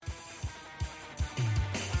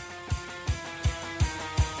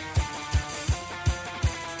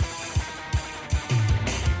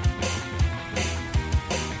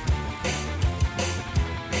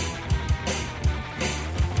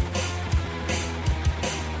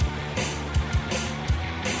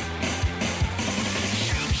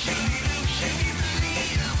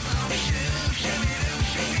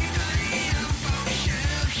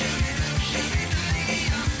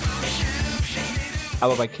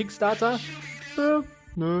Aber bei Kickstarter,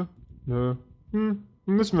 nö,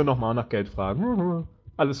 müssen wir nochmal nach Geld fragen.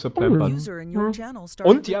 Alles verplempert.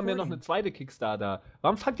 Und die haben ja noch eine zweite Kickstarter.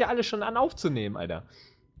 Warum fangt ihr alle schon an aufzunehmen, Alter?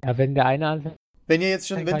 Ja, wenn der eine anfängt. Wenn du jetzt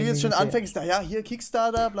schon anfängst, naja, hier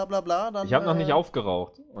Kickstarter, bla bla bla, dann. Ich habe noch nicht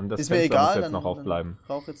aufgeraucht. Und das ist mir egal, muss jetzt noch aufbleiben.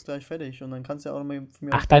 Dann rauch jetzt gleich fertig und dann kannst du ja auch noch mal von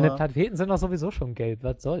mir. Ach, deine Tapeten sind doch sowieso schon gelb,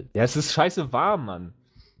 was soll? Ja, es ist scheiße warm, Mann.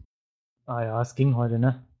 Ah ja, es ging heute,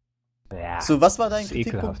 ne? Ja, so, was war dein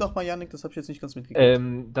Kritikpunkt nochmal, Yannick? Das habe ich jetzt nicht ganz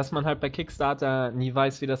mitgekriegt. Dass man halt bei Kickstarter nie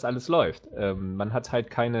weiß, wie das alles läuft. Man hat halt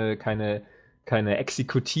keine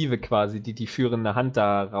Exekutive quasi, die führende Hand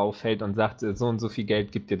darauf hält und sagt, so und so viel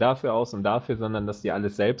Geld gibt ihr dafür aus und dafür, sondern dass die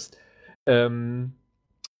alles selbst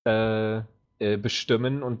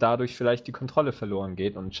bestimmen und dadurch vielleicht die Kontrolle verloren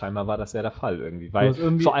geht. Und scheinbar war das ja der Fall irgendwie. Weil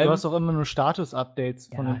du hast auch immer nur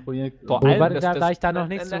Status-Updates von dem Projekt. Vor allem, da ich da noch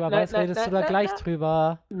nichts drüber weiß, redest du da gleich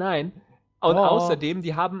drüber. Nein. Und außerdem,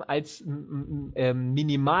 die haben als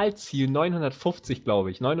Minimalziel 950,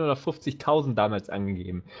 glaube ich, 950.000 damals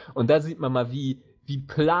angegeben. Und da sieht man mal, wie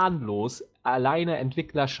planlos alleine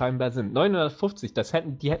Entwickler scheinbar sind. 950,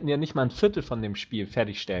 die hätten ja nicht mal ein Viertel von dem Spiel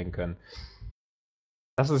fertigstellen können.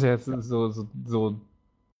 Das ist jetzt so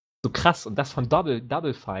krass. Und das von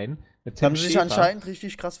Double Fine. Haben sie sich anscheinend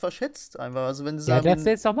richtig krass verschätzt. Einfach. Also, wenn sie sagen, lass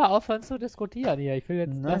jetzt doch mal aufhören zu diskutieren hier. Ich will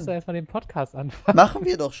jetzt erstmal den Podcast anfangen. Machen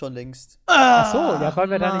wir doch schon längst. Ach so, ja,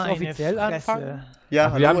 wollen wir da nicht offiziell anfangen?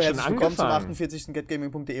 Ja, wir haben herzlich schon willkommen zum angefangen. 48.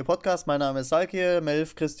 getgaming.de Podcast. Mein Name ist Salke,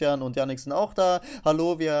 Melf, Christian und Yannick sind auch da.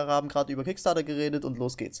 Hallo, wir haben gerade über Kickstarter geredet und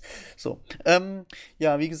los geht's. So,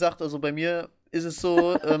 ja, wie gesagt, also bei mir ist es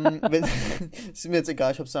so, ist mir jetzt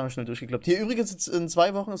egal, ich hab's da mal schnell durchgeklappt. Hier übrigens jetzt in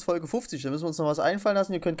 2 Wochen ist Folge 50, da müssen wir uns noch was einfallen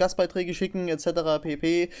lassen. Ihr könnt Gastbeiträge schicken, etc.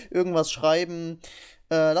 pp, irgendwas schreiben.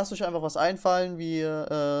 Lasst euch einfach was einfallen,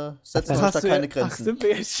 wir setzen euch da keine Grenzen. Ach, sind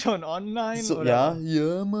wir jetzt schon online? So, oder?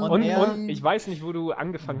 Ja, Mann. Und ich weiß nicht, wo du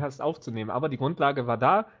angefangen hast aufzunehmen, aber die Grundlage war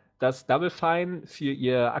da, dass Double Fine für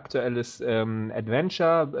ihr aktuelles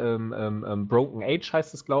Adventure, Broken Age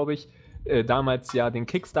heißt es, glaube ich, damals ja den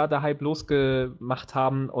Kickstarter-Hype losgemacht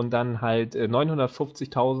haben und dann halt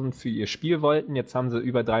 950.000 für ihr Spiel wollten. Jetzt haben sie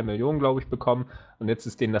über 3 Millionen, glaube ich, bekommen und jetzt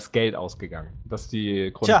ist denen das Geld ausgegangen. Das ist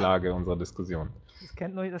die Grundlage unserer Diskussion.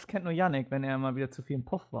 Das kennt nur Yannick, wenn er mal wieder zu viel im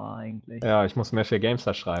Puff war eigentlich. Ja, ich muss mehr für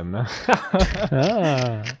Gamestar schreiben, ne?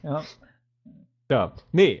 Ja. Ja,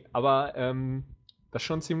 nee, aber das ist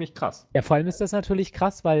schon ziemlich krass. Ja, vor allem ist das natürlich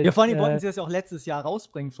krass, weil... Ja, vor allem wollten sie das ja auch letztes Jahr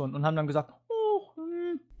rausbringen schon und haben dann gesagt,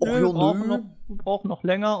 wir brauchen noch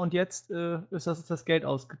länger und jetzt ist das Geld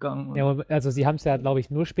ausgegangen. Ja, also sie haben es ja, glaube ich,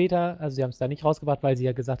 nur später, also sie haben es da nicht rausgebracht, weil sie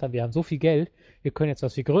ja gesagt haben, wir haben so viel Geld, wir können jetzt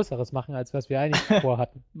was viel Größeres machen, als was wir eigentlich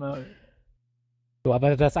vorhatten. So,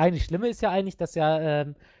 aber das eigentlich Schlimme ist ja eigentlich, dass ja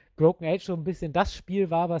Broken Age so ein bisschen das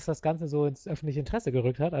Spiel war, was das Ganze so ins öffentliche Interesse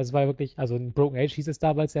gerückt hat. Also es war wirklich, also in Broken Age hieß es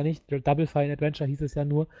damals ja nicht, Double Fine Adventure hieß es ja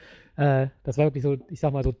nur. Das war wirklich so, ich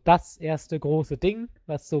sag mal so, das erste große Ding,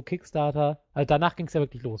 was so Kickstarter, also danach ging es ja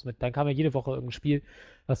wirklich los mit. Dann kam ja jede Woche irgendein Spiel,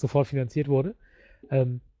 was sofort finanziert wurde.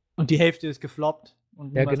 Und die Hälfte ist gefloppt.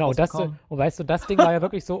 Ja, genau. Und weißt du, das Ding war ja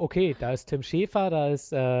wirklich so, okay, da ist Tim Schäfer, da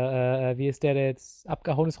ist, wie ist der jetzt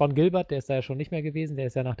abgehauen ist? Ron Gilbert, der ist da ja schon nicht mehr gewesen, der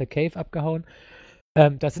ist ja nach der Cave abgehauen.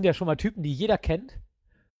 Das sind ja schon mal Typen, die jeder kennt,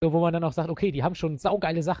 so, wo man dann auch sagt, okay, die haben schon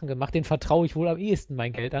saugeile Sachen gemacht, denen vertraue ich wohl am ehesten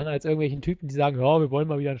mein Geld an, als irgendwelchen Typen, die sagen, ja, wir wollen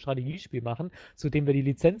mal wieder ein Strategiespiel machen, zu dem wir die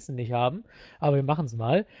Lizenzen nicht haben, aber wir machen es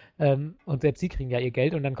mal. Und selbst sie kriegen ja ihr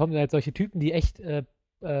Geld und dann kommen halt solche Typen, die echt, wie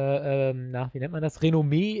nennt man das,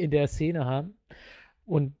 Renommee in der Szene haben.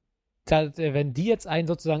 Und wenn die jetzt einen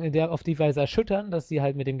sozusagen auf die Weise erschüttern, dass sie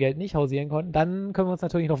halt mit dem Geld nicht hausieren konnten, dann können wir uns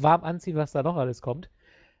natürlich noch warm anziehen, was da noch alles kommt.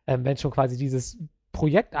 Wenn schon quasi dieses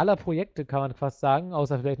Projekt aller Projekte, kann man fast sagen,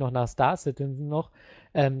 außer vielleicht noch nach Star Citizen noch,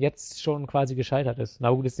 jetzt schon quasi gescheitert ist.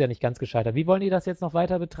 Na gut, ist ja nicht ganz gescheitert. Wie wollen die das jetzt noch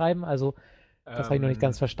weiter betreiben? Also, das habe ich noch nicht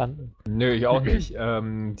ganz verstanden. Nö, ich auch nicht.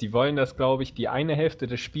 Die wollen das, glaube ich, die eine Hälfte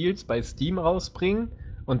des Spiels bei Steam rausbringen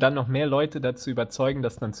und dann noch mehr Leute dazu überzeugen,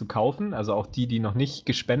 das dann zu kaufen. Also auch die noch nicht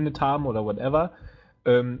gespendet haben oder whatever.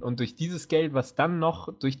 Und durch dieses Geld, was dann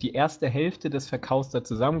noch durch die erste Hälfte des Verkaufs da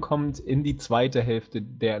zusammenkommt, in die zweite Hälfte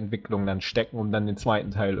der Entwicklung dann stecken, um dann den zweiten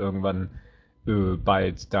Teil irgendwann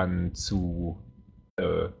bald dann zu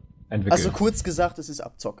entwickeln. Also kurz gesagt, es ist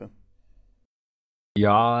Abzocke.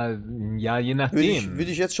 Ja, je nachdem.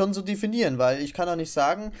 Würde ich jetzt schon so definieren, weil ich kann auch nicht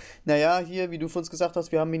sagen, naja, hier, wie du vorhin gesagt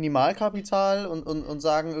hast, wir haben Minimalkapital und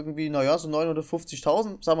sagen irgendwie, naja, so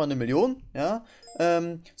 950.000, sagen wir 1 Million, ja,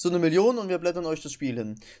 so 1 Million und wir blättern euch das Spiel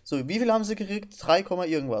hin. So, wie viel haben sie gekriegt? 3,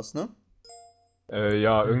 irgendwas, ne?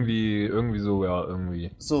 Ja, irgendwie so, ja,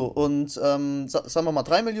 irgendwie. So, und sagen wir mal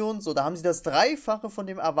 3 Millionen, so, da haben sie das Dreifache von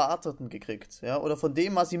dem Erwarteten gekriegt, ja, oder von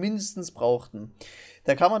dem, was sie mindestens brauchten.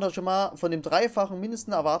 Da kann man doch schon mal von dem Dreifachen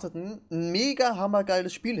mindestens Erwarteten ein mega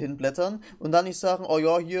hammergeiles Spiel hinblättern und dann nicht sagen, oh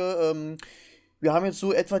ja, hier, wir haben jetzt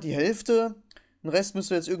so etwa die Hälfte, den Rest müssen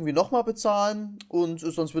wir jetzt irgendwie nochmal bezahlen und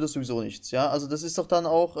sonst wird das sowieso nichts, ja. Also das ist doch dann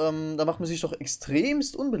auch, da macht man sich doch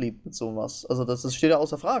extremst unbeliebt mit sowas. Also das steht ja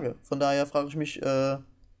außer Frage. Von daher frage ich mich,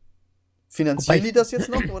 finanzieren die das jetzt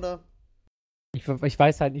noch, oder? Ich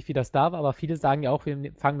weiß halt nicht, wie das da war, aber viele sagen ja auch,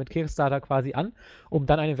 wir fangen mit Kickstarter quasi an, um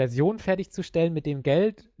dann eine Version fertigzustellen mit dem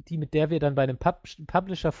Geld, mit der wir dann bei einem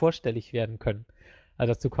Publisher vorstellig werden können.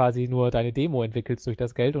 Also dass du quasi nur deine Demo entwickelst durch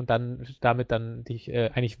das Geld und dann damit dann dich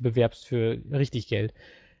eigentlich bewerbst für richtig Geld.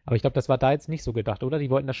 Aber ich glaube, das war da jetzt nicht so gedacht, oder? Die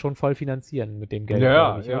wollten das schon voll finanzieren mit dem Geld,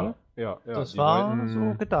 Ja, glaub ich, ja, oder? ja. Das Die war wollten-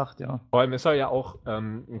 so gedacht, ja. Vor allem ist er ja auch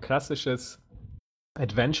ein klassisches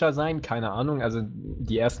Adventure sein, keine Ahnung. Also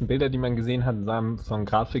die ersten Bilder, die man gesehen hat, sahen vom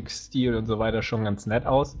Grafikstil und so weiter schon ganz nett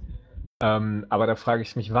aus. Aber da frage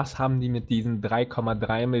ich mich, was haben die mit diesen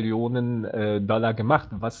 3,3 Millionen Dollar gemacht?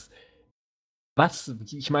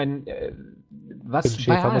 Ich meine, was Tim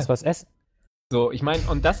Schäfer muss was essen. so, ich meine,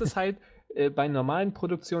 und das ist halt bei normalen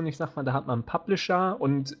Produktionen, ich sag mal, da hat man einen Publisher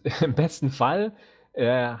und im besten Fall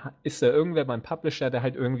ist da irgendwer beim Publisher, der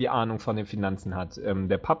halt irgendwie Ahnung von den Finanzen hat.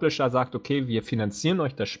 Der Publisher sagt, okay, wir finanzieren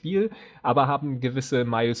euch das Spiel, aber haben gewisse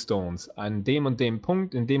Milestones. An dem und dem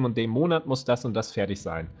Punkt, in dem und dem Monat muss das und das fertig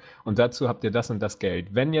sein. Und dazu habt ihr das und das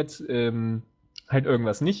Geld. Wenn jetzt halt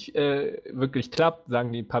irgendwas nicht wirklich klappt,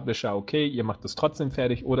 sagen die Publisher, okay, ihr macht es trotzdem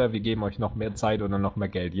fertig oder wir geben euch noch mehr Zeit oder noch mehr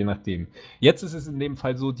Geld, je nachdem. Jetzt ist es in dem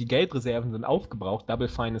Fall so, die Geldreserven sind aufgebraucht. Double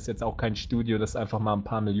Fine ist jetzt auch kein Studio, das einfach mal ein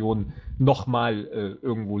paar Millionen nochmal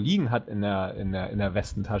irgendwo liegen hat in der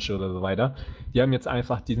Westentasche oder so weiter. Die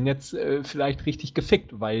sind jetzt vielleicht richtig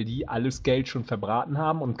gefickt, weil die alles Geld schon verbraten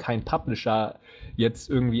haben und kein Publisher jetzt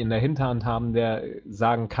irgendwie in der Hinterhand haben, der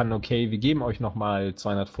sagen kann, okay, wir geben euch nochmal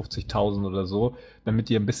 250.000 oder so, damit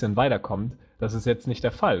ihr ein bisschen weiterkommt. Das ist jetzt nicht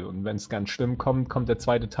der Fall. Und wenn es ganz schlimm kommt, kommt der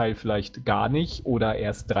zweite Teil vielleicht gar nicht oder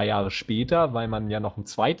erst 3 Jahre später, weil man ja noch ein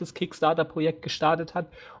zweites Kickstarter-Projekt gestartet hat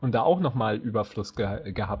und da auch nochmal Überfluss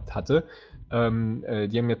gehabt hatte. Die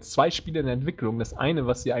haben jetzt 2 Spiele in der Entwicklung. Das eine,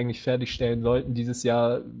 was sie eigentlich fertigstellen sollten dieses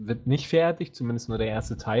Jahr, wird nicht fertig, zumindest nur der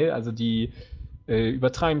erste Teil. Also die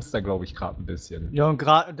übertreiben es da, glaube ich, gerade ein bisschen. Ja, und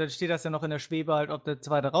gerade, da steht das ja noch in der Schwebe halt, ob der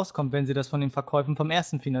zweite rauskommt, wenn sie das von den Verkäufen vom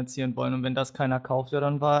ersten finanzieren wollen. Und wenn das keiner kauft, ja,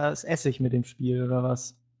 dann war es Essig mit dem Spiel oder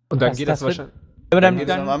was. Und dann Das- geht das das wird- wahrscheinlich. Aber Dann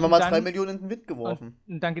haben wir mal 3 Millionen in den Wind geworfen.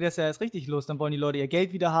 Und dann geht das ja erst richtig los. Dann wollen die Leute ihr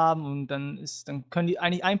Geld wieder haben und dann können die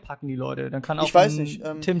eigentlich einpacken, die Leute. Dann kann auch Ich weiß nicht,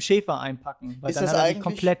 Tim Schäfer einpacken, weil ist dann das hat er sich eigentlich-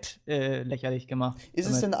 komplett lächerlich gemacht. Ist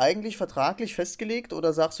es denn eigentlich vertraglich festgelegt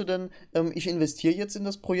oder sagst du denn, ich investiere jetzt in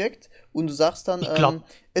das Projekt und du sagst dann, Ich glaub-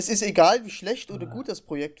 es ist egal, wie schlecht oder gut das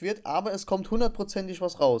Projekt wird, aber es kommt 100%ig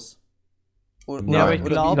was raus? Oder, Ja, Ja, aber aber ich wie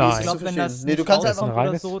glaube, ist es zu wenn verstehen? das Nee, du nicht kannst einfach- rauskommt oder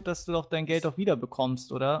reines- so, dass du doch dein Geld auch wieder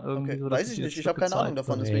bekommst, oder? Irgendwie Okay, so, dass weiß es ich dir nicht, ich habe keine Ahnung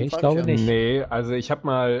davon, Nee, deswegen ich frage glaube ja. nicht. Nee, also ich habe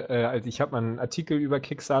mal einen Artikel über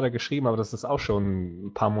Kickstarter geschrieben, aber das ist auch schon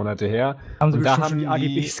ein paar Monate her. Haben sie Und da bestimmt schon die haben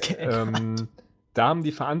AGBs geändert. da haben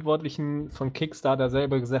die Verantwortlichen von Kickstarter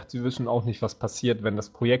selber gesagt, sie wissen auch nicht, was passiert, wenn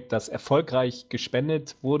das Projekt, das erfolgreich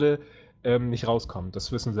gespendet wurde, nicht rauskommt.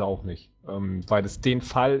 Das wissen sie auch nicht. Weil es den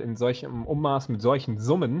Fall in solchem Ummaß mit solchen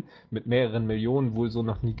Summen, mit mehreren Millionen wohl so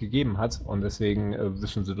noch nie gegeben hat. Und deswegen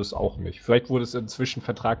wissen sie das auch nicht. Vielleicht wurde es inzwischen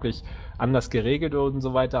vertraglich anders geregelt und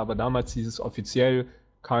so weiter, aber damals hieß es offiziell,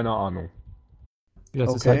 keine Ahnung.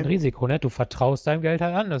 Das ist Okay. halt ein Risiko, ne? Du vertraust deinem Geld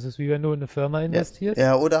halt an. Das ist wie wenn du in eine Firma investierst.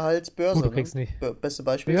 Ja, oder halt Börse. Gut, du kriegst ne? nicht. Beste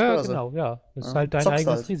Beispiel ist Ja, Börse. genau, ja. Das ist Ja, halt dein zockst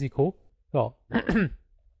eigenes halt. Risiko. Ja.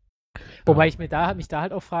 Wobei ich mich da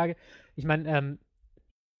halt auch frage, ich meine,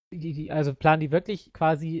 also planen die wirklich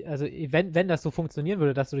quasi, also wenn das so funktionieren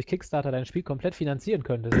würde, dass du durch Kickstarter dein Spiel komplett finanzieren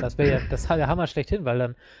könntest, das wäre ja der Hammer schlechthin, weil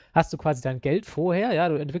dann hast du quasi dein Geld vorher, ja,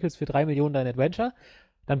 du entwickelst für 3 Millionen dein Adventure,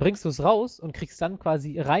 dann bringst du es raus und kriegst dann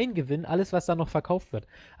quasi Reingewinn, alles, was dann noch verkauft wird.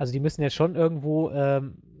 Also die müssen ja schon irgendwo,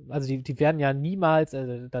 also die werden ja niemals,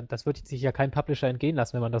 das wird sich ja kein Publisher entgehen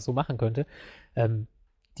lassen, wenn man das so machen könnte.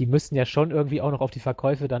 Die müssten ja schon irgendwie auch noch auf die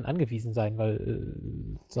Verkäufe dann angewiesen sein, weil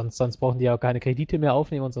sonst brauchen die ja auch keine Kredite mehr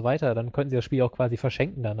aufnehmen und so weiter. Dann könnten sie das Spiel auch quasi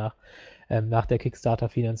verschenken danach, nach der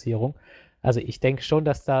Kickstarter-Finanzierung. Also ich denke schon,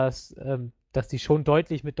 dass die schon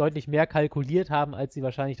mit deutlich mehr kalkuliert haben, als sie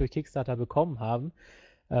wahrscheinlich durch Kickstarter bekommen haben.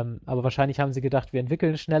 Aber wahrscheinlich haben sie gedacht, wir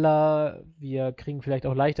entwickeln schneller, wir kriegen vielleicht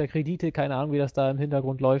auch leichter Kredite, keine Ahnung, wie das da im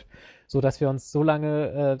Hintergrund läuft, sodass wir uns so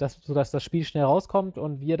lange, sodass das Spiel schnell rauskommt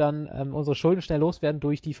und wir dann unsere Schulden schnell loswerden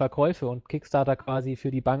durch die Verkäufe und Kickstarter quasi für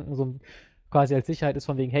die Banken so quasi als Sicherheit ist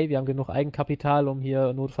von wegen, hey, wir haben genug Eigenkapital, um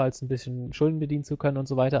hier notfalls ein bisschen Schulden bedienen zu können und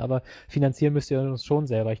so weiter, aber finanzieren müsst ihr uns schon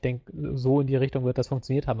selber. Ich denke, so in die Richtung wird das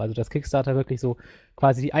funktioniert haben. Also, dass Kickstarter wirklich so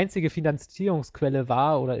quasi die einzige Finanzierungsquelle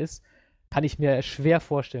war oder ist, kann ich mir schwer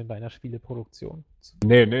vorstellen bei einer Spieleproduktion.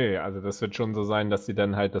 Nee, also das wird schon so sein, dass sie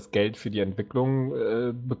dann halt das Geld für die Entwicklung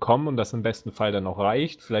bekommen und das im besten Fall dann auch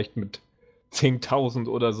reicht, vielleicht mit 10.000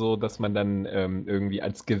 oder so, dass man dann irgendwie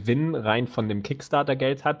als Gewinn rein von dem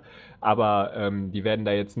Kickstarter-Geld hat, aber die werden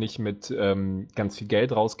da jetzt nicht mit ganz viel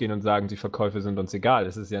Geld rausgehen und sagen, die Verkäufe sind uns egal.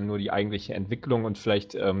 Es ist ja nur die eigentliche Entwicklung und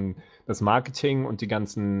vielleicht das Marketing und die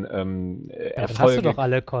ganzen Dann hast du Erfolge. doch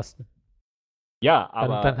alle Kosten. Ja,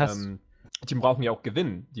 aber dann hast- die brauchen ja auch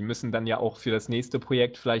Gewinn. Die müssen dann ja auch für das nächste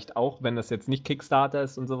Projekt vielleicht auch, wenn das jetzt nicht Kickstarter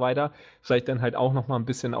ist und so weiter, vielleicht dann halt auch noch mal ein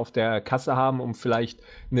bisschen auf der Kasse haben, um vielleicht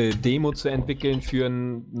eine Demo zu entwickeln für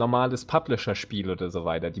ein normales Publisher-Spiel oder so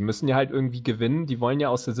weiter. Die müssen ja halt irgendwie gewinnen. Die wollen ja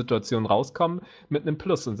aus der Situation rauskommen mit einem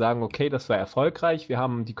Plus und sagen, okay, das war erfolgreich, wir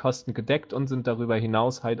haben die Kosten gedeckt und sind darüber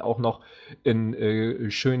hinaus halt auch noch in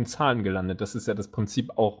schönen Zahlen gelandet. Das ist ja das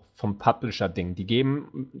Prinzip auch vom Publisher-Ding. Die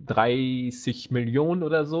geben 30 Millionen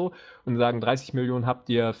oder so und sagen, 30 Millionen habt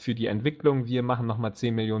ihr für die Entwicklung, wir machen nochmal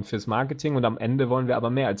 10 Millionen fürs Marketing und am Ende wollen wir aber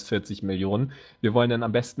mehr als 40 Millionen. Wir wollen dann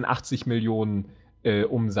am besten 80 Millionen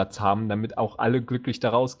Umsatz haben, damit auch alle glücklich da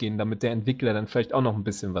rausgehen, damit der Entwickler dann vielleicht auch noch ein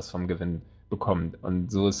bisschen was vom Gewinn bekommt.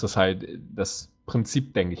 Und so ist das halt das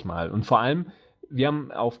Prinzip, denke ich mal. Und vor allem, wir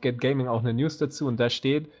haben auf Get Gaming auch eine News dazu und da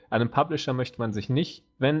steht, an einen Publisher möchte man sich nicht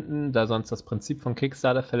wenden, da sonst das Prinzip von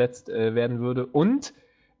Kickstarter verletzt werden würde. Und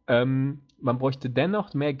man bräuchte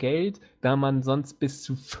dennoch mehr Geld, da man sonst bis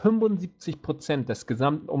zu 75% des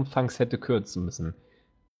gesamten Umfangs hätte kürzen müssen.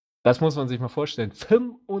 Das muss man sich mal vorstellen.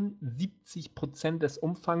 75% des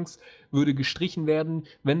Umfangs würde gestrichen werden,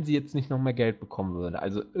 wenn sie jetzt nicht noch mehr Geld bekommen würde.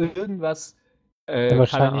 Also irgendwas, keine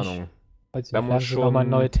wahrscheinlich- Ahnung. Weiß ich Da nicht, muss haben sie nochmal schon-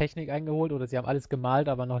 neue Technik eingeholt oder sie haben alles gemalt,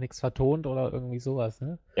 aber noch nichts vertont oder irgendwie sowas,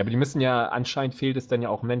 ne? Ja, aber die müssen ja, anscheinend fehlt es dann ja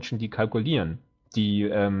auch Menschen, die kalkulieren. Die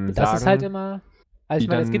Das sagen, ist halt immer, also die ich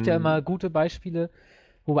meine, es gibt ja dann- immer gute Beispiele,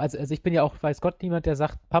 wo, also ich bin ja auch, weiß Gott, niemand, der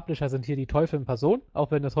sagt, Publisher sind hier die Teufel in Person,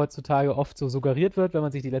 auch wenn das heutzutage oft so suggeriert wird, wenn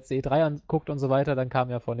man sich die letzte E3 anguckt und so weiter, dann kam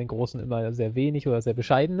ja von den Großen immer sehr wenig oder sehr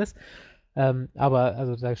Bescheidenes. Aber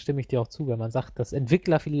also da stimme ich dir auch zu, wenn man sagt, dass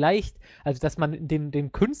Entwickler vielleicht, also dass man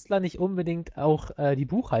dem Künstler nicht unbedingt auch die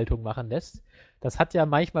Buchhaltung machen lässt, das hat ja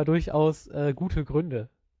manchmal durchaus gute Gründe.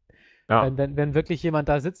 ja, Wenn wirklich jemand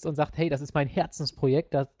da sitzt und sagt, hey, das ist mein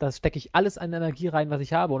Herzensprojekt, da stecke ich alles an Energie rein, was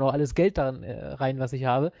ich habe und auch alles Geld daran rein, was ich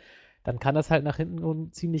habe, dann kann das halt nach hinten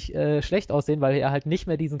nun ziemlich schlecht aussehen, weil er halt nicht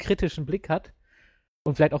mehr diesen kritischen Blick hat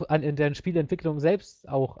und vielleicht auch in der Spielentwicklung selbst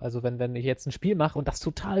auch. Also wenn ich jetzt ein Spiel mache und das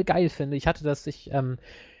total geil finde, ich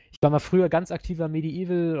war mal früher ganz aktiver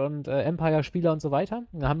Medieval- und Empire-Spieler und so weiter.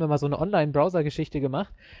 Da haben wir mal so eine Online-Browser-Geschichte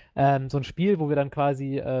gemacht. So ein Spiel, wo wir dann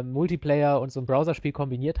quasi Multiplayer und so ein Browserspiel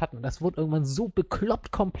kombiniert hatten. Und das wurde irgendwann so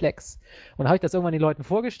bekloppt komplex. Und dann habe ich das irgendwann den Leuten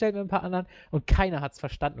vorgestellt mit ein paar anderen und keiner hat es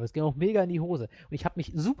verstanden. Und es ging auch mega in die Hose. Und ich habe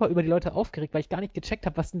mich super über die Leute aufgeregt, weil ich gar nicht gecheckt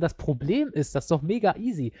habe, was denn das Problem ist. Das ist doch mega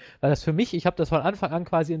easy. Weil das für mich, ich habe das von Anfang an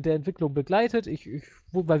quasi in der Entwicklung begleitet.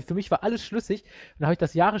 Weil für mich war alles schlüssig. Und dann habe ich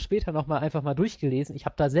das Jahre später nochmal einfach mal durchgelesen. Ich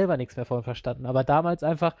habe da selber nichts mehr von verstanden. Aber damals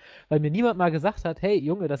einfach, weil mir niemand mal gesagt hat, hey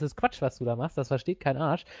Junge, das ist Quatsch, was du da machst, das versteht kein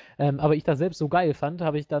Arsch. Aber ich das selbst so geil fand,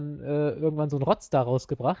 habe ich dann irgendwann so einen Rotz daraus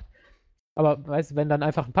gebracht. Aber weißt du, wenn dann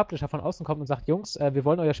einfach ein Publisher von außen kommt und sagt, Jungs, wir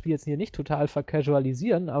wollen euer Spiel jetzt hier nicht total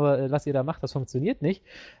vercasualisieren, aber was ihr da macht, das funktioniert nicht,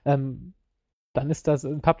 dann ist das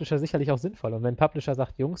ein Publisher sicherlich auch sinnvoll. Und wenn ein Publisher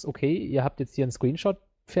sagt, Jungs, okay, ihr habt jetzt hier einen Screenshot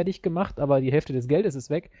fertig gemacht, aber die Hälfte des Geldes ist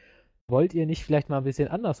weg, wollt ihr nicht vielleicht mal ein bisschen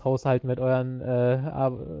anders haushalten mit euren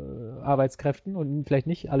Arbeitskräften und vielleicht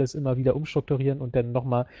nicht alles immer wieder umstrukturieren und dann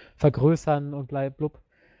nochmal vergrößern und blub.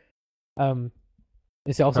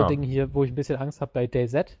 Ist ja auch so ein Ja. Ding hier, wo ich ein bisschen Angst habe bei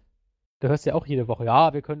DayZ. Du hörst ja auch jede Woche,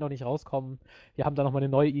 ja, wir können doch nicht rauskommen, wir haben da nochmal eine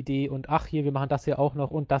neue Idee und ach hier, wir machen das hier auch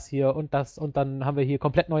noch und das hier und das und dann haben wir hier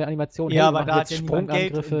komplett neue Animationen. Ja, Hey, wir aber machen da hat jetzt ja niemand Geld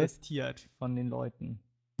Sprungangriffe. investiert von den Leuten.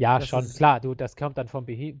 Ja, Das schon, ist- klar, das kommt dann von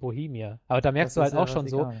Bohemia. Aber da merkst du halt auch schon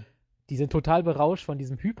so, die sind total berauscht von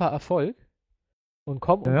diesem Hyper-Erfolg und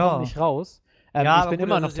kommen Ja. nicht raus. Ja, ich aber bin gut,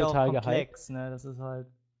 immer das noch ist ja auch total gehypt. komplex, ne? Das ist halt.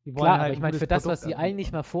 Die wollen Klar, halt aber ein ich meine, gutes für das, Produkt was sie abliefern.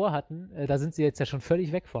 eigentlich mal vorhatten, da sind sie jetzt ja schon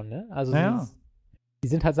völlig weg von, ne? Also Ja. die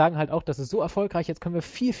sind halt, sagen halt auch, das ist so erfolgreich, jetzt können wir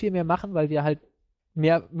viel, viel mehr machen, weil wir halt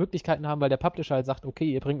mehr Möglichkeiten haben, weil der Publisher halt sagt, okay,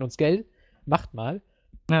 ihr bringt uns Geld, macht mal.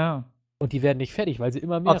 Ja. Und die werden nicht fertig, weil sie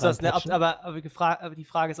immer mehr reinpatchen. Aber die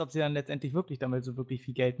Frage ist, ob sie dann letztendlich wirklich damit so wirklich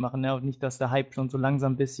viel Geld machen, ne? Und nicht, dass der Hype schon so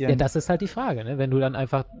langsam ein bisschen. Ja, das ist halt die Frage, ne? Wenn du dann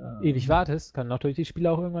einfach ewig wartest, können natürlich die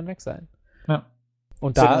Spiele auch irgendwann weg sein. Ja.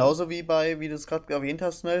 Und ist ja da, genauso wie wie du es gerade erwähnt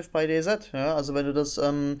hast, Melf, bei DZ. Ja, also wenn du das,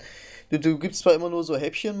 du gibst zwar immer nur so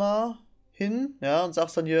Häppchen mal hin, ja, und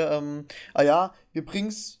sagst dann hier, wir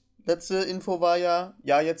bringen's, letzte Info war ja,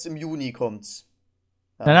 jetzt im Juni kommt's.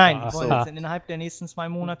 Ja, Nein, die ach wollen so. jetzt innerhalb der nächsten 2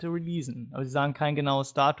 Monate releasen. Aber sie sagen kein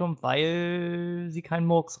genaues Datum, weil sie keinen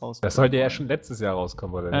Murks rausbringen. Das sollte ja wollen. schon letztes Jahr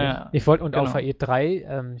rauskommen, oder Ja, nicht? ja. Ich wollte, und Genau. auf der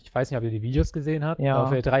E3, ich weiß nicht, ob ihr die Videos gesehen habt, Ja,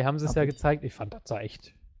 auf der E3 haben sie es hab ja ich. gezeigt. Ich fand das sah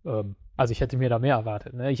echt, also ich hätte mir da mehr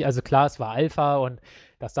erwartet. Ne? Also klar, es war Alpha und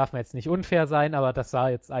das darf mir jetzt nicht unfair sein, aber das sah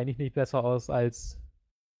jetzt eigentlich nicht besser aus als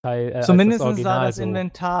Zumindest als das Original. sah das so.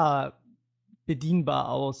 Inventar bedienbar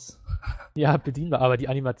aus. Ja, bedienbar, aber die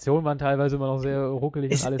Animationen waren teilweise immer noch sehr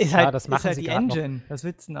ruckelig und alles klar, das machen halt sie die gerade noch. Engine. Was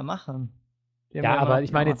willst du denn da machen? Die haben Ja, immer aber noch ich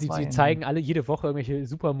die meine, Arma sie 2 zeigen alle jede Woche irgendwelche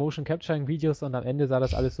super Motion Capturing Videos und am Ende sah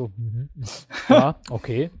das alles so, ja,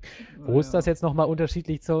 okay. Wo ist das jetzt nochmal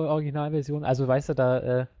unterschiedlich zur Originalversion? Also weißt du,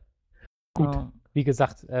 da, gut, Ja. wie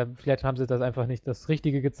gesagt, vielleicht haben sie das einfach nicht das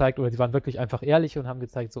Richtige gezeigt oder sie waren wirklich einfach ehrlich und haben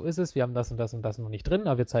gezeigt, so ist es, wir haben das und das und das noch nicht drin,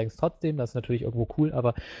 aber wir zeigen es trotzdem, das ist natürlich irgendwo cool,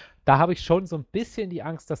 aber da habe ich schon so ein bisschen die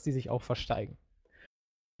Angst, dass die sich auch versteigen.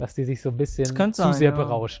 Dass die sich so ein bisschen könnte zu sein, sehr ja.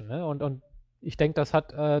 berauschen. Ne? Und ich denke, das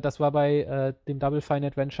war bei dem Double Fine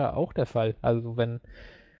Adventure auch der Fall. Also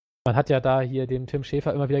man hat ja da hier dem Tim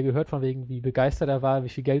Schäfer immer wieder gehört, von wegen, wie begeistert er war, wie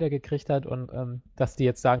viel Geld er gekriegt hat und dass die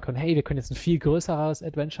jetzt sagen können, hey, wir können jetzt ein viel größeres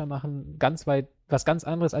Adventure machen, was ganz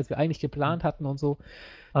anderes, als wir eigentlich geplant hatten und so.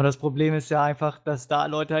 Aber das Problem ist ja einfach, dass da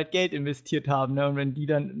Leute halt Geld investiert haben, ne? Und wenn die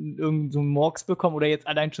dann irgend so einen Murks bekommen oder jetzt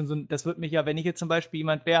allein schon so das würde mich ja, wenn ich jetzt zum Beispiel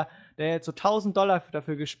jemand wäre, der jetzt so $1.000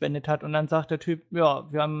 dafür gespendet hat und dann sagt der Typ,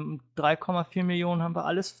 ja, wir haben 3,4 Millionen, haben wir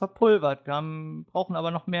alles verpulvert, brauchen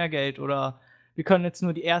aber noch mehr Geld oder wir können jetzt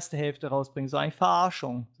nur die erste Hälfte rausbringen. So eine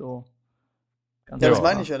Verarschung. So. Ganz Ja, das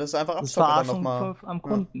einfach. meine ich ja, das ist einfach Das ist Abzocke dann Verarschung nochmal. am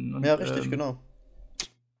Kunden. Und, Ja, richtig, genau.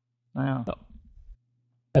 Naja. Ja.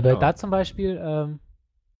 Aber Ja. da zum Beispiel,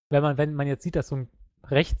 wenn man jetzt sieht, dass so ein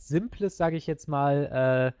recht simples, sage ich jetzt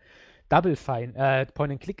mal, Double Fine,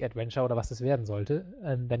 Point-and-Click-Adventure oder was das werden sollte,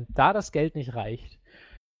 wenn da das Geld nicht reicht,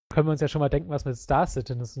 können wir uns ja schon mal denken, was mit Star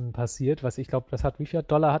Citizen passiert, was ich glaube, das hat, wie viel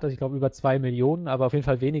Dollar hat das? Ich glaube über 2 Millionen, aber auf jeden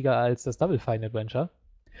Fall weniger als das Double Fine Adventure.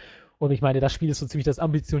 Und ich meine, das Spiel ist so ziemlich das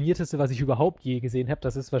ambitionierteste, was ich überhaupt je gesehen habe.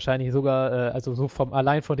 Das ist wahrscheinlich sogar, also so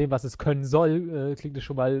allein von dem, was es können soll, klingt es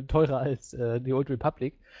schon mal teurer als die Old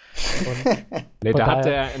Republic. Nee, da hat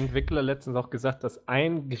der Entwickler letztens auch gesagt, dass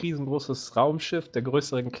ein riesengroßes Raumschiff der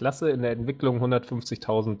größeren Klasse in der Entwicklung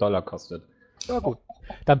 $150.000 kostet. Ja, gut.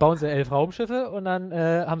 Dann bauen sie 11 Raumschiffe und dann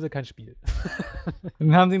haben sie kein Spiel.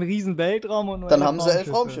 Dann haben sie einen riesen Weltraum und nur Dann haben sie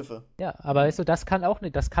 11 Raumschiffe. Ja, aber weißt du, das kann auch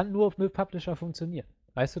nicht, das kann nur mit Publisher funktionieren.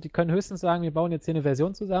 Weißt du, die können höchstens sagen, wir bauen jetzt hier eine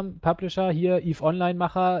Version zusammen. Publisher, hier, EVE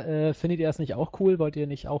Online-Macher, findet ihr das nicht auch cool? Wollt ihr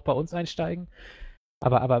nicht auch bei uns einsteigen?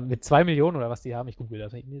 Aber mit 2 Millionen oder was die haben, ich google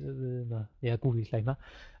das nicht. Ja, google ich gleich mal.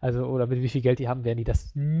 Also, oder mit wie viel Geld die haben, werden die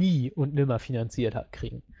das nie und nimmer finanziert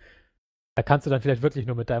kriegen. Da kannst du dann vielleicht wirklich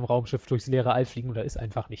nur mit deinem Raumschiff durchs leere All fliegen und da ist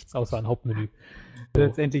einfach nichts, außer ein Hauptmenü. So.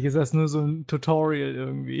 Letztendlich ist das nur so ein Tutorial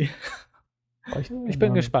irgendwie. Ich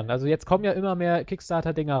bin gespannt. Also jetzt kommen ja immer mehr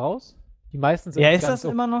Kickstarter-Dinger raus. Die meisten sind ja, ist das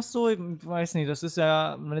immer noch so? Ich weiß nicht, das ist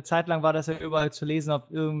ja, eine Zeit lang war das ja überall zu lesen auf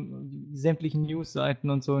sämtlichen Newsseiten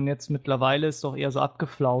und so und jetzt mittlerweile ist doch eher so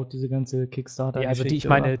abgeflaut, diese ganze Kickstarter. Ja, also ich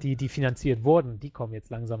meine, die finanziert wurden, die kommen jetzt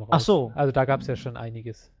langsam raus. Ach so. Also da gab es ja schon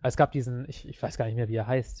einiges. Es gab diesen, ich weiß gar nicht mehr, wie er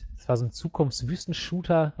heißt. Es war so ein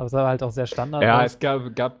Zukunftswüsten-Shooter, aber es war halt auch sehr Standard. Ja, aus.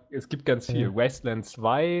 es gibt ganz viel. Ja. Wasteland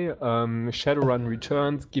 2, Shadowrun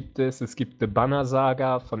Returns gibt es gibt The Banner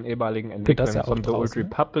Saga von ehemaligen Entwicklern ja von The Old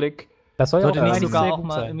Republic. Das soll sollte ja auch nicht sogar auch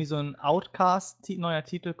mal sein. Irgendwie so ein neuer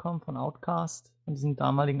Titel kommen von Outcast, von diesem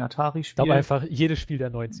damaligen Atari-Spiel. Ich glaube einfach jedes Spiel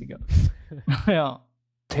der 90er. Ja.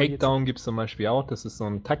 Takedown gibt es zum Beispiel auch, das ist so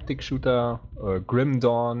ein Taktik-Shooter, Grim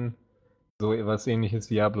Dawn, so etwas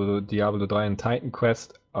ähnliches wie Diablo 3 und Titan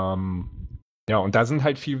Quest. Ja, und da sind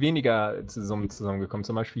halt viel weniger zusammengekommen.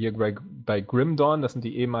 Zum Beispiel hier bei Grim Dawn, das sind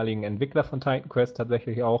die ehemaligen Entwickler von Titan Quest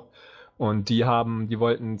tatsächlich auch. Und die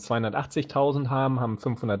wollten 280.000 haben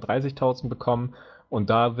 530.000 bekommen.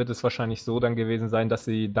 Und da wird es wahrscheinlich so dann gewesen sein, dass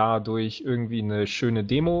sie dadurch irgendwie eine schöne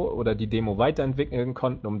Demo oder die Demo weiterentwickeln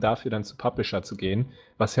konnten, um dafür dann zu Publisher zu gehen.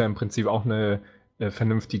 Was ja im Prinzip auch eine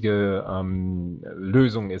vernünftige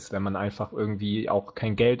Lösung ist, wenn man einfach irgendwie auch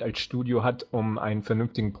kein Geld als Studio hat, um einen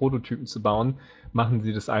vernünftigen Prototypen zu bauen, machen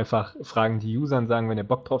sie das einfach, fragen die User und sagen, wenn ihr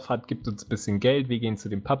Bock drauf habt, gebt uns ein bisschen Geld, wir gehen zu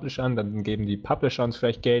den Publishern, dann geben die Publisher uns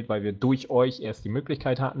vielleicht Geld, weil wir durch euch erst die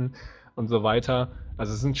Möglichkeit hatten und so weiter.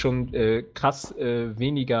 Also es sind schon krass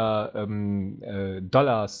weniger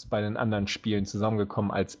Dollars bei den anderen Spielen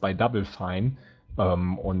zusammengekommen als bei Double Fine.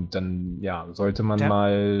 Und dann, ja, sollte man Ja.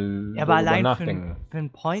 mal Ja, aber darüber allein nachdenken. für ein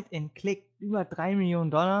Point-and-Click über 3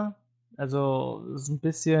 Millionen Dollar, also das ist ein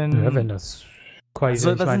bisschen. Ja, wenn das quasi,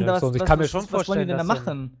 Also, ich meine, so, ich kann mir schon was wollen vorstellen, die denn da dass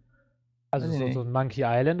machen? also Weiß ich nicht. so ein Monkey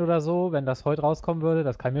Island oder so, wenn das heute rauskommen würde,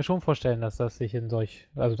 das kann ich mir schon vorstellen, dass das sich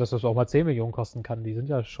also dass das auch mal 10 Millionen kosten kann. Die sind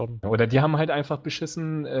ja schon. Oder die haben halt einfach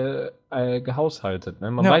beschissen gehaushaltet,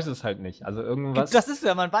 ne? Man Ja. weiß es halt nicht. Also irgendwas. Das ist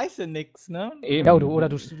ja, man weiß ja nichts, ne? Eben. Ja,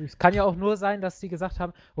 es kann ja auch nur sein, dass die gesagt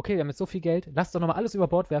haben, okay, wir haben jetzt so viel Geld, lass doch nochmal alles über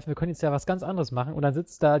Bord werfen, wir können jetzt ja was ganz anderes machen. Und dann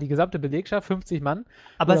sitzt da die gesamte Belegschaft, 50 Mann.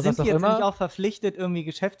 Aber oder sind was die auch jetzt immer. nicht auch verpflichtet, irgendwie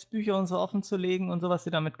Geschäftsbücher und so offen zu legen und so, was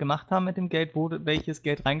sie damit gemacht haben mit dem Geld, welches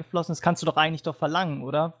Geld reingeflossen ist? Das kannst du doch eigentlich doch verlangen,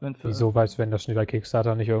 oder? Wieso, wenn das nicht bei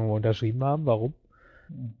Kickstarter nicht irgendwo unterschrieben haben, warum?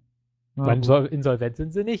 Ja, Man gut. insolvent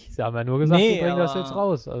sind sie nicht. Sie haben ja nur gesagt, Nee, wir bringen das aber- jetzt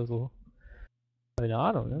raus. Also, keine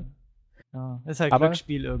Ahnung, ne? Ja, ist halt Aber-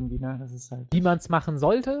 Glücksspiel irgendwie, ne? Das ist halt. Wie man es machen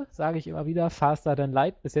sollte, sage ich immer wieder, Faster Than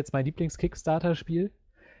Light, bis jetzt mein Lieblings-Kickstarter-Spiel.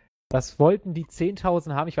 Das wollten die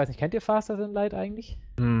 10.000 haben. Ich weiß nicht, kennt ihr Faster Than Light eigentlich?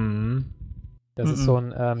 Mhm. Das ist so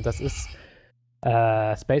ein, das ist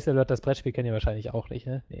Space Alert, das Brettspiel kennt ihr wahrscheinlich auch nicht,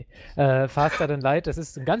 ne? Nee. Faster Than Light, das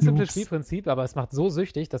ist ein ganz simples Noobs. Spielprinzip, aber es macht so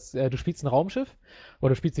süchtig, dass du spielst ein Raumschiff oder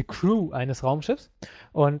du spielst die Crew eines Raumschiffs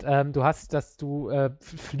und du hast, dass du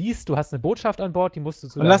fließt, du hast eine Botschaft an Bord, die musst du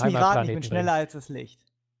zu Und deinem lass mich raten, ich Heimatplaneten bin schneller als das Licht.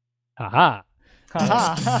 bringen. Aha.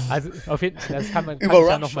 Haha. Also auf jeden Fall, das kann ich ja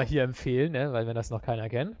Überraschung. nochmal hier empfehlen, ne? Weil wenn das noch keiner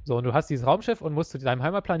kennt. So, und du hast dieses Raumschiff und musst zu deinem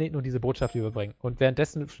Heimatplaneten und diese Botschaft überbringen. Und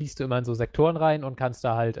währenddessen fließt du immer in so Sektoren rein und kannst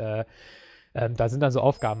da halt, da sind dann so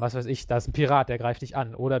Aufgaben, was weiß ich, da ist ein Pirat, der greift dich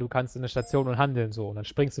an. Oder du kannst in eine Station und handeln so. Und dann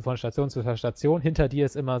springst du von Station zu Station. Hinter dir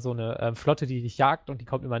ist immer so eine Flotte, die dich jagt und die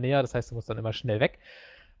kommt immer näher. Das heißt, du musst dann immer schnell weg.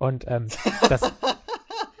 Und das,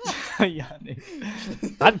 Ja, nee.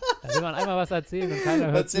 Mann, da will man einmal was erzählen und keiner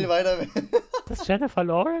hört Erzähl zu. weiter. Das ist Jennifer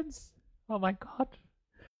Lawrence? Oh mein Gott.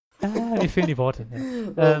 Mir fehlen die Worte.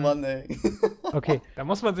 Oh Ja. Mann, ey. Okay. Da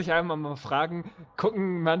muss man sich einmal mal fragen,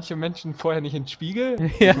 gucken manche Menschen vorher nicht in den Spiegel?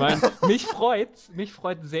 Ja. Ich meine, mich freut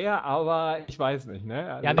sehr, aber ich weiß nicht,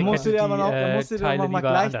 ne? Also, Ja, Da musst du dir die, aber Teile noch mal lieber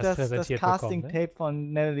gleich anders das präsentiert bekommen, ne? Casting-Tape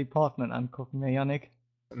von Natalie Portman angucken, ne, Yannick?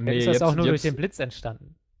 nee, Ist das auch nur durch jetzt- den Blitz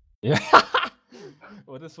entstanden? Ja.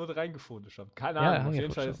 Oh, das wurde reingefotoshoppt. Keine Ja, Ahnung, auf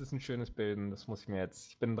jeden Fall reingefotoshoppt. ist es ein schönes Bild und das muss ich mir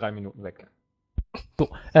jetzt. Ich bin in 3 Minuten weg. So,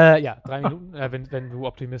 ja, 3 Minuten, wenn du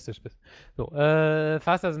optimistisch bist. So,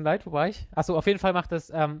 Faster Than Light, wo war ich? Achso, auf jeden Fall macht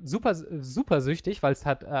das super, super süchtig, weil es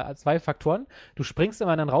hat 2 Faktoren. Du springst in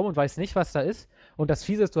einen Raum und weißt nicht, was da ist. Und das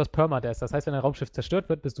Fiese ist, du hast Permadeath. Das heißt, wenn ein Raumschiff zerstört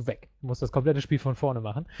wird, bist du weg. Du musst das komplette Spiel von vorne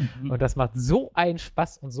machen. Und das macht so einen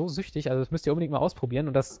Spaß und so süchtig. Also, das müsst ihr unbedingt mal ausprobieren.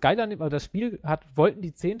 Und das Geile an dem, also das Spiel wollten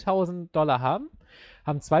die $10.000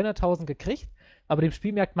 haben 200.000 gekriegt. Aber dem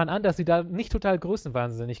Spiel merkt man an, dass sie da nicht total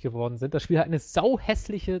größenwahnsinnig geworden sind. Das Spiel hat eine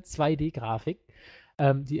sauhässliche 2D-Grafik,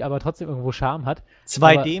 die aber trotzdem irgendwo Charme hat.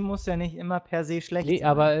 2D muss ja nicht immer per se schlecht Nee, sein.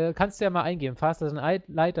 aber kannst du ja mal eingeben. Faster Than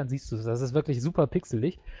Light, dann siehst du es. Das ist wirklich super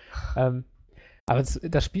pixelig. Aber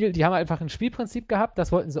das Spiel, die haben einfach ein Spielprinzip gehabt,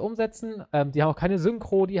 das wollten sie umsetzen. Die haben auch keine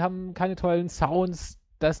Synchro, die haben keine tollen Sounds.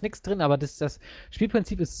 Da ist nichts drin, aber das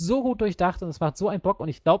Spielprinzip ist so gut durchdacht und es macht so einen Bock und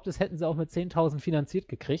ich glaube, das hätten sie auch mit 10.000 finanziert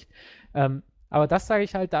gekriegt. Aber das sage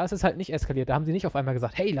ich halt, da ist es halt nicht eskaliert. Da haben sie nicht auf einmal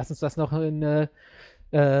gesagt, hey, lass uns das noch in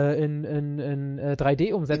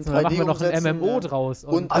 3D umsetzen, In oder machen wir 3D noch ein umsetzen, MMO ja. draus.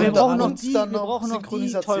 Und aber wir Und brauchen noch uns die, dann wir noch brauchen noch die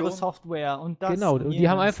Synchronisation. teure Software und das. Genau, und die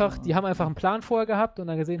haben jenes. einfach einen Plan vorher gehabt und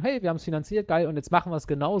dann gesehen, hey, wir haben es finanziert, geil, und jetzt machen wir es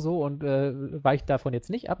genauso und weicht davon jetzt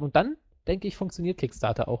nicht ab. Und dann, denke ich, funktioniert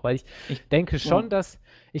Kickstarter auch, weil ich denke schon,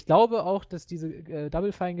 ich glaube auch, dass diese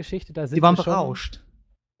Double Fine-Geschichte, da sind Die waren sie schon, berauscht.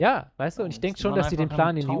 Ja, weißt du, und ich denke Die schon, waren dass die den einfach Plan,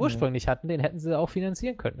 am den die Taumeln. ursprünglich hatten, den hätten sie auch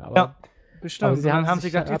finanzieren können. Aber Ja, bestimmt. aber Und sie dann haben haben sie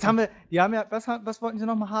sich gesagt, halt jetzt haben wir, die haben ja, was wollten sie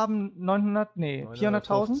nochmal haben? 900? Nee, 400.000?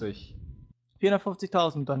 950.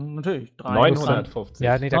 450.000, dann natürlich. 950.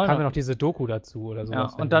 Ja, nee, da kam ja 900. noch diese Doku dazu oder Ja,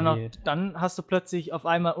 sowas. und dann hast du plötzlich auf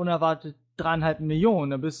einmal unerwartet 3,5 Millionen.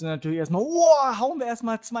 Da bist du natürlich erstmal, hauen wir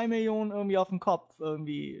erstmal 2 Millionen irgendwie auf den Kopf.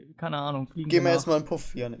 Irgendwie, keine Ahnung, fliegen Gehen wir nach. erstmal einen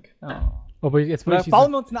Puff, Janik. Ja. Aber jetzt würde Oder ich,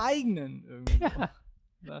 bauen wir uns einen eigenen. Irgendwie.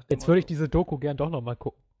 jetzt würde ich diese Doku gern doch nochmal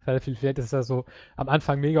gucken. Vielleicht ist das so am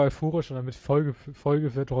Anfang mega euphorisch und dann mit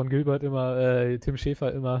Folge wird Ron Gilbert immer, Tim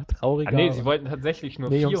Schäfer immer trauriger. Nee, sie wollten tatsächlich nur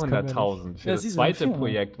Nee, Jungs, können wir 400.000. Für Ja, das siehst du, zweite 400.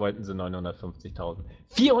 Projekt wollten sie 950.000.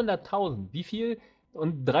 400.000, wie viel?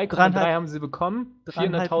 Und 3,3 Dreieinhalb- haben sie bekommen?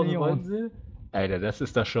 3,5 400.000 wollten sie? Alter, das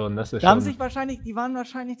ist schon. Die waren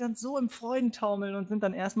wahrscheinlich dann so im Freudentaumel und sind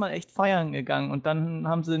dann erstmal echt feiern gegangen. Und dann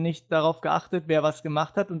haben sie nicht darauf geachtet, wer was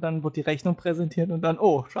gemacht hat. Und dann wurde die Rechnung präsentiert und dann,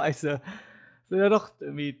 oh, scheiße. Sind ja doch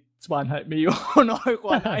irgendwie 2,5 Millionen Euro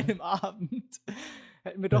an einem Abend.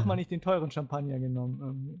 Hätten wir doch mal nicht den teuren Champagner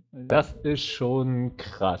genommen. Das ist schon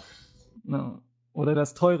krass. Ja. Oder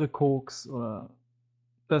das teure Koks oder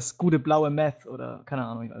das gute blaue Meth oder keine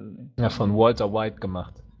Ahnung, ich weiß es nicht. Ja, von Walter White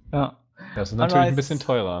gemacht. Ja. Das ist natürlich ein bisschen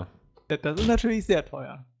teurer. Das ist natürlich sehr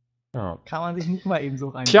teuer. Ja. Kann man sich nicht mal eben so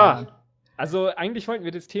rein. Tja, also eigentlich wollten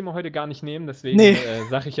wir das Thema heute gar nicht nehmen, deswegen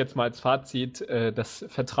sage ich jetzt mal als Fazit, das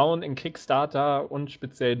Vertrauen in Kickstarter und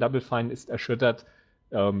speziell Double Fine ist erschüttert.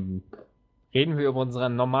 Reden wir über unsere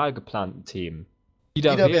normal geplanten Themen. Die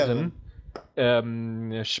da wären,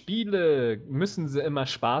 Spiele, müssen sie immer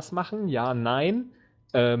Spaß machen? Ja, nein.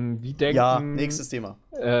 Wie denken... Ja, nächstes Thema.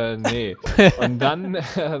 Nee. Und dann,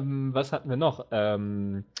 was hatten wir noch?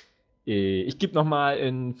 Ich gebe nochmal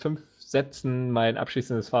in 5 Sätzen mein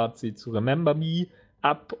abschließendes Fazit zu Remember Me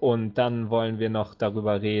ab und dann wollen wir noch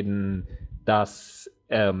darüber reden, dass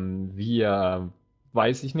wir,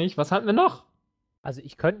 weiß ich nicht, was hatten wir noch? Also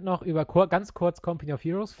ich könnte noch über ganz kurz Company of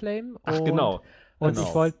Heroes flamen. Ach, genau. Und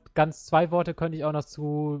ich wollte 2 Worte könnte ich auch noch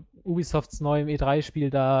zu Ubisofts neuem E3-Spiel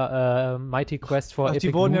da, Mighty Quest for Epic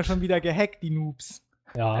Die wurden ja Loot. schon wieder gehackt, die Noobs.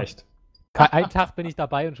 Ja. Echt? Einen Tag bin ich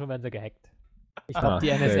dabei und schon werden sie gehackt. Ich glaube, die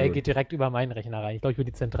sehr NSA gut. geht direkt über meinen Rechner rein. Ich glaube, über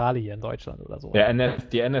die Zentrale hier in Deutschland oder so. Ja,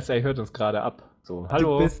 die NSA hört uns gerade ab. So,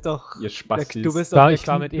 hallo, Du bist doch. ihr Spastis. Du bist Ja, doch ich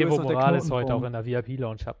war mit du bist Evo doch der Morales heute auch Knotenpunkt. in der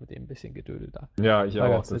VIP-Lounge, hab mit dem ein bisschen gedödelt da. Ja, ich War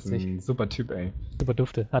auch. ganz Das ist witzig. ein super Typ, ey. Super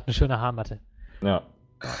dufte. Hat eine schöne Haarmatte. Ja.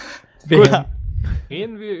 Wer?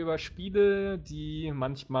 Reden wir über Spiele, die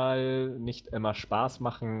manchmal nicht immer Spaß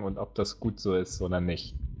machen und ob das gut so ist oder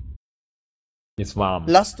nicht. Ist warm.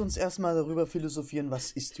 Lasst uns erstmal darüber philosophieren,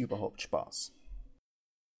 was ist überhaupt Spaß?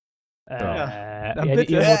 dann Eine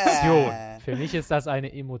bitte. Emotion. Für mich ist das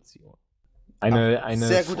eine Emotion. Eine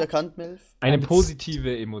Sehr gut erkannt, Melf. Eine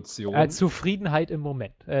positive Emotion. Zufriedenheit im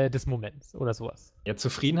Moment, des Moments oder sowas. Ja,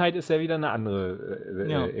 Zufriedenheit ist ja wieder eine andere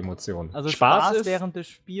Ja. Emotion. Also Spaß ist, während des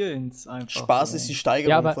Spielens einfach. Spaß so. ist die Steigerung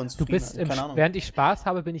Ja, aber von du Zufriedenheit. bist, Keine Ahnung. während ich Spaß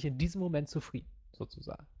habe, bin ich in diesem Moment zufrieden,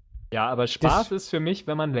 sozusagen. Ja, aber Spaß ist für mich,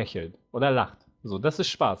 wenn man lächelt oder lacht. So, das ist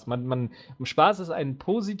Spaß. Spaß ist eine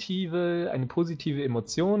positive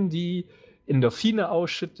Emotion, die Endorphine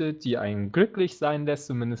ausschüttet, die einen glücklich sein lässt,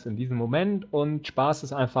 zumindest in diesem Moment. Und Spaß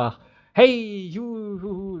ist einfach, hey,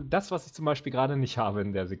 juhu, das, was ich zum Beispiel gerade nicht habe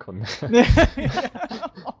in der Sekunde.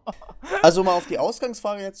 Also, um mal auf die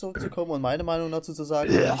Ausgangsfrage jetzt zurückzukommen und meine Meinung dazu zu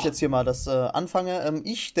sagen, wenn ich jetzt hier mal das anfange.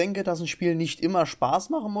 Ich denke, dass ein Spiel nicht immer Spaß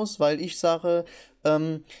machen muss, weil ich sage,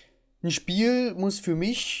 ein Spiel muss für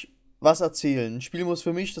mich was erzählen. Ein Spiel muss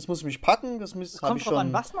für mich, das muss mich packen, das habe Kommt ich drauf schon.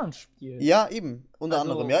 an, was man spielt. Ja, eben. Unter Also-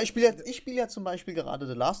 anderem. Ja, ich spiele ja zum Beispiel gerade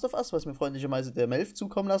The Last of Us, was mir freundlicherweise der Melf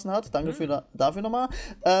zukommen lassen hat. Danke dafür nochmal.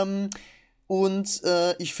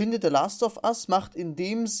 Ich finde, The Last of Us macht in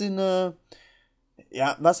dem Sinne,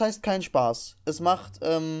 ja, was heißt kein Spaß? Es macht,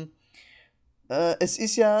 es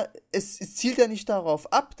zielt ja nicht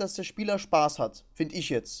darauf ab, dass der Spieler Spaß hat, finde ich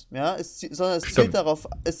jetzt, ja, sondern es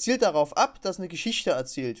zielt darauf ab, dass eine Geschichte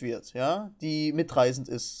erzählt wird, ja, die mitreißend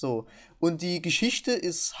ist, so. Und die Geschichte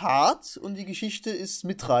ist hart und die Geschichte ist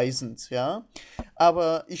mitreißend, ja.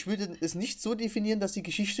 Aber ich würde es nicht so definieren, dass die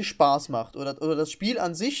Geschichte Spaß macht oder das Spiel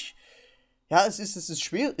an sich, ja, es ist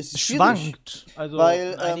schwer, es ist schwierig. Schwankt. Also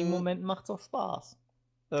Weil, in einigen Momenten macht es auch Spaß.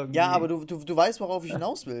 Irgendwie. Ja, aber du weißt, worauf ich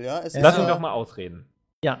hinaus will, ja. Es ist Lass ihn ja, doch mal ausreden.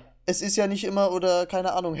 Ja. es ist ja nicht immer, oder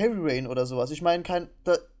keine Ahnung, Heavy Rain oder sowas. Ich meine,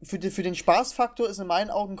 für den Spaßfaktor ist in meinen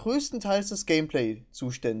Augen größtenteils das Gameplay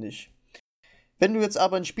zuständig. Wenn du jetzt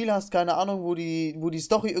aber ein Spiel hast, keine Ahnung, wo die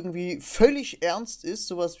Story irgendwie völlig ernst ist,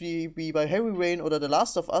 sowas wie bei Heavy Rain oder The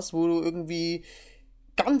Last of Us, wo du irgendwie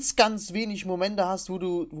ganz, ganz wenig Momente hast, wo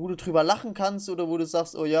du drüber lachen kannst oder wo du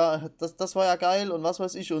sagst, oh ja, das war ja geil und was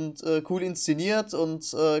weiß ich und cool inszeniert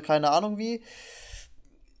und keine Ahnung wie,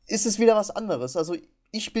 ist es wieder was anderes. Also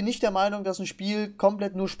ich bin nicht der Meinung, dass ein Spiel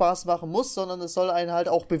komplett nur Spaß machen muss, sondern es soll einen halt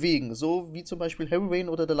auch bewegen. So wie zum Beispiel Heavy Rain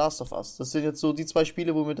oder The Last of Us. Das sind jetzt so die 2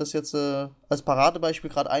 Spiele, wo mir das jetzt als Paradebeispiel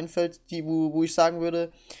gerade einfällt, wo ich sagen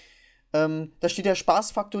würde, da steht der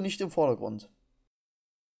Spaßfaktor nicht im Vordergrund.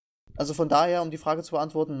 Also von daher, um die Frage zu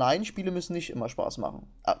beantworten, nein, Spiele müssen nicht immer Spaß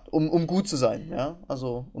machen. Um gut zu sein, ja.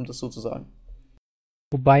 Also, um das so zu sagen.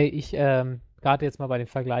 Wobei ich gerade jetzt mal bei dem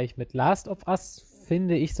Vergleich mit Last of Us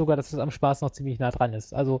finde ich sogar, dass es am Spaß noch ziemlich nah dran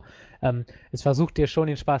ist. Also es versucht dir schon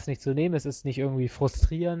den Spaß nicht zu nehmen, es ist nicht irgendwie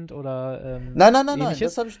frustrierend oder Nein,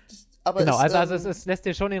 ähnliches. das habe ich. Aber Genau, also es lässt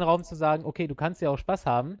dir schon den Raum zu sagen, okay, du kannst ja auch Spaß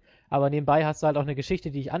haben, aber nebenbei hast du halt auch eine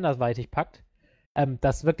Geschichte, die dich andersweitig packt.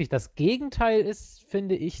 Das wirklich das Gegenteil ist,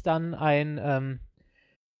 finde ich dann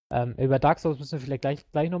über Dark Souls müssen wir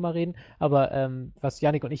vielleicht gleich nochmal reden, aber was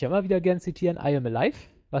Yannick und ich ja immer wieder gern zitieren, I Am Alive,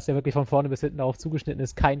 was ja wirklich von vorne bis hinten darauf zugeschnitten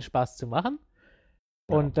ist, keinen Spaß zu machen.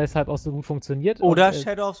 und deshalb auch so gut funktioniert. Oder und,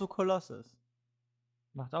 Shadow of the Colossus.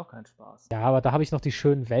 Macht auch keinen Spaß. ja, aber da habe ich noch die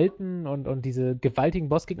schönen Welten und diese gewaltigen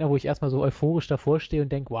Bossgegner, wo ich erstmal so euphorisch davor stehe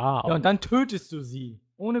und denke, wow. Ja, und dann tötest du sie.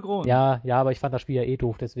 Ohne Grund. Ja, aber ich fand das Spiel ja eh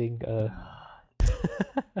doof, deswegen.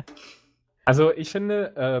 Also ich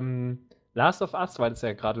finde, Last of Us, weil es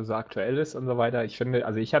ja gerade so aktuell ist und so weiter, ich finde,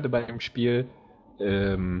 also ich hatte bei dem Spiel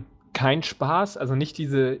keinen Spaß, also nicht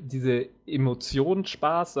diese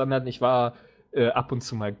Emotionsspaß, sondern ich war ab und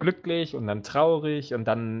zu mal glücklich und dann traurig und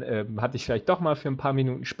dann hatte ich vielleicht doch mal für ein paar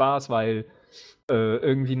Minuten Spaß, weil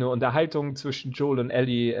irgendwie eine Unterhaltung zwischen Joel und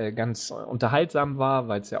Ellie ganz unterhaltsam war,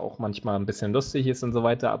 weil es ja auch manchmal ein bisschen lustig ist und so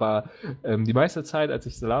weiter, aber die meiste Zeit, als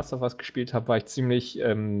ich The Last of Us gespielt habe, war ich ziemlich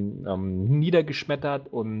niedergeschmettert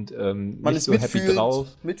und Man nicht ist so happy drauf.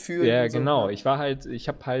 mitfühlend. Ja, und so, genau. ja. Ich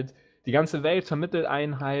habe halt die ganze Welt vermittelt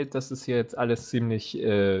einen halt, dass es hier jetzt alles ziemlich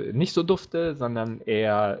nicht so dufte, sondern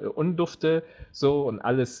eher undufte, so und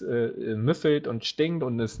alles müffelt und stinkt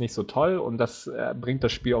und ist nicht so toll und das bringt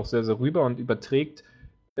das Spiel auch sehr, sehr rüber und überträgt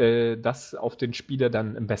das auf den Spieler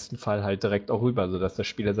dann im besten Fall halt direkt auch rüber, sodass der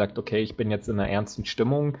Spieler sagt, okay, ich bin jetzt in einer ernsten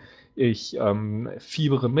Stimmung, ich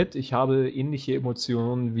fiebere mit, ich habe ähnliche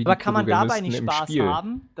Emotionen wie Aber die kann man dabei Protagonisten nicht im Spaß Spiel.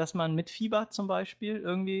 haben, dass man mitfiebert zum Beispiel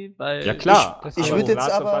irgendwie? Weil Ja klar, ich aber würd jetzt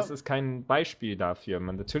Last of aber- Us ist kein Beispiel dafür.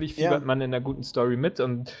 Natürlich Ja. fiebert man in einer guten Story mit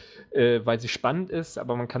und weil sie spannend ist,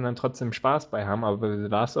 aber man kann dann trotzdem Spaß bei haben. Aber bei The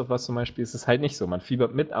Last of Us zum Beispiel ist es halt nicht so. Man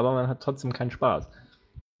fiebert mit, aber man hat trotzdem keinen Spaß.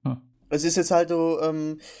 Es ist jetzt halt so,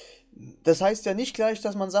 das heißt ja nicht gleich,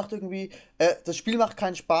 dass man sagt irgendwie, das Spiel macht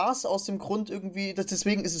keinen Spaß aus dem Grund irgendwie,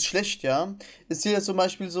 deswegen ist es schlecht, ja. Es ist ja zum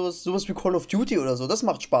Beispiel sowas wie Call of Duty oder so, das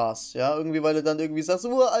macht Spaß, ja, irgendwie, weil du dann irgendwie sagst,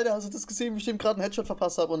 oh, Alter, hast du das gesehen, wie ich dem gerade einen Headshot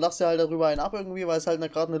verpasst habe und lachst ja halt darüber einen ab irgendwie, weil es halt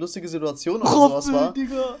gerade eine lustige Situation oder sowas war.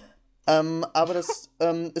 Digga. Aber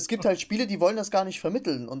es gibt halt Spiele, die wollen das gar nicht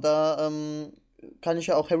vermitteln und da, kann ich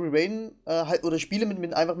ja auch Heavy Rain halt, oder Spiele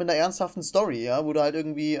einfach mit einer ernsthaften Story, ja, wo du halt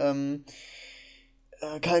irgendwie,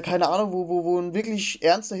 keine Ahnung, wo ein wirklich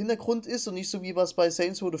ernster Hintergrund ist und nicht so wie was bei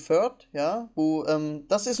Saints Row the Third, ja, wo,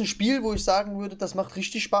 das ist ein Spiel, wo ich sagen würde, das macht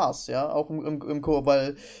richtig Spaß, ja, auch im Koop,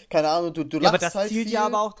 weil, keine Ahnung, du Ja, aber lachst das halt zielt viel. ja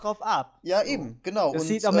aber auch drauf ab. Ja, eben, genau. Das und,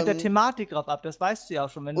 zielt auch mit der Thematik drauf ab, das weißt du ja auch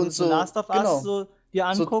schon. Wenn du und so so, Last of Us genau. so dir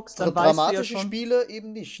anguckst, so dann weißt du ja dramatische schon. Spiele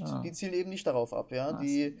eben nicht. Ja. Die zielen eben nicht darauf ab, ja. Was?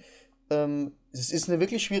 Es ist eine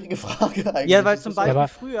wirklich schwierige Frage eigentlich. Ja, weil Das zum ist so- Beispiel Aber-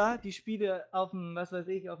 früher die Spiele auf dem, was weiß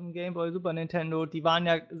ich, auf dem Game Boy, Super Nintendo, die waren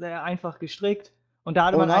ja sehr einfach gestrickt und da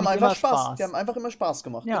hatte man und haben eigentlich einfach immer Spaß. Die haben einfach immer Spaß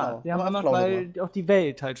gemacht, Ja, genau. die haben einfach immer, Laune weil gemacht. auch die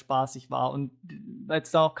Welt halt spaßig war und weil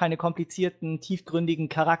es da auch keine komplizierten, tiefgründigen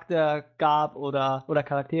Charakter gab oder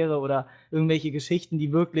Charaktere oder irgendwelche Geschichten,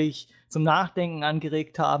 die wirklich zum Nachdenken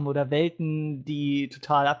angeregt haben oder Welten, die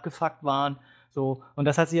total abgefuckt waren. So, und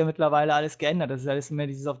das hat sich ja mittlerweile alles geändert. Das ist alles mehr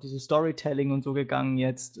auf dieses Storytelling und so gegangen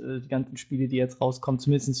jetzt, die ganzen Spiele, die jetzt rauskommen,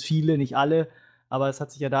 zumindest viele, nicht alle, aber es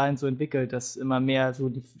hat sich ja dahin so entwickelt, dass immer mehr so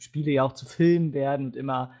die Spiele ja auch zu Filmen werden und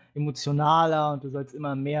immer emotionaler und du sollst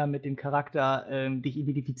immer mehr mit dem Charakter dich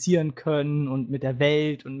identifizieren können und mit der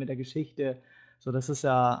Welt und mit der Geschichte. So, das ist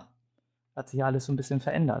ja, hat sich ja alles so ein bisschen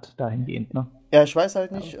verändert dahingehend, ne? Ja, ich weiß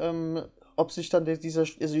halt nicht, ob sich dann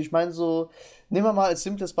also ich meine so, nehmen wir mal als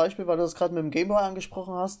simples Beispiel, weil du das gerade mit dem Game Boy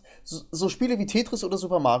angesprochen hast, so Spiele wie Tetris oder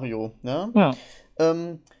Super Mario, ne? Ja.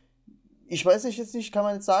 Ich weiß jetzt nicht, kann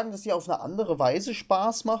man jetzt sagen, dass die auf eine andere Weise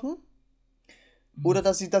Spaß machen? Oder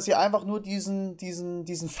dass sie einfach nur diesen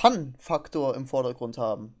Fun-Faktor im Vordergrund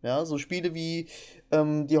haben. Ja, so Spiele wie,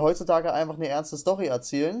 die heutzutage einfach eine ernste Story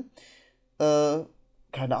erzählen.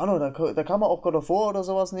 Keine Ahnung, da kann man auch God of War oder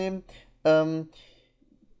sowas nehmen.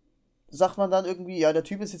 Sagt man dann irgendwie, ja, der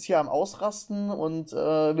Typ ist jetzt hier am Ausrasten und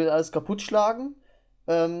will alles kaputt schlagen.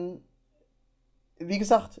 Wie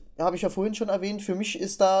gesagt, habe ich ja vorhin schon erwähnt, für mich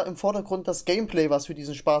ist da im Vordergrund das Gameplay, was für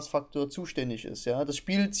diesen Spaßfaktor zuständig ist, ja. Das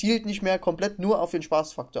Spiel zielt nicht mehr komplett nur auf den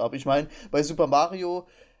Spaßfaktor ab. Ich meine, bei Super Mario,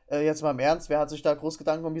 jetzt mal im Ernst, wer hat sich da groß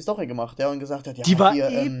Gedanken um die Story gemacht, ja, und gesagt hat, ja, Die war hier,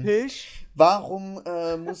 episch. warum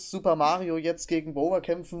muss Super Mario jetzt gegen Bowser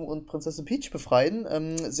kämpfen und Prinzessin Peach befreien?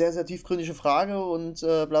 Sehr, sehr tiefgründige Frage und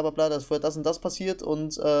bla bla bla, dass vorher das und das passiert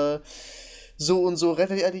und so und so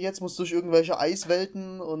rettet er die jetzt, muss durch irgendwelche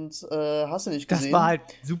Eiswelten und hast du nicht gesehen. Das war halt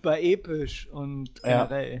super episch und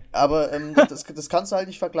generell. Aber das kannst du halt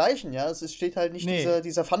nicht vergleichen, ja. Es steht halt nicht Nee.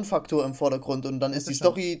 dieser Fun-Faktor im Vordergrund und dann ist die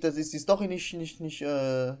Story,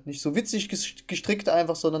 nicht so witzig gestrickt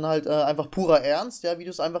einfach, sondern halt einfach purer Ernst, ja, wie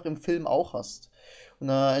du es einfach im Film auch hast. Und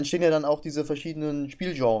da entstehen ja dann auch diese verschiedenen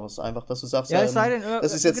Spielgenres, einfach, dass du sagst, Ja, es sei denn,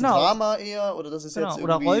 das ist jetzt genau. ein Drama eher oder das ist Genau, jetzt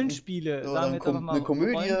oder irgendwie Rollenspiele, oder sagen wir jetzt einfach mal eine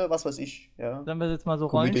Komödie, Rollen- was weiß ich, ja. Sagen wir jetzt mal so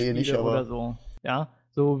Komödie Rollenspiele nicht, aber- oder so. Ja,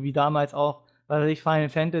 so wie damals auch, was weiß ich, Final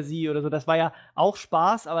Fantasy oder so, das war ja auch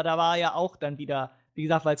Spaß, aber da war ja auch dann wieder, wie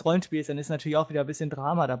gesagt, weil es Rollenspiel ist, dann ist natürlich auch wieder ein bisschen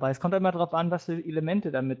Drama dabei. Es kommt immer darauf an, was für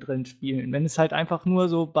Elemente da mit drin spielen. Wenn es halt einfach nur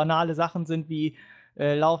so banale Sachen sind wie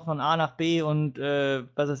Lauf von A nach B und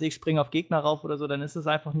was weiß ich, springen auf Gegner rauf oder so, dann ist es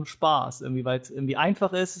einfach nur Spaß, irgendwie, weil es irgendwie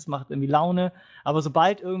einfach ist, es macht irgendwie Laune. Aber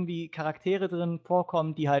sobald irgendwie Charaktere drin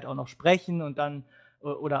vorkommen, die halt auch noch sprechen und dann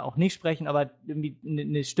oder auch nicht sprechen, aber irgendwie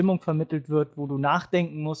eine Stimmung vermittelt wird, wo du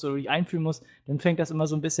nachdenken musst oder dich einfühlen musst, dann fängt das immer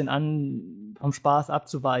so ein bisschen an, vom Spaß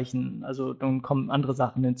abzuweichen. Also dann kommen andere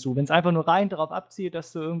Sachen hinzu. Wenn es einfach nur rein darauf abzielt,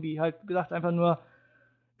 dass du irgendwie halt, wie gesagt, einfach nur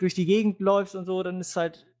durch die Gegend läufst und so, dann ist es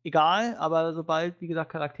halt egal. Aber sobald, wie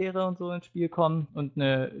gesagt, Charaktere und so ins Spiel kommen und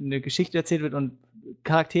eine Geschichte erzählt wird und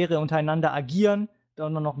Charaktere untereinander agieren,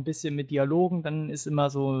 dann noch ein bisschen mit Dialogen, dann ist immer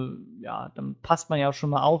so, ja, dann passt man ja schon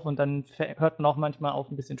mal auf und dann hört man auch manchmal auf,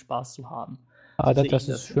 ein bisschen Spaß zu haben. Aber So das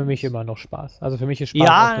sehe ich ist für mich immer noch Spaß. Also für mich ist Spaß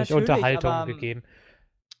Ja, auch durch natürlich, Unterhaltung aber gegeben.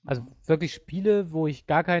 Also wirklich Spiele, wo ich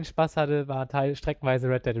gar keinen Spaß hatte, war streckenweise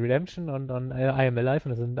Red Dead Redemption und I Am Alive.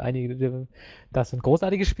 Und das sind das sind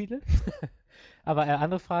großartige Spiele. Aber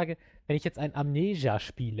andere Frage, wenn ich jetzt ein Amnesia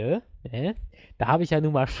spiele, da habe ich ja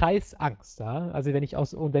nun mal scheiß Angst. Ja? Also wenn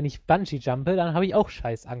ich Bungee jumpe, dann habe ich auch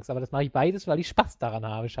scheiß Angst. Aber das mache ich beides, weil ich Spaß daran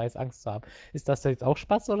habe, scheiß Angst zu haben. Ist das jetzt auch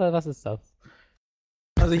Spaß oder was ist das?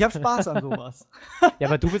 Also ich habe Spaß an sowas. Ja,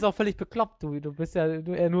 aber du bist auch völlig bekloppt. Du bist ja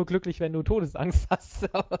eher nur glücklich, wenn du Todesangst hast.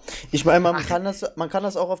 Ich meine, man kann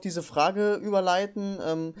das auch auf diese Frage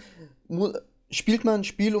überleiten. Spielt man ein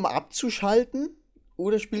Spiel, um abzuschalten?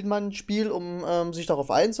 Oder spielt man ein Spiel, um sich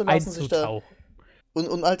darauf einzulassen?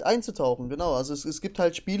 Und halt einzutauchen, genau. Also es gibt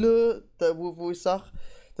halt Spiele, wo ich sage,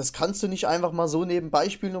 das kannst du nicht einfach mal so nebenbei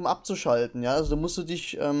spielen, um abzuschalten. Ja? Also da musst du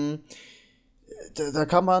dich... Da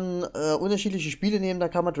kann man unterschiedliche Spiele nehmen, da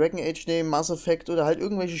kann man Dragon Age nehmen, Mass Effect oder halt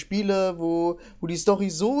irgendwelche Spiele, wo die Story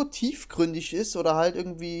so tiefgründig ist oder halt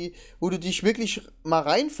irgendwie, wo du dich wirklich mal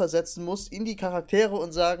reinversetzen musst in die Charaktere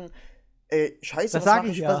und sagen, scheiße,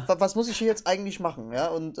 was muss ich hier jetzt eigentlich machen, ja,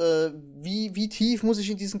 und wie tief muss ich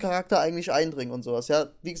in diesen Charakter eigentlich eindringen und sowas, ja,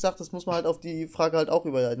 wie gesagt, das muss man halt auf die Frage halt auch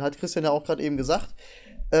überleiten, hat Christian ja auch gerade eben gesagt.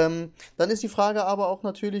 Dann ist die Frage aber auch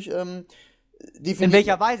natürlich, in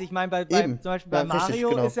welcher Weise? Ich meine, zum Beispiel bei Mario richtig,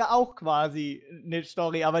 genau. ist ja auch quasi eine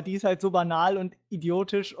Story, aber die ist halt so banal und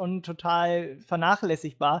idiotisch und total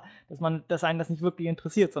vernachlässigbar, dass einen das nicht wirklich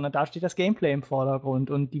interessiert, sondern da steht das Gameplay im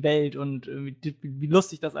Vordergrund und die Welt und wie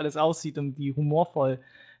lustig das alles aussieht und wie humorvoll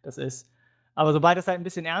das ist. Aber sobald es halt ein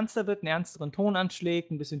bisschen ernster wird, einen ernsteren Ton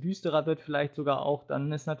anschlägt, ein bisschen düsterer wird vielleicht sogar auch,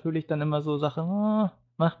 dann ist natürlich dann immer so Sache,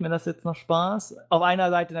 macht mir das jetzt noch Spaß? Auf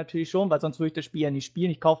einer Seite natürlich schon, weil sonst würde ich das Spiel ja nicht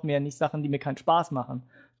spielen. Ich kaufe mir ja nicht Sachen, die mir keinen Spaß machen.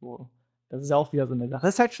 So, das ist ja auch wieder so eine Sache.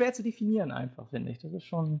 Das ist halt schwer zu definieren einfach, finde ich. Das ist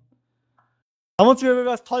schon... Haben uns wieder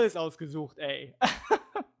was Tolles ausgesucht, ey.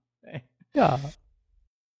 Ja.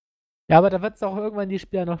 Ja, aber da wird es auch irgendwann die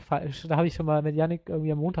Spieler noch falsch. Da habe ich schon mal mit Yannick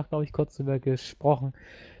irgendwie am Montag, glaube ich, kurz drüber gesprochen.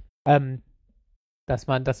 Dass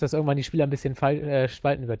das irgendwann die Spieler ein bisschen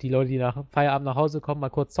spalten wird. Die Leute, die nach Feierabend nach Hause kommen, mal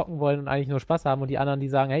kurz zocken wollen und eigentlich nur Spaß haben und die anderen, die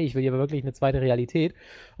sagen, hey, ich will hier wirklich eine zweite Realität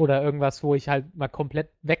oder irgendwas, wo ich halt mal komplett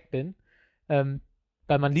weg bin. Weil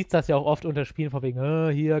man liest das ja auch oft unter Spielen von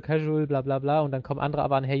wegen, hier, Casual, bla bla bla und dann kommen andere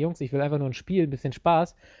aber an, hey Jungs, ich will einfach nur ein Spiel, ein bisschen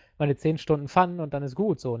Spaß, meine 10 Stunden Fun und dann ist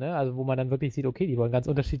gut so, ne? Also wo man dann wirklich sieht, okay, die wollen ganz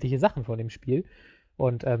unterschiedliche Sachen von dem Spiel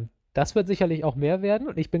und das wird sicherlich auch mehr werden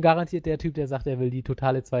und ich bin garantiert der Typ, der sagt, er will die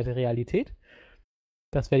totale zweite Realität.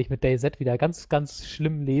 Das werde ich mit DayZ wieder ganz, ganz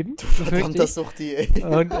schlimm leben. Du verdammter Suchti, ey.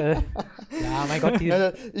 Und, ja, mein Gott,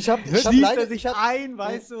 ich hab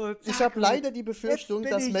leider die Befürchtung,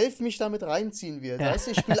 dass Melf mich damit reinziehen wird. Ja. Weißt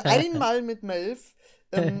du, ich spiele einmal mit Melf.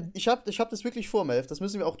 Ich hab das wirklich vor, Melf. Das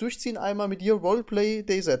müssen wir auch durchziehen, einmal mit dir, Roleplay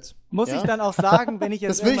DayZ. Muss ich dann auch sagen, wenn ich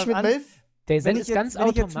jetzt das will ich mit Melf... DayZ ist ganz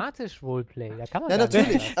automatisch Roleplay. Da kann man ja,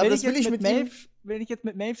 natürlich. Aber das will ich mit Melf... Wenn ich jetzt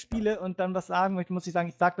mit Melf spiele und dann was sagen möchte, muss ich sagen,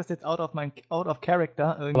 ich sage das jetzt out of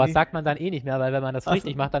character. Irgendwie. Aber das sagt man dann eh nicht mehr, weil wenn man das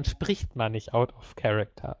richtig macht, dann spricht man nicht out of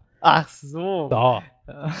character. Ach so.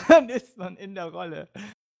 Dann ist man in der Rolle.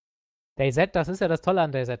 DayZ, das ist ja das Tolle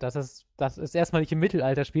an DayZ. Das ist erstmal nicht im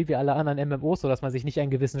Mittelalter spielt wie alle anderen MMOs, so dass man sich nicht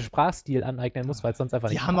einen gewissen Sprachstil aneignen muss, weil es sonst einfach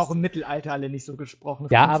nicht Die haben auch im Mittelalter alle nicht so gesprochen.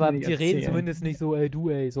 Ja, aber die reden zumindest nicht so,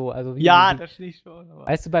 du, so. Also wie das nicht schon. Aber.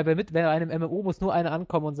 Weißt du, bei einem MMO muss nur einer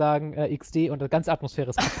ankommen und sagen, XD und die ganze Atmosphäre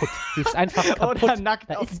ist kaputt. Die ist einfach kaputt. Oder nackt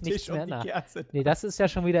da auf ist dem nichts Tisch mehr und nach. die Kerze. Nee, das ist ja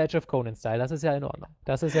schon wieder Age of Conan-Style. Das ist ja in Ordnung.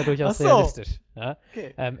 Das ist ja durchaus realistisch. Ja?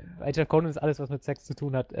 Okay. Age of Conan ist alles, was mit Sex zu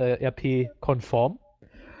tun hat, RP-konform.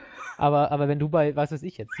 Aber wenn du bei, was weiß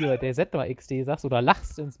ich jetzt, hier der Z-Nummer XD sagst oder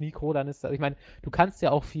lachst ins Mikro, dann ist das, ich meine, du kannst ja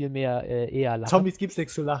auch viel mehr eher lachen. Zombies gibt's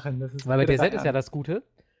nichts zu lachen. Weil bei der Z ist ja das Gute,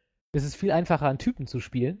 es ist viel einfacher, einen Typen zu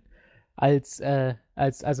spielen,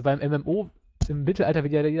 also beim MMO im Mittelalter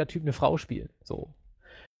wird ja jeder Typ eine Frau spielen. So.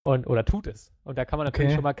 Oder tut es. Und da kann man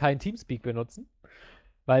natürlich schon mal keinen Teamspeak benutzen.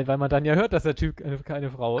 Weil man dann ja hört, dass der Typ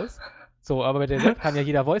keine Frau ist. So, aber bei der App kann ja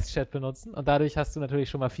jeder Voice-Chat benutzen und dadurch hast du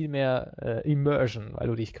natürlich schon mal viel mehr Immersion, weil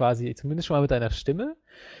du dich quasi zumindest schon mal mit deiner Stimme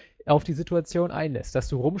auf die Situation einlässt. Dass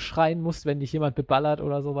du rumschreien musst, wenn dich jemand beballert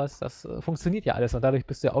oder sowas, das funktioniert ja alles und dadurch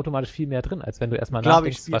bist du ja automatisch viel mehr drin, als wenn du erstmal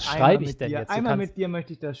nachdenkst, was schreibe ich denn jetzt? Einmal mit dir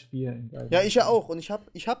möchte ich das spielen. Ja, ich ja auch. Und ich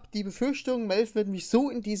hab die Befürchtung, Melf wird mich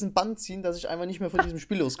so in diesen Bann ziehen, dass ich einfach nicht mehr von diesem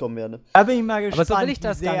Spiel loskommen werde. Da bin ich mal gespannt. Aber so will ich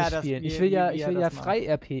das gar nicht spielen. Ich will ja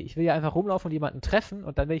frei-RP. Ich will ja einfach rumlaufen und jemanden treffen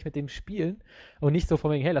und dann will ich mit dem spielen und nicht so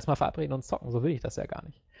von wegen, hey, lass mal verabreden und zocken. So will ich das ja gar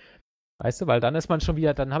nicht. Weißt du, weil dann ist man schon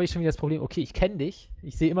wieder, dann habe ich schon wieder das Problem, okay, ich kenne dich,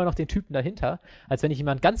 ich sehe immer noch den Typen dahinter, als wenn ich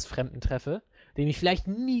jemanden ganz Fremden treffe, dem ich vielleicht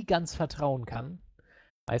nie ganz vertrauen kann.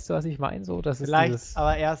 Weißt du, was ich meine? So, das vielleicht, ist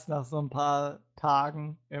aber erst nach so ein paar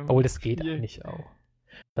Tagen im Oh, das geht Spiel. eigentlich auch.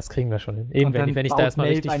 Das kriegen wir schon hin. Eben, wenn ich da erstmal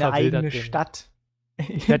richtig eine verwildert eigene bin. Stadt.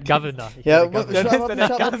 Ich werde Governor. Ich hab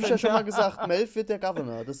ja schon mal gesagt, Melf wird der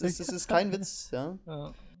Governor. Das ist kein Witz, ja.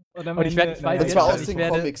 Und ich weiß jetzt, aus den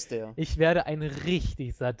Comics ich werde ein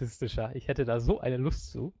richtig sadistischer. Ich hätte da so eine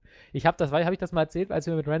Lust zu. Habe ich das mal erzählt, als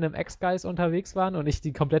wir mit Random X-Guys unterwegs waren und ich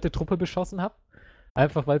die komplette Truppe beschossen habe?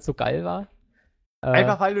 Einfach, weil es so geil war?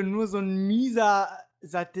 Einfach, weil du nur so ein mieser,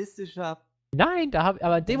 sadistischer... Nein,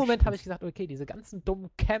 aber in dem Moment habe ich gesagt, okay, diese ganzen dummen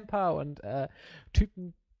Camper und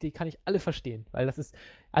Typen, die kann ich alle verstehen. Weil das ist,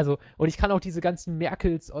 und ich kann auch diese ganzen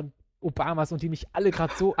Merkels und Obamas und die mich alle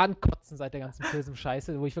gerade so ankotzen seit der ganzen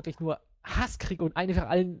Prism-Scheiße, wo ich wirklich nur Hass kriege und einfach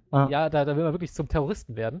allen, da will man wirklich zum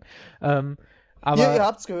Terroristen werden. Aber ihr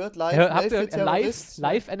habt's gehört,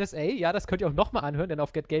 live NSA, ja, das könnt ihr auch nochmal anhören, denn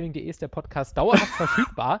auf getgaming.de ist der Podcast dauerhaft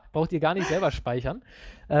verfügbar, braucht ihr gar nicht selber speichern.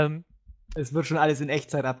 Es wird schon alles in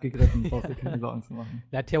Echtzeit abgegriffen, brauchst du keine Sorgen zu machen.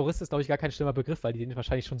 Ja, Terrorist ist, glaube ich, gar kein schlimmer Begriff, weil die den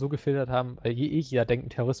wahrscheinlich schon so gefiltert haben, weil jeder denkt, ein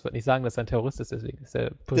Terrorist wird nicht sagen, dass er ein Terrorist ist, deswegen ist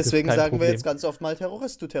der Begriff Deswegen kein sagen Problem. wir jetzt ganz oft mal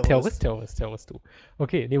Terrorist, du Terrorist. Terrorist, du.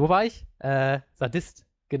 Okay, nee, wo war ich? Sadist,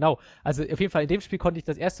 genau. Also auf jeden Fall in dem Spiel konnte ich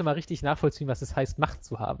das erste Mal richtig nachvollziehen, was es heißt, Macht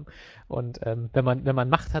zu haben. Und wenn man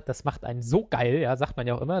Macht hat, das macht einen so geil, ja, sagt man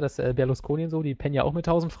ja auch immer, dass Berlusconi und so, die pennen ja auch mit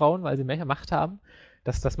 1000 Frauen, weil sie mehr Macht haben.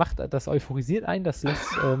 Das euphorisiert einen, das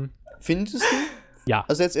lässt... Findest du? Ja.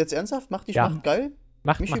 Also jetzt ernsthaft? Macht dich Macht geil?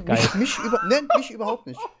 Macht geil. Mich überhaupt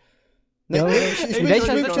nicht. In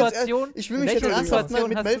welcher Situation? Ich will mich jetzt ernsthaft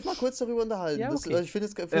mit Melf mal kurz darüber unterhalten. Ja, okay. Ich finde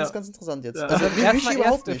es ganz interessant jetzt. Ja. Also mich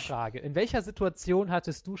überhaupt nicht. Frage. In welcher Situation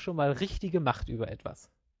hattest du schon mal richtige Macht über etwas?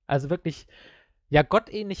 Also wirklich, ja,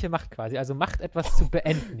 gottähnliche Macht quasi. Also Macht, etwas zu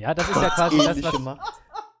beenden. Ja, das ist ja quasi das, was... Macht.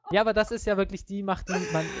 Ja, aber das ist ja wirklich die Macht,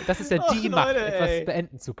 das ist ja die Macht, etwas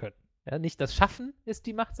beenden zu können. Ja, nicht das Schaffen ist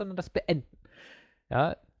die Macht, sondern das Beenden.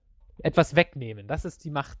 Ja, etwas wegnehmen. Das ist die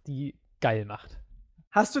Macht, die geil macht.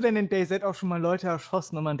 Hast du denn in DayZ auch schon mal Leute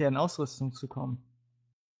erschossen, um an deren Ausrüstung zu kommen?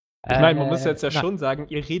 Ich meine, man muss jetzt schon sagen,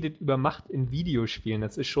 ihr redet über Macht in Videospielen.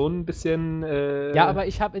 Das ist schon ein bisschen ja, aber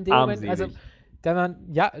ich habe in dem Moment,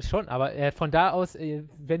 ja, schon, aber von da aus,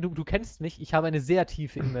 wenn du kennst mich, ich habe eine sehr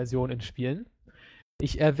tiefe Immersion in Spielen.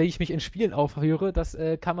 Wenn ich mich in Spielen aufhöre, das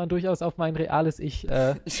kann man durchaus auf mein reales Ich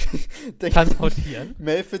transportieren.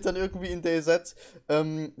 Melf wird dann irgendwie in DayZ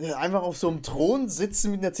einfach auf so einem Thron sitzen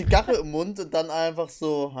mit einer Zigarre im Mund und dann einfach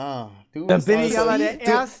so, du dann bin ich aber der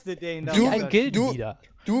Erste, der ihn da ein Gildenleader.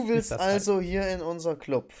 Du willst also hier in unser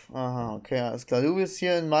Club. Aha, okay, alles klar. Du willst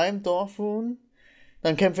hier in meinem Dorf wohnen?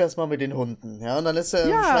 Dann kämpf erstmal mit den Hunden, ja? Und dann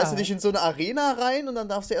schmeißt du dich in so eine Arena rein und dann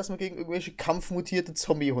darfst du erstmal gegen irgendwelche kampfmutierte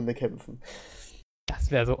Zombie-Hunde kämpfen.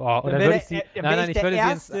 Das wäre so, oder würde ich sie, ich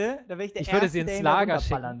würde sie ins Lager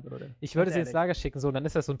schicken. Ich würde sie ins Lager schicken, so, und dann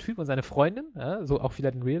ist das so ein Typ und seine Freundin, ja, so auch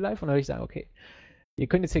wieder in Real Life, und dann würde ich sagen, okay, ihr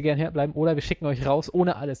könnt jetzt hier gerne herbleiben, oder wir schicken euch raus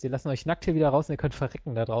ohne alles, wir lassen euch nackt hier wieder raus und ihr könnt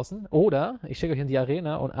verrecken da draußen, oder ich schicke euch in die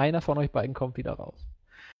Arena und einer von euch beiden kommt wieder raus.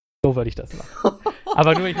 So würde ich das machen.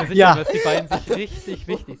 Aber nur, ich bin sicher, dass die beiden sich richtig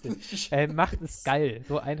wichtig sind. Macht es geil,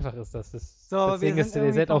 so einfach ist das. Deswegen ist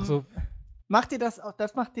DayZ auch so...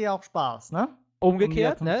 Das macht dir auch Spaß, ne?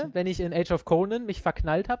 Umgekehrt, ne? Wenn ich in Age of Conan mich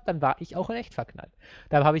verknallt habe, dann war ich auch in echt verknallt.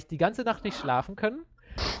 Da habe ich die ganze Nacht nicht schlafen können,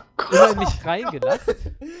 immer in mich reingelacht.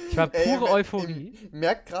 Ich war pure Euphorie.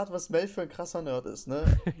 Merkt gerade, was Mel für ein krasser Nerd ist, ne?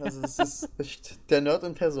 Also es ist echt der Nerd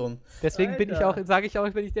in Person. Deswegen sage ich auch,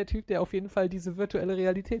 bin ich der Typ, der auf jeden Fall diese virtuelle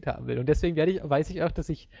Realität haben will. Und deswegen weiß ich auch, dass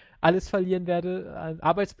ich alles verlieren werde,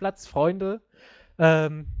 Arbeitsplatz, Freunde,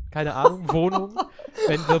 keine Ahnung, Wohnung,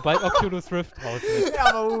 wenn sobald Oculus Rift raus ist.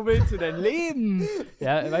 Ja, aber wo willst du denn leben?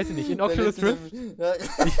 Ja, weiß ich nicht, in Dann Oculus lebst du Rift, Ja.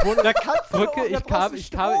 ich wohne in der Brücke, da brauchst du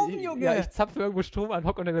Strom, Junge. ja, ich zapfe irgendwo Strom an,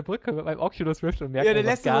 hocke unter der Brücke mit meinem Oculus Rift und merke Ja, der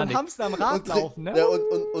einfach lässt so gar einen nichts. Hamster am Rad Und, laufen, ne? ja,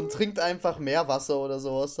 und trinkt einfach Meerwasser oder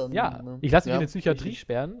sowas dann. Ja, ne? ich lasse mich Ja, in eine Psychiatrie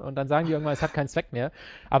sperren und dann sagen die irgendwann, es hat keinen Zweck mehr.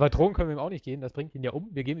 Aber Drogen können wir ihm auch nicht geben, das bringt ihn ja um.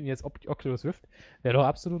 Wir geben ihm jetzt Oculus Rift. Wäre doch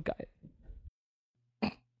absolut geil.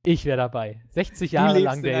 Ich wäre dabei. 60 Du Jahre lebst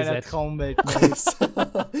lang in einer DayZ. Traumwelt, Melf.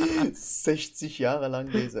 60 Jahre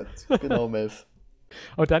lang DayZ. Genau, Melf.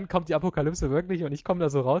 Und dann kommt die Apokalypse wirklich und ich komme da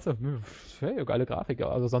so raus und hey, geile Grafik.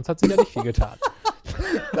 Also sonst hat sich ja nicht viel getan.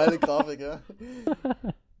 Geile Grafik, ja.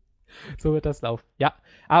 So wird das laufen. Ja,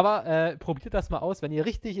 aber probiert das mal aus. Wenn ihr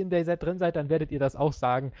richtig in DayZ drin seid, dann werdet ihr das auch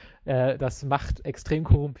sagen. Das macht extrem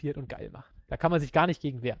korrumpiert und geil macht. Da kann man sich gar nicht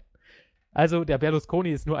gegen wehren. Also der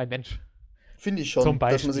Berlusconi ist nur ein Mensch. Finde ich Zum schon,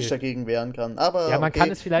 dass Beispiel. man sich dagegen wehren kann. Aber Ja, man okay.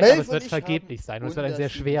 kann es vielleicht, Melf aber es und wird ich vergeblich haben sein und es wird ein sehr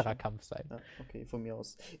schwerer unterschiedliche- Kampf sein. Ja, okay, von mir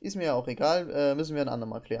aus. Ist mir ja auch egal, müssen wir ein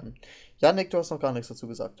andermal klären. Janik, du hast noch gar nichts dazu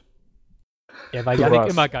gesagt. Ja, weil Du Yannick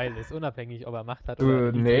warst- immer geil ist, unabhängig, ob er Macht hat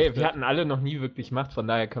oder nicht. Nee, wir hatten alle noch nie wirklich Macht, von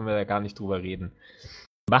daher können wir da gar nicht drüber reden.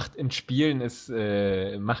 Macht in Spielen ist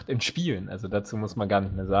Macht in Spielen, also dazu muss man gar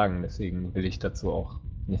nicht mehr sagen, deswegen will ich dazu auch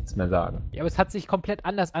nichts mehr sagen. Ja, aber es hat sich komplett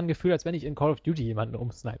anders angefühlt, als wenn ich in Call of Duty jemanden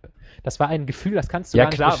umsnipe. Das war ein Gefühl, das kannst du Ja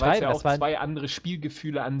gar klar, nicht weil es beschreiben. ja auch Das war zwei andere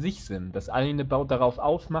Spielgefühle an sich sind. Das eine baut darauf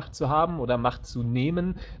auf, Macht zu haben oder Macht zu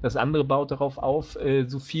nehmen. Das andere baut darauf auf,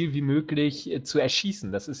 so viel wie möglich zu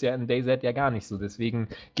erschießen. Das ist ja in DayZ ja gar nicht so. Deswegen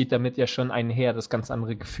geht damit ja schon einher das ganz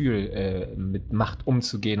andere Gefühl, mit Macht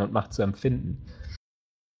umzugehen und Macht zu empfinden.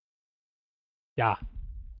 ja.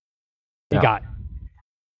 Ja. Egal.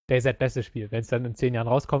 DayZ bestes Spiel, wenn es dann in 10 Jahren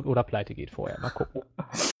rauskommt oder pleite geht vorher. Mal gucken.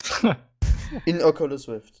 In Oculus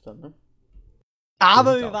Rift dann, ne?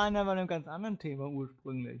 Aber sieht's wir aus. waren ja bei einem ganz anderen Thema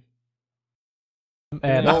ursprünglich.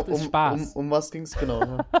 Macht es Spaß. Um was ging's genau?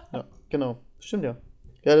 Ne? Ja, genau. Stimmt ja.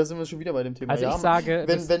 Ja, da sind wir schon wieder bei dem Thema. Also ja, ich sage,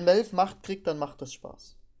 wenn Melf Macht kriegt, dann macht das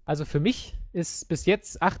Spaß. also für mich ist bis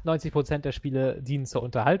jetzt 98% der Spiele dienen zur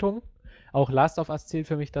Unterhaltung. Auch Last of Us zählt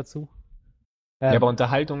für mich dazu. Ja, aber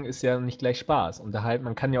Unterhaltung ist ja nicht gleich Spaß.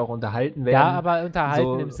 Man kann ja auch unterhalten werden. Ja, aber unterhalten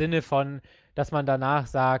so- im Sinne von, dass man danach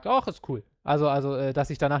sagt, ach, ist cool. Also, dass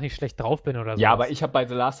ich danach nicht schlecht drauf bin oder so. Ja, aber ich habe bei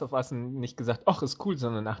The Last of Us nicht gesagt, ach, ist cool,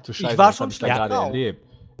 sondern ach du Scheiße, war was schon hab ich da schlecht gerade drauf. erlebt.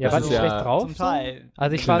 Ja, das warst ist du ja schlecht drauf? Zum Teil.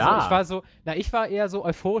 Also ich Klar. war eher so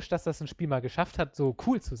euphorisch, dass das ein Spiel mal geschafft hat, so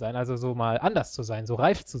cool zu sein, also so mal anders zu sein, so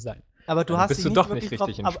reif zu sein. Aber du Dann hast bist dich du nicht doch wirklich nicht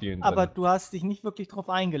richtig im drauf, Spielen aber drin. du hast dich nicht wirklich drauf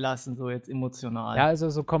eingelassen, so jetzt emotional. Ja, also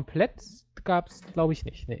so komplett gab's, glaube ich,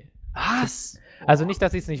 nicht. Nee. Was? Also nicht,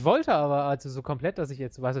 dass ich es nicht wollte, aber also so komplett, dass ich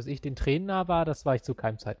jetzt, was weiß ich, den Tränen nah war, das war ich zu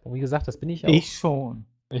keinem Zeitpunkt. Wie gesagt, das bin ich auch. Ich schon.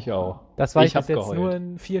 Ich auch. Das war ich hab bis jetzt geheult. nur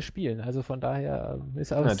in 4 Spielen, also von daher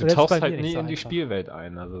ist Ja, alles du selbst tauchst bei mir halt nicht nie so in die einfach. Spielwelt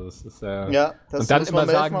ein. Also das ist Ja, das und dann muss man immer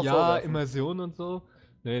Melf sagen, mal ja, vorwerfen. Immersion und so.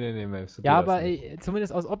 Nee, Melf, so Ja, tu das aber nicht.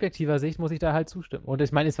 zumindest aus objektiver Sicht muss ich da halt zustimmen. Und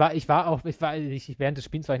ich meine, während des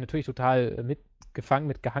Spiels war ich natürlich total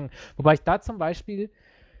mitgehangen. Wobei ich da zum Beispiel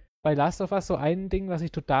bei Last of Us so ein Ding, was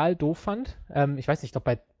ich total doof fand. Ich weiß nicht, ich glaube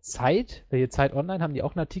bei Zeit Online haben die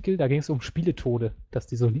auch einen Artikel, da ging es um Spieletode, dass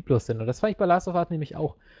die so lieblos sind. Und das fand ich bei Last of Us nämlich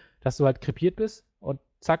auch, dass du halt krepiert bist und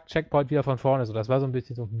zack, Checkpoint wieder von vorne. So, das war so ein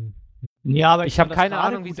bisschen so, Ja, aber Ich fand hab das keine gerade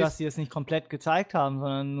Ahnung, wie gut, sie dass sie es nicht komplett gezeigt haben,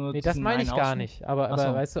 sondern nur Nee, das diesen meine ich einen gar Ausschnitt. nicht. Aber Ach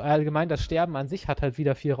so. weißt du, allgemein, das Sterben an sich hat halt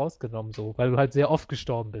wieder viel rausgenommen, so, weil du halt sehr oft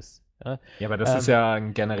gestorben bist. Ja, Ja, aber das ist ja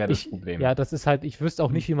ein generelles ich, Problem. ja, das ist halt, ich wüsste auch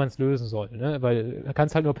nicht, wie man es lösen soll, ne? Weil du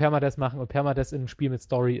kannst halt nur Permadeath machen und Permadeath in einem Spiel mit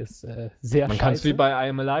Story ist sehr Man kann es scheiße. wie bei I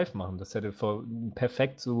Am Alive machen. Das hätte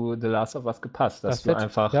perfekt zu The Last of Us gepasst, dass Das du wird-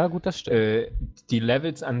 einfach Ja, gut, das stimmt. die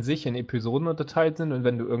Levels an sich in Episoden unterteilt sind und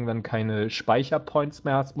wenn du irgendwann keine Speicherpoints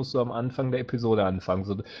mehr hast, musst du am Anfang der Episode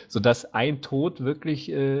anfangen, sodass ein Tod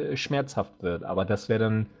wirklich schmerzhaft wird. Aber das wäre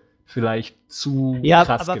dann vielleicht zu Ja,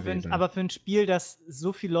 krass aber gewesen. aber für ein Spiel, das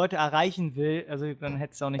so viele Leute erreichen will, also dann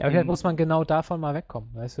hättest du auch nicht. Ja, vielleicht muss man genau davon mal wegkommen.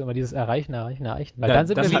 Weißt du, immer dieses Erreichen. Weil Ja, dann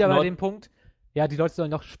sind wir das wieder hat bei dem Punkt, ja, die Leute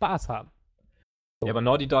sollen doch Spaß haben. Ja, aber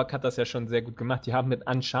Naughty Dog hat das ja schon sehr gut gemacht. Die haben mit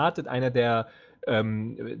Uncharted einer der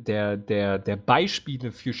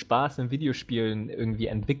Beispiele für Spaß in Videospielen irgendwie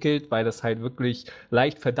entwickelt, weil das halt wirklich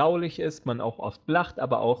leicht verdaulich ist, man auch oft lacht,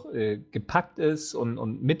 aber auch gepackt ist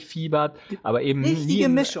und mitfiebert, aber eben nie Richtige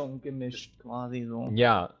im- Mischung gemischt, quasi so.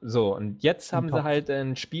 Ja, so. Und jetzt haben sie Topf. halt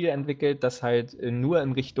ein Spiel entwickelt, das halt nur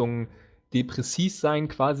in Richtung depressiv sein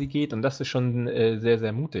quasi geht. Und das ist schon sehr,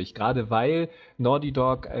 sehr mutig. Gerade weil Naughty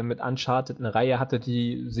Dog mit Uncharted eine Reihe hatte,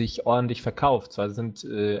 die sich ordentlich verkauft. Zwar sind,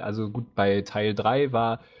 also gut, bei Teil 3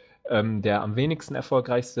 war der am wenigsten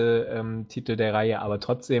erfolgreichste Titel der Reihe, aber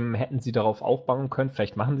trotzdem hätten sie darauf aufbauen können.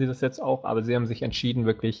 Vielleicht machen sie das jetzt auch, aber sie haben sich entschieden,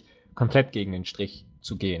 wirklich komplett gegen den Strich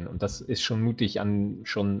zu gehen. Und das ist schon mutig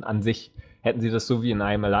schon an sich. Hätten sie das so wie in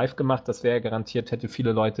I'm Alive gemacht, das wäre garantiert, hätte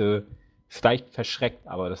viele Leute vielleicht verschreckt,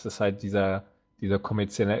 aber das ist halt dieser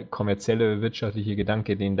kommerzielle, wirtschaftliche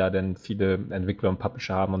Gedanke, den da dann viele Entwickler und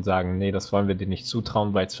Publisher haben und sagen, nee, das wollen wir dir nicht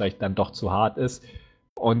zutrauen, weil es vielleicht dann doch zu hart ist.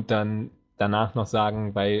 Und dann danach noch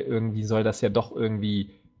sagen, weil irgendwie soll das ja doch irgendwie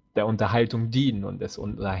der Unterhaltung dienen und es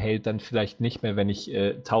unterhält dann vielleicht nicht mehr, wenn ich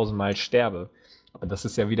 1000-mal sterbe. Aber das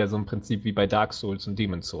ist ja wieder so ein Prinzip wie bei Dark Souls und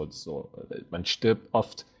Demon's Souls. So, man stirbt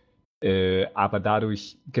oft, aber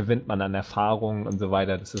dadurch gewinnt man an Erfahrung und so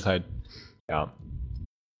weiter. Das ist halt, ja.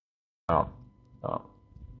 Ja.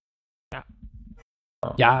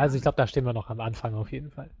 Ja, also ich glaube, da stehen wir noch am Anfang auf jeden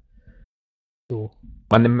Fall. So.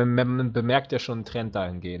 Man bemerkt ja schon einen Trend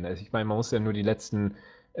dahingehend. Also ich meine, man muss ja nur die letzten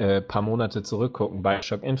paar Monate zurückgucken.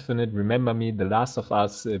 Bioshock Infinite, Remember Me, The Last of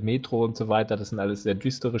Us, Metro und so weiter. Das sind alles sehr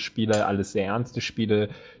düstere Spiele, alles sehr ernste Spiele.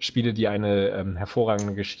 Spiele, die eine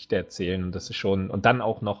hervorragende Geschichte erzählen. Und das ist schon, und dann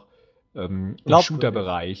auch noch im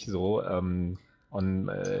Shooter-Bereich so. Und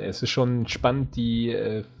es ist schon spannend, die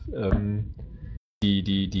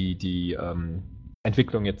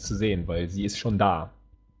Entwicklung jetzt zu sehen, weil sie ist schon da.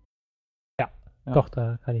 Ja. Doch,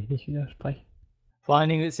 da kann ich nicht widersprechen. Vor allen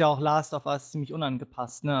Dingen ist ja auch Last of Us ziemlich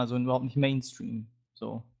unangepasst, ne? Also überhaupt nicht Mainstream.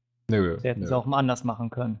 So. Nö. Sie hätten es auch mal anders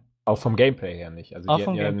machen können. Auch vom Gameplay her nicht. Also auch die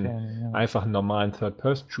vom hätten Gameplay, einfach einen normalen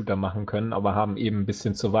Third-Person-Shooter machen können, aber haben eben ein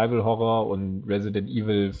bisschen Survival-Horror und Resident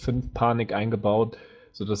Evil 5 Panik eingebaut,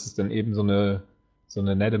 sodass es dann eben so eine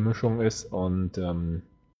nette Mischung ist. Und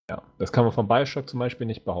ja, das kann man von Bioshock zum Beispiel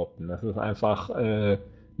nicht behaupten. Das ist einfach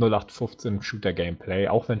 0815 Shooter-Gameplay,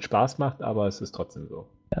 auch wenn es Spaß macht, aber es ist trotzdem so.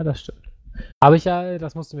 Ja, das stimmt. Habe ich ja,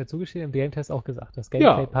 das musst du mir zugestehen, im Game-Test auch gesagt. Das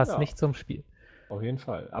Gameplay passt nicht zum Spiel. Auf jeden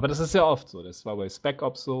Fall. Aber das ist ja oft so. Das war bei Spec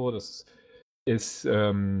Ops so, das ist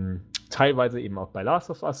teilweise eben auch bei Last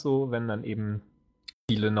of Us so, wenn dann eben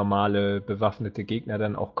viele normale bewaffnete Gegner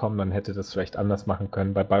dann auch kommen, dann hätte das vielleicht anders machen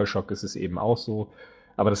können. Bei Bioshock ist es eben auch so.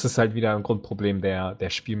 Aber das ist halt wieder ein Grundproblem der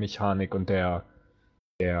Spielmechanik und der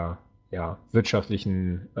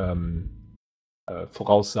wirtschaftlichen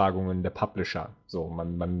Voraussagungen der Publisher. So,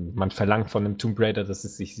 man verlangt von einem Tomb Raider, dass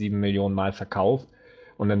es sich 7 Millionen Mal verkauft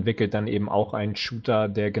und entwickelt dann eben auch einen Shooter,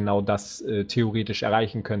 der genau das theoretisch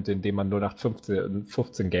erreichen könnte, indem man nur nach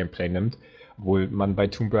 15 Gameplay nimmt. Obwohl man bei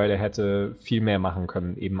Tomb Raider hätte viel mehr machen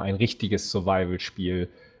können. Eben ein richtiges Survival-Spiel,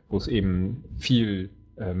 wo es eben viel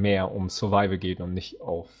mehr um Survival geht und nicht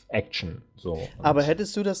auf Action. So. Aber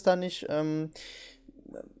hättest du das dann nicht,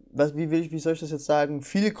 wie soll ich das jetzt sagen,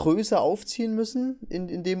 viel größer aufziehen müssen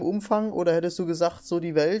in dem Umfang? Oder hättest du gesagt, so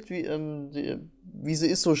die Welt, wie sie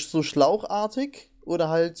ist, so schlauchartig? Oder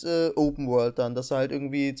halt Open World dann, dass du halt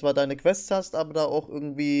irgendwie zwar deine Quests hast, aber da auch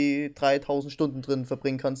irgendwie 3000 Stunden drin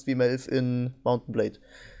verbringen kannst, wie Melf in Mountain Blade?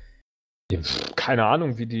 Keine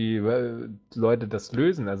Ahnung, wie die Leute das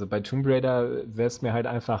lösen. Also bei Tomb Raider wäre es mir halt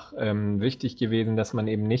einfach wichtig gewesen, dass man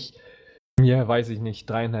eben nicht mir, weiß ich nicht,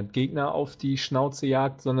 300 Gegner auf die Schnauze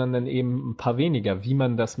jagt, sondern dann eben ein paar weniger. Wie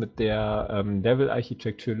man das mit der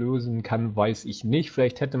Level-Architektur lösen kann, weiß ich nicht.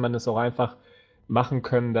 Vielleicht hätte man es auch einfach machen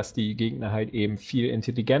können, dass die Gegner halt eben viel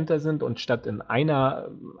intelligenter sind und statt in einer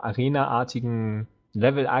Arena-artigen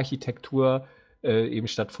Level-Architektur eben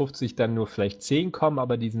statt 50 dann nur vielleicht 10 kommen,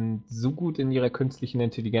 aber die sind so gut in ihrer künstlichen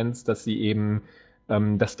Intelligenz, dass sie eben,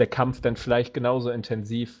 dass der Kampf dann vielleicht genauso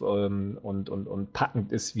intensiv und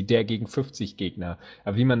packend ist wie der gegen 50 Gegner.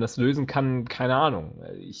 Aber wie man das lösen kann, keine Ahnung.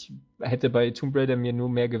 Ich hätte bei Tomb Raider mir nur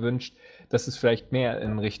mehr gewünscht, dass es vielleicht mehr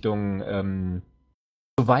in Richtung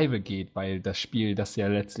Survival geht, weil das Spiel das ja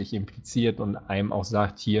letztlich impliziert und einem auch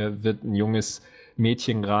sagt, hier wird ein junges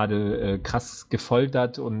Mädchen gerade krass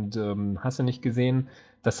gefoltert und hast du nicht gesehen,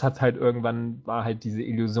 das hat halt irgendwann, war halt diese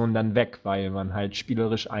Illusion dann weg, weil man halt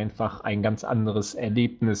spielerisch einfach ein ganz anderes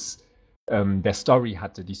Erlebnis der Story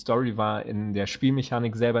hatte. Die Story war in der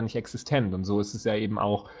Spielmechanik selber nicht existent und so ist es ja eben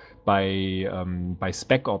auch bei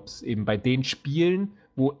Spec Ops, eben bei den Spielen,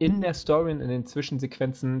 wo in der Story und in den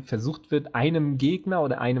Zwischensequenzen versucht wird, einem Gegner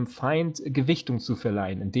oder einem Feind Gewichtung zu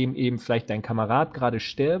verleihen, indem eben vielleicht dein Kamerad gerade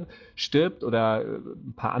stirbt oder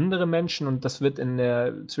ein paar andere Menschen und das wird in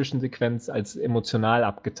der Zwischensequenz als emotional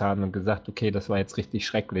abgetan und gesagt, okay, das war jetzt richtig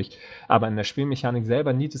schrecklich. Aber in der Spielmechanik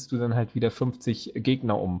selber nietest du dann halt wieder 50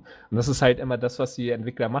 Gegner um. Und das ist halt immer das, was die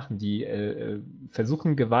Entwickler machen. Die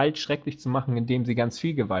versuchen Gewalt schrecklich zu machen, indem sie ganz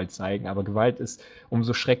viel Gewalt zeigen. Aber Gewalt ist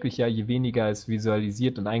umso schrecklicher, je weniger es visualisiert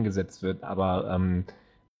und eingesetzt wird. Aber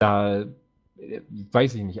da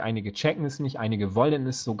weiß ich nicht, einige checken es nicht, einige wollen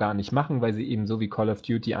es so gar nicht machen, weil sie eben so wie Call of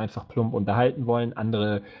Duty einfach plump unterhalten wollen.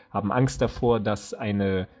 Andere haben Angst davor, dass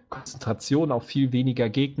eine Konzentration auf viel weniger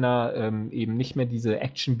Gegner eben nicht mehr diese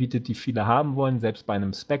Action bietet, die viele haben wollen, selbst bei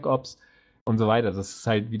einem Spec Ops und so weiter. Das ist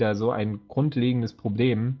halt wieder so ein grundlegendes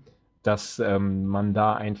Problem, dass man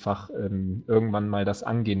da einfach irgendwann mal das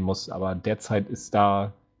angehen muss. Aber derzeit ist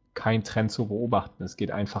da kein Trend zu beobachten. Es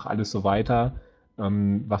geht einfach alles so weiter,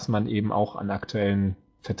 was man eben auch an aktuellen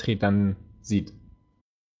Vertretern sieht.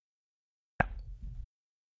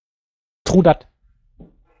 True dat.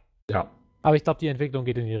 Ja, Aber ich glaube, die Entwicklung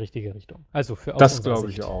geht in die richtige Richtung. Also aus das unserer glaube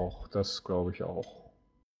ich Sicht. auch. Das glaube ich auch.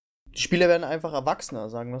 Die Spieler werden einfach erwachsener,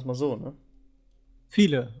 sagen wir es mal so, ne?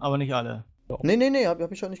 Viele, aber nicht alle. Nee,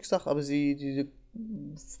 hab ich auch nicht gesagt, aber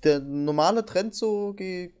der normale Trend so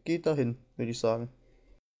geht dahin, würde ich sagen.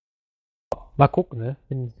 Mal gucken, ne?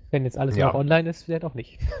 Wenn jetzt alles Ja. noch online ist, vielleicht auch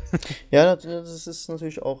nicht. Ja, das ist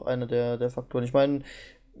natürlich auch einer der Faktoren. Ich meine,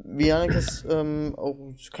 wie Janik das auch,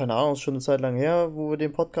 keine Ahnung, ist schon eine Zeit lang her, wo wir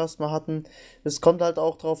den Podcast mal hatten. Es kommt halt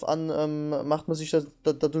auch drauf an, macht man sich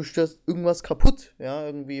dadurch irgendwas kaputt, ja,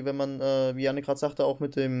 irgendwie, wenn man, wie Janik gerade sagte, auch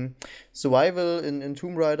mit dem Survival in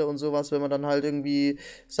Tomb Raider und sowas, wenn man dann halt irgendwie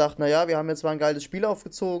sagt, naja, wir haben jetzt zwar ein geiles Spiel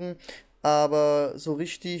aufgezogen, aber so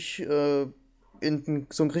richtig,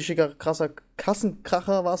 so ein richtiger krasser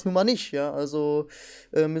Kassenkracher war es nun mal nicht, ja, also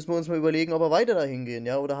müssen wir uns mal überlegen, ob wir weiter dahin gehen,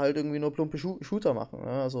 ja, oder halt irgendwie nur plumpe Shooter machen,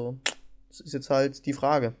 ja, also das ist jetzt halt die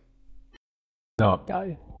Frage. Ja,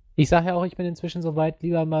 Geil. Ich sage ja auch, ich bin inzwischen so weit,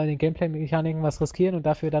 lieber mal in den Gameplay-Mechaniken was riskieren und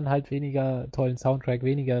dafür dann halt weniger tollen Soundtrack,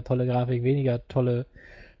 weniger tolle Grafik, weniger tolle,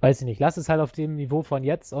 weiß ich nicht, lass es halt auf dem Niveau von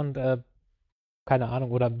jetzt und keine Ahnung,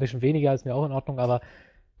 oder ein bisschen weniger ist mir auch in Ordnung, aber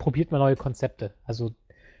probiert mal neue Konzepte. Also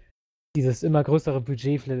dieses immer größere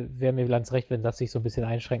Budget wäre mir ganz recht, wenn das sich so ein bisschen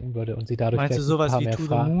einschränken würde und sie dadurch Meinst du vielleicht ein sowas paar wie mehr To the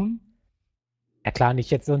Fragen. Moon? Ja klar,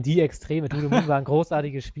 nicht jetzt so die Extreme. To the Moon war ein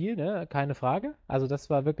großartiges Spiel, ne? Keine Frage. Also das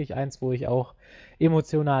war wirklich eins, wo ich auch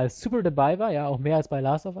emotional super dabei war, ja, auch mehr als bei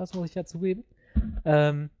Last of Us, muss ich ja zugeben.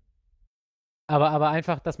 Aber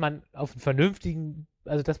einfach, dass man auf einen vernünftigen,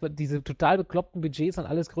 also dass man diese total bekloppten Budgets und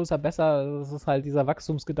alles größer, besser, das ist halt dieser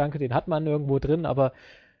Wachstumsgedanke, den hat man irgendwo drin, aber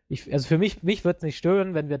also für mich wird es nicht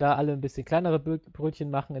stören, wenn wir da alle ein bisschen kleinere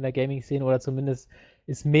Brötchen machen in der Gaming-Szene oder zumindest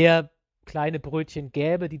es mehr kleine Brötchen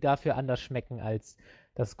gäbe, die dafür anders schmecken als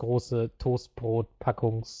das große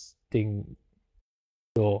Toastbrot-Packungsding.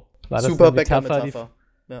 So. War das Super eine Metapher? Bäcker-Metapher.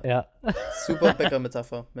 Ja. Super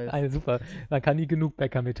Bäcker-Metapher. Eine super. Man kann nie genug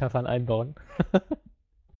Bäcker-Metaphern einbauen.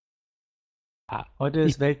 Heute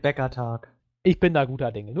ist Weltbäckertag. Ich bin da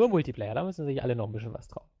guter Dinge. Nur Multiplayer, da müssen sich alle noch ein bisschen was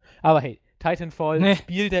trauen. Aber hey, Titanfall,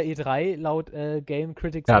 Spiel der E3 laut Game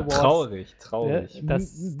Critics ja, Awards. traurig.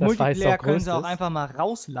 Das Multiplayer können sie auch einfach mal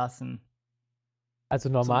rauslassen. Also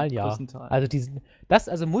normal, ja.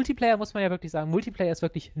 Also Multiplayer muss man ja wirklich sagen, Multiplayer ist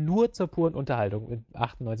wirklich nur zur puren Unterhaltung in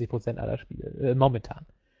 98% aller Spiele, momentan.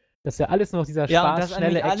 Das ist ja alles nur noch dieser Spaß, und das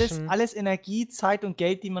schnelle ist Action. alles Energie, Zeit und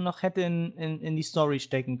Geld, die man noch hätte in die Story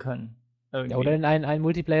stecken können. Ja, oder in einen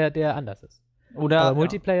Multiplayer, der anders ist. Aber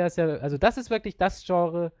Multiplayer ist ja, also das ist wirklich das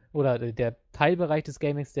Genre oder der Teilbereich des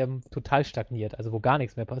Gamings, der total stagniert, also wo gar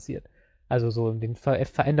nichts mehr passiert. Also so in den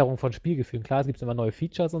Veränderungen von Spielgefühlen. Klar, es gibt immer neue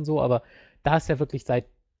Features und so, aber da ist ja wirklich seit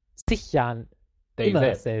zig Jahren immer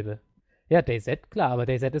dasselbe. Ja, DayZ, klar, aber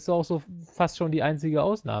DayZ ist auch so fast schon die einzige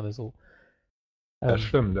Ausnahme so. Das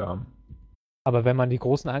stimmt, ja. Aber wenn man die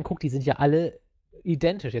Großen anguckt, die sind ja alle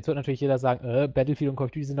identisch. Jetzt wird natürlich jeder sagen, Battlefield und Call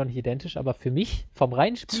of Duty sind doch nicht identisch, aber für mich, vom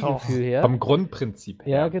reinen Spielgefühl her. Vom Grundprinzip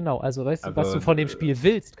her. Ja, genau. Also, weißt du, was du von dem Spiel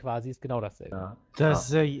willst, quasi, ist genau dasselbe. Ja. Da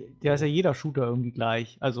ist ja jeder Shooter irgendwie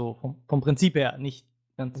gleich. Also vom Prinzip her, nicht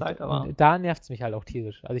die ganze Zeit, aber. Und da nervt es mich halt auch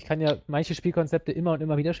tierisch. Also, ich kann ja manche Spielkonzepte immer und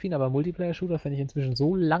immer wieder spielen, aber Multiplayer-Shooter finde ich inzwischen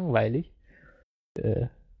so langweilig.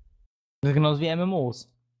 Das ist genauso wie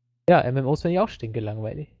MMOs. Ja, MMOs finde ich auch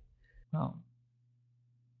stinkelangweilig. Ja.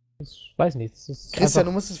 Ich weiß nicht. Christian,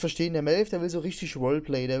 du musst es verstehen, der Melf, der will so richtig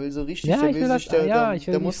Roleplay, der will so richtig, ich will die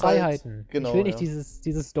Freiheiten. Halt, genau, ich will nicht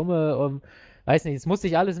dieses dumme, weiß nicht, es muss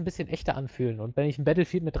sich alles ein bisschen echter anfühlen. Und wenn ich ein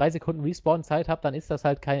Battlefield mit 3 Sekunden Respawn-Zeit habe, dann ist das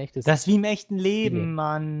halt kein echtes. Das ist wie im echten Leben,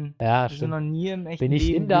 Mann. Ja, stimmt. Noch nie im echten Leben. Bin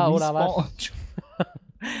ich Inder oder was?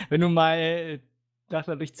 Wenn du mal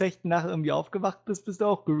durch Zechten nach irgendwie aufgewacht bist, bist du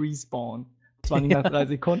auch gerespawnt. Zwar nicht nach 3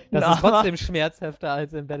 Sekunden. Das ist trotzdem schmerzhafter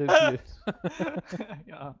als im Battlefield.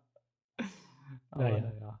 Ja.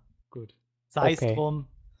 Ja, gut. Sei es drum.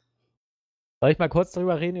 Soll ich mal kurz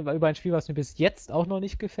darüber reden, über ein Spiel, was mir bis jetzt auch noch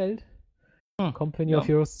nicht gefällt? Company of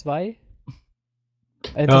Heroes 2?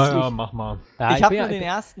 Ja, mach mal. Ja, ich habe nur den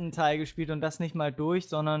ersten Teil gespielt und das nicht mal durch,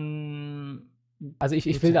 sondern Also ich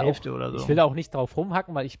Nur will zur da Hälfte auch, oder so. ich will da auch nicht drauf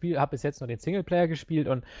rumhacken, weil ich habe bis jetzt nur den Singleplayer gespielt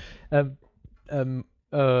und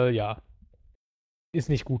ja, ist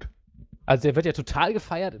nicht gut. Also der wird ja total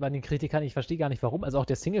gefeiert bei den Kritikern, ich verstehe gar nicht warum, also auch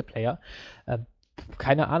der Singleplayer.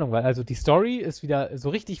 Keine Ahnung, weil also die Story ist wieder so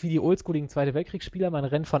richtig wie die oldschooligen Zweite Weltkriegsspieler, man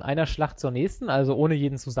rennt von einer Schlacht zur nächsten, also ohne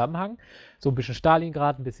jeden Zusammenhang. So ein bisschen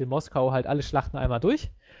Stalingrad, ein bisschen Moskau, halt alle Schlachten einmal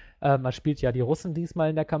durch. Man spielt ja die Russen diesmal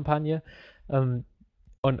in der Kampagne.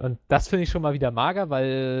 Und das finde ich schon mal wieder mager,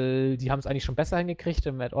 weil die haben es eigentlich schon besser hingekriegt.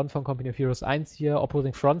 Im Add-on von Company of Heroes 1 hier,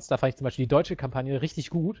 Opposing Fronts, da fand ich zum Beispiel die deutsche Kampagne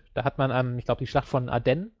richtig gut. Da hat man, ich glaube, die Schlacht von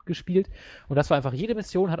Ardennen gespielt. Und das war einfach, jede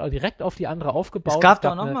Mission hat auch direkt auf die andere aufgebaut. Es gab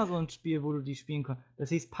doch noch mal so ein Spiel, wo du die spielen konntest. Das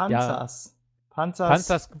hieß Panzers.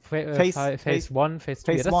 Panzers Phase 1, Phase 2.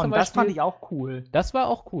 Phase 1, das fand ich auch cool. Das war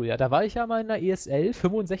auch cool, ja. Da war ich ja mal in der ESL,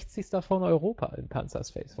 65. von Europa in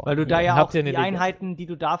Panzers Phase 1. Weil du da ja auch die Einheiten, die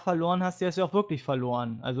du da verloren hast, die hast du auch wirklich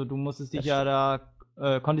verloren. Also du musstest dich ja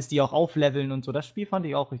da, konntest die auch aufleveln und so. Das Spiel fand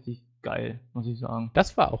ich auch richtig geil, muss ich sagen.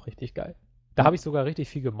 Das war auch richtig geil. Da habe ich sogar richtig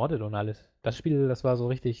viel gemoddet und alles. Das Spiel, das war so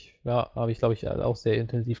richtig, ja, habe ich, glaube ich, auch sehr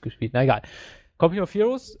intensiv gespielt. Na egal. Company of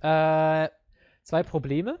Heroes, 2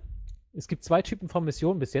 Probleme. Es gibt 2 Typen von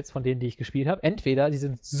Missionen bis jetzt, von denen, die ich gespielt habe. Entweder die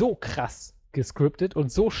sind so krass gescriptet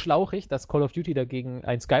und so schlauchig, dass Call of Duty dagegen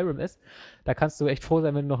ein Skyrim ist. Da kannst du echt froh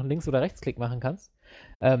sein, wenn du noch einen Links- oder Rechtsklick machen kannst.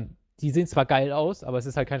 Die sehen zwar geil aus, aber es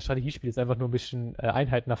ist halt kein Strategiespiel. Es ist einfach nur ein bisschen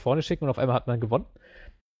Einheiten nach vorne schicken und auf einmal hat man gewonnen.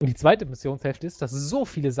 Und die zweite Missionshälfte ist, dass so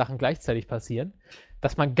viele Sachen gleichzeitig passieren,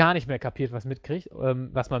 dass man gar nicht mehr kapiert, was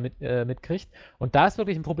man mitkriegt. Und da ist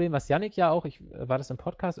wirklich ein Problem, was Yannick ja auch, war das im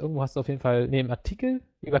Podcast, irgendwo hast du auf jeden Fall, im Artikel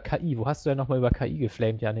über KI, wo hast du denn nochmal über KI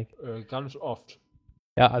geflamed, Yannick? Ganz oft.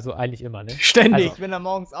 Ja, also eigentlich immer, ne? Ständig, also, wenn er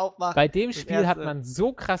morgens aufwacht. Bei dem Spiel hat man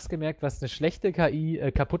so krass gemerkt, was eine schlechte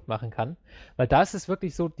KI kaputt machen kann. Weil da ist es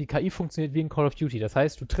wirklich so, die KI funktioniert wie in Call of Duty. Das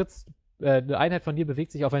heißt, du trittst, eine Einheit von dir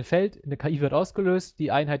bewegt sich auf ein Feld, eine KI wird ausgelöst,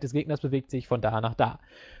 die Einheit des Gegners bewegt sich von da nach da.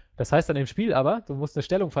 Das heißt dann im Spiel aber, du musst eine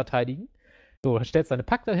Stellung verteidigen. So, dann stellst du deine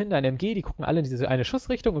Pack dahin, deine MG, die gucken alle in diese eine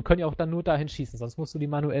Schussrichtung und können ja auch dann nur dahin schießen, sonst musst du die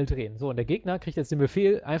manuell drehen. So, und der Gegner kriegt jetzt den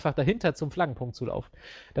Befehl, einfach dahinter zum Flaggenpunkt zu laufen.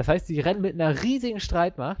 Das heißt, die rennen mit einer riesigen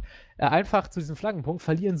Streitmacht einfach zu diesem Flaggenpunkt,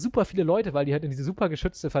 verlieren super viele Leute, weil die halt in diese super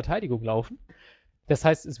geschützte Verteidigung laufen. Das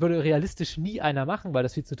heißt, es würde realistisch nie einer machen, weil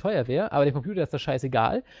das viel zu teuer wäre, aber dem Computer ist das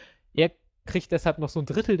scheißegal. Er kriegt deshalb noch so ein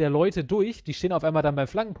Drittel der Leute durch, die stehen auf einmal dann beim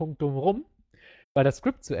Flaggenpunkt dumm rum, weil das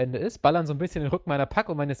Skript zu Ende ist, ballern so ein bisschen den Rücken meiner Pack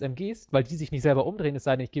und meines MGs, weil die sich nicht selber umdrehen, es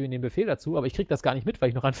sei denn, ich gebe ihnen den Befehl dazu, aber ich kriege das gar nicht mit, weil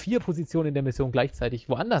ich noch an 4 Positionen in der Mission gleichzeitig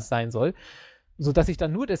woanders sein soll, sodass ich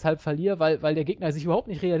dann nur deshalb verliere, weil der Gegner sich überhaupt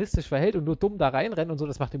nicht realistisch verhält und nur dumm da reinrennt und so,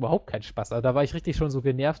 das macht überhaupt keinen Spaß. Also da war ich richtig schon so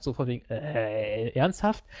genervt, so von wegen,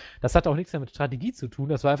 ernsthaft? Das hat auch nichts mehr mit Strategie zu tun,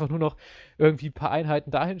 das war einfach nur noch irgendwie ein paar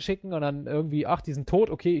Einheiten dahin schicken und dann irgendwie, ach, die sind tot,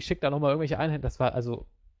 okay, ich schicke da nochmal irgendwelche Einheiten, das war also,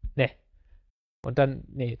 ne. Und dann,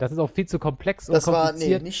 nee, das ist auch viel zu komplex und kompliziert.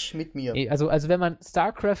 Das war, nicht mit mir. Nee, also wenn man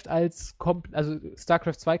StarCraft also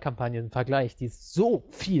StarCraft 2 Kampagnen vergleicht, die ist so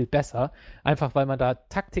viel besser, einfach weil man da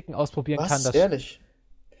Taktiken ausprobieren kann. Ehrlich?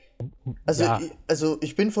 Also, ja.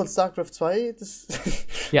 Ich bin von StarCraft 2, das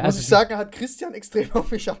ja, muss ich sagen, hat Christian extrem auf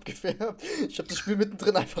mich abgefärbt. Ich habe das Spiel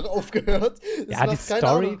mittendrin einfach aufgehört. Ja, die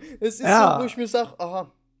Story. Es ist so, wo ich mir sage,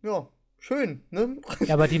 aha, ja, schön, ne?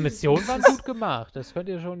 Ja, aber die Missionen waren gut gemacht. Das könnt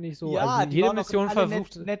ihr schon nicht so. Ja, also jede Mission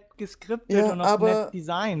versucht. Nett geskriptet ja, und auch nett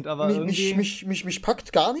designt, aber mich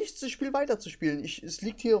packt gar nichts, das Spiel weiterzuspielen. Es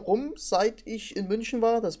liegt hier rum, seit ich in München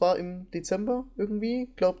war. Das war im Dezember irgendwie.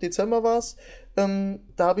 Ich glaube, Dezember war es. Da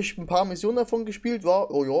habe ich ein paar Missionen davon gespielt.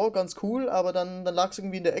 War, oh ja, ganz cool, aber dann lag es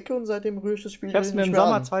irgendwie in der Ecke und seitdem rühre ich das Spiel nicht mehr an. Ich habe es mir im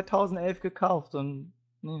Sommer 2011 gekauft und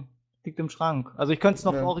liegt im Schrank. Also ich könnte es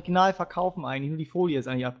noch original verkaufen eigentlich, nur die Folie ist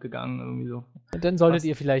eigentlich abgegangen irgendwie so. Und dann solltet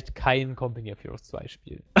ihr vielleicht kein Company of Heroes 2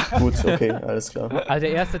 spielen. Gut, okay, alles klar. Also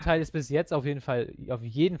der erste Teil ist bis jetzt auf jeden Fall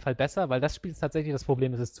besser, weil das Spiel ist tatsächlich das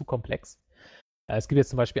Problem, es ist zu komplex. Es gibt jetzt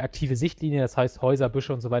zum Beispiel aktive Sichtlinien, das heißt Häuser,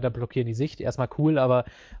 Büsche und so weiter blockieren die Sicht. Erstmal cool, aber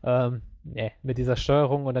mit dieser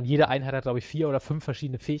Steuerung und dann jede Einheit hat, glaube ich, 4 oder 5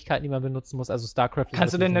 verschiedene Fähigkeiten, die man benutzen muss. Also StarCraft.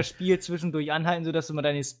 Kannst du denn das Spiel zwischendurch anhalten, sodass du mal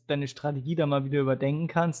deine Strategie da mal wieder überdenken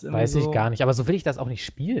kannst? Weiß ich gar nicht, aber so will ich das auch nicht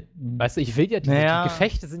spielen. Weißt du, ich will ja die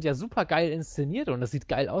Gefechte sind ja super geil inszeniert und das sieht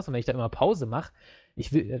geil aus. Und wenn ich da immer Pause mache,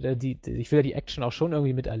 ich will ja die Action auch schon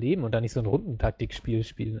irgendwie miterleben und da nicht so ein Rundentaktikspiel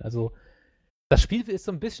spielen. Also das Spiel ist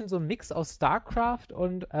so ein bisschen so ein Mix aus StarCraft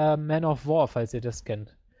und Man of War, falls ihr das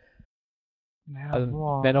kennt.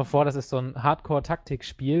 Man of War, das ist so ein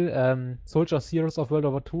Hardcore-Taktikspiel. Soldiers Heroes of World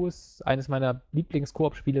War II ist eines meiner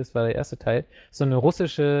Lieblings-Koop-Spiele, das war der erste Teil. So eine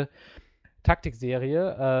russische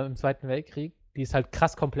Taktikserie im Zweiten Weltkrieg. Die ist halt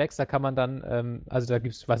krass komplex, da kann man dann, also da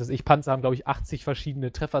gibt's, was weiß ich, Panzer haben, glaube ich, 80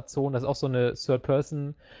 verschiedene Trefferzonen. Das ist auch so eine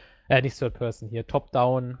nicht Third-Person hier,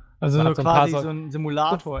 Top-Down. Also Man so hat so ein paar quasi so- so ein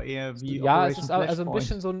Simulator eher wie Ja, es Operation ist also ein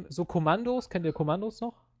Flashpoint. bisschen so Kommandos. Kennt ihr Kommandos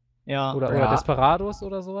noch? Ja. Oder Ja. Desperados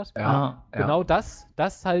oder sowas? Ja. Genau das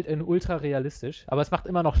halt in ultra realistisch. Aber es macht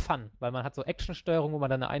immer noch Fun, weil man hat so Actionsteuerung, wo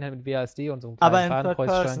man dann eine Einheit mit WASD und so einem Aber kleinen in Third Fadenkreuz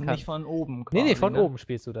steuern Person, kann. nicht von oben quasi, Nee, von ne? oben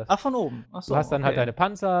spielst du das. Ach, von oben. Ach so, Du hast dann halt okay. deine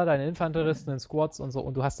Panzer, deine Infanteristen, deine Squads und so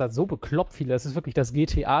und du hast da so bekloppt viele. Das ist wirklich das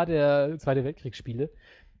GTA der Zweite Weltkriegsspiele.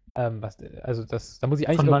 Da muss ich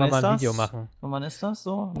eigentlich Von wann irgendwann ist mal ein das? Video machen. Von wann ist das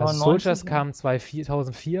so? Also 99, Soldiers ja? kam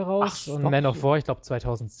 2004 raus Ach, und doch Man of hier. War, ich glaube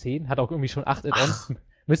 2010. Hat auch irgendwie schon 8 Add-ons.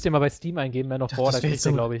 Müsst ihr mal bei Steam eingeben, Man of Ich War, dachte, da das wäre kriegt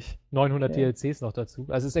ihr, so- glaube ich, 900 Okay. DLCs noch dazu.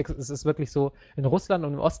 Also es ist wirklich so in Russland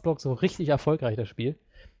und im Ostblock so richtig erfolgreich, das Spiel.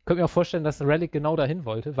 Ich könnte mir auch vorstellen, dass Relic genau dahin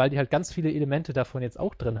wollte, weil die halt ganz viele Elemente davon jetzt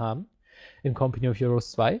auch drin haben in Company of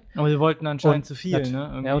Heroes 2. Aber sie wollten anscheinend Und zu viel, ne?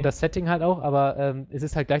 Ja, Irgendwie. und das Setting halt auch, aber es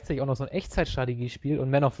ist halt gleichzeitig auch noch so ein Echtzeitstrategiespiel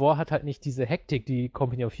und Man of War hat halt nicht diese Hektik, die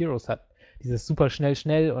Company of Heroes hat. Dieses super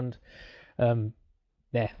schnell und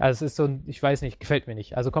ne, also es ist so ein, ich weiß nicht, gefällt mir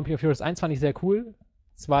nicht. Also Company of Heroes 1 fand ich sehr cool,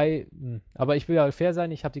 2, aber ich will ja fair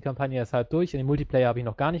sein, ich habe die Kampagne erst halb durch, in den Multiplayer habe ich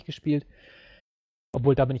noch gar nicht gespielt.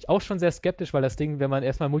 Obwohl, da bin ich auch schon sehr skeptisch, weil das Ding, wenn man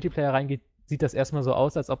erstmal in Multiplayer reingeht, sieht das erstmal so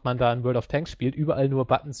aus, als ob man da in World of Tanks spielt. Überall nur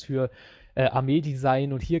Buttons für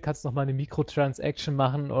Armeedesign und hier kannst du nochmal eine Mikrotransaction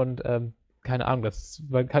machen und keine Ahnung,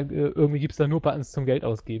 irgendwie gibt es da nur Buttons zum Geld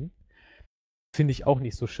ausgeben. Finde ich auch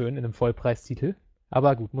nicht so schön in einem Vollpreistitel.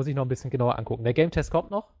 Aber gut, muss ich noch ein bisschen genauer angucken. Der Game Test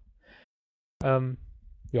kommt noch.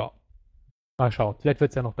 Ja. Mal schauen. Vielleicht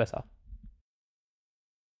wird es ja noch besser.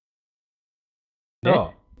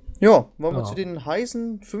 Ja. Ja, wollen wir Ja. zu den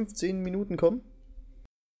heißen 15 Minuten kommen?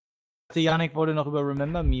 Janik wollte noch über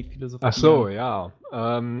Remember Me philosophieren. Ach so, ja. Ich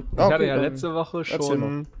hatte okay, ja dann letzte Woche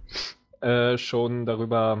erzähl schon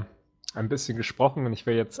darüber ein bisschen gesprochen und ich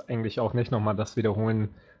will jetzt eigentlich auch nicht nochmal das wiederholen,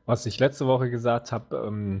 was ich letzte Woche gesagt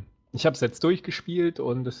habe. Ich habe es jetzt durchgespielt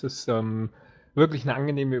und es ist wirklich eine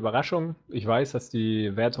angenehme Überraschung. Ich weiß, dass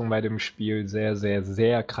die Wertungen bei dem Spiel sehr, sehr,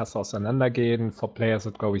 sehr krass auseinandergehen. 4Players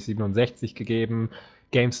hat, glaube ich, 67 gegeben,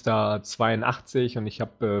 GameStar 82 und ich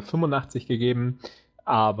habe 85 gegeben.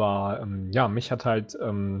 Aber ja, mich hat halt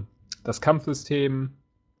das Kampfsystem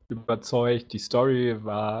überzeugt. Die Story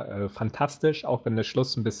war fantastisch, auch wenn der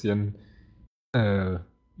Schluss ein bisschen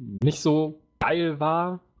nicht so geil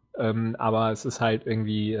war. Aber es ist halt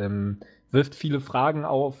irgendwie, wirft viele Fragen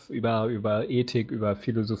auf über Ethik, über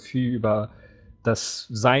Philosophie, über das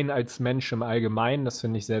Sein als Mensch im Allgemeinen. Das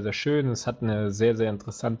finde ich sehr, sehr schön. Es hat eine sehr, sehr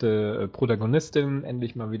interessante Protagonistin,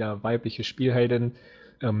 endlich mal wieder weibliche Spielheldin.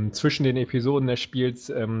 Zwischen den Episoden des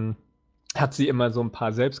Spiels hat sie immer so ein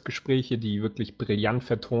paar Selbstgespräche, die wirklich brillant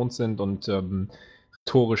vertont sind und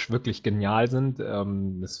rhetorisch wirklich genial sind.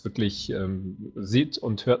 Das wirklich sieht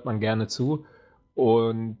und hört man gerne zu.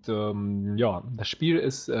 Und ja, das Spiel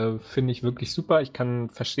ist, finde ich, wirklich super. Ich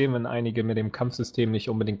kann verstehen, wenn einige mit dem Kampfsystem nicht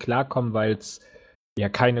unbedingt klarkommen, weil es ja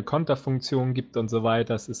keine Konterfunktion gibt und so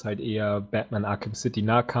weiter. Es ist halt eher Batman Arkham City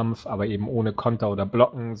Nahkampf, aber eben ohne Konter oder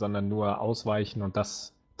Blocken, sondern nur Ausweichen und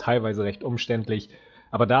das teilweise recht umständlich.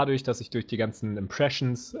 Aber dadurch, dass ich durch die ganzen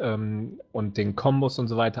Impressions und den Kombos und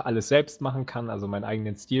so weiter alles selbst machen kann, also meinen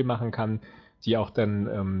eigenen Stil machen kann, die auch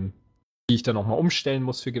dann, die ich dann auch mal umstellen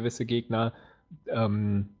muss für gewisse Gegner,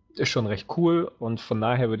 ist schon recht cool und von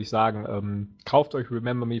daher würde ich sagen, kauft euch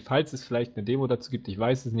Remember Me, falls es vielleicht eine Demo dazu gibt, ich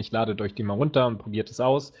weiß es nicht, ladet euch die mal runter und probiert es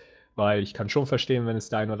aus, weil ich kann schon verstehen, wenn es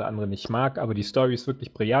der ein oder andere nicht mag, aber die Story ist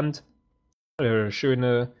wirklich brillant,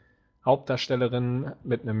 schöne Hauptdarstellerin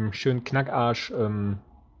mit einem schönen Knackarsch,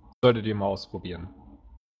 solltet ihr mal ausprobieren.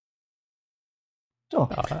 So.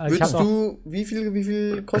 Ja, ich Würdest hab noch, du, wie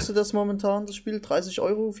viel kostet das momentan, das Spiel? 30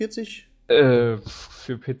 Euro, 40?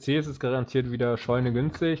 Für PC ist es garantiert wieder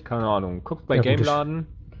schweinegünstig, keine Ahnung. Guckt bei Ja, gut, Gameladen.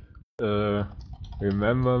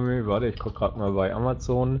 Remember Me, warte, ich guck gerade mal bei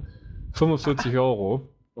Amazon. 45 Euro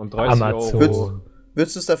und 30 Amazon. Euro.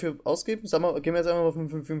 Würdest du es dafür ausgeben? Sag mal, gehen wir jetzt einmal auf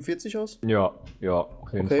 45 aus? Ja,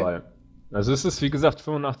 auf jeden Okay. Fall. Also es ist, wie gesagt,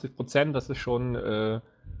 85%, das ist schon,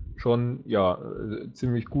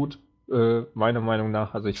 ziemlich gut, meiner Meinung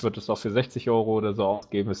nach. Also ich würde es auch für 60 Euro oder so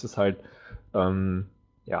ausgeben. Es ist halt,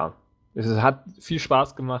 hat viel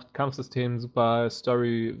Spaß gemacht, Kampfsystem super,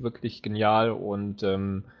 Story wirklich genial und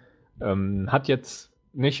hat jetzt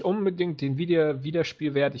nicht unbedingt den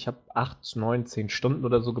Wiederspielwert. Ich habe 8, 9, 10 Stunden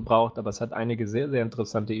oder so gebraucht, aber es hat einige sehr, sehr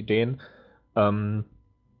interessante Ideen. Und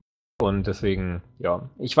deswegen, ja,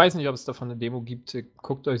 ich weiß nicht, ob es davon eine Demo gibt.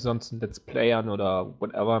 Guckt euch sonst ein Let's Play an oder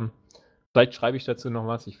whatever. Vielleicht schreibe ich dazu noch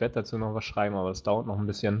was. Ich werde dazu noch was schreiben, aber es dauert noch ein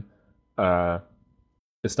bisschen.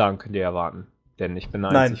 Bis dahin könnt ihr ja warten. Denn ich bin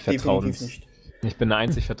der Nein, einzig definitiv nicht. Ich bin der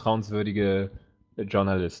einzig vertrauenswürdige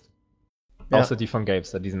Journalist. Ja. Außer die von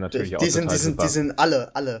Gamester, die sind natürlich auch Die total super. sind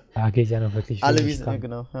alle. Da geht ja noch wirklich Alle, wenig wie dran. ja,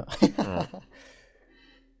 genau. Ja. Ja.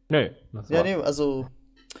 Nee, das Ja, war's. nee, also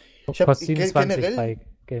ich habe Kostet 27 generell, bei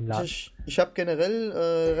Game Lab. ich habe generell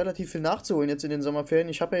relativ viel nachzuholen jetzt in den Sommerferien.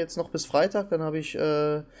 Ich habe ja jetzt noch bis Freitag, dann habe ich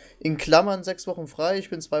in Klammern 6 Wochen frei. Ich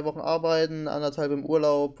bin 2 Wochen arbeiten, 1,5 im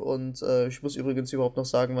Urlaub und ich muss übrigens überhaupt noch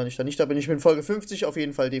sagen, wann ich da nicht da bin. Ich bin Folge 50 auf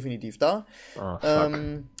jeden Fall definitiv da. Ah, fuck.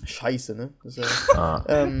 Scheiße, ne? Das ist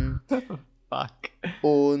Ah. Fuck.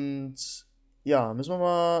 Und ja, müssen wir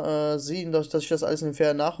mal sehen, dass ich das alles in den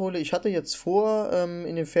Ferien nachhole. Ich hatte jetzt vor,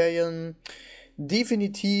 in den Ferien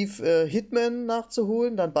definitiv Hitman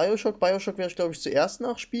nachzuholen, dann Bioshock. Bioshock werde ich, glaube ich, zuerst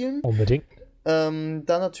nachspielen. Unbedingt. Dann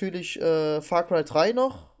natürlich Far Cry 3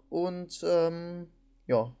 noch. Und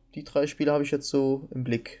ja, die 3 Spiele habe ich jetzt so im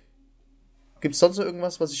Blick. Gibt es sonst noch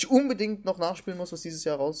irgendwas, was ich unbedingt noch nachspielen muss, was dieses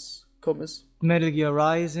Jahr rausgekommen ist? Metal Gear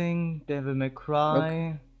Rising, Devil May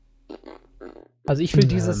Cry. Also ich will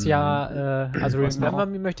dieses Jahr, also was noch? Remember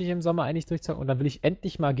Me möchte ich im Sommer eigentlich durchzocken und dann will ich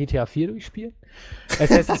endlich mal GTA 4 durchspielen.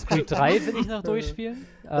 Assassin's Creed 3 will ich noch durchspielen.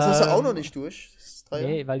 Das hast du auch noch nicht durch. Das ist 3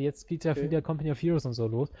 Nee, Jahre. weil jetzt geht ja Okay. wieder Company of Heroes und so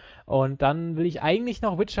los. Und dann will ich eigentlich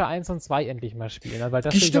noch Witcher 1 und 2 endlich mal spielen, weil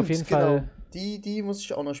das will ich auf jeden Fall. Die muss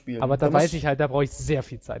ich auch noch spielen. Aber da muss weiß ich halt, da brauche ich sehr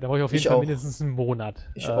viel Zeit. Da brauche ich auf jeden Ich Fall auch. mindestens einen Monat.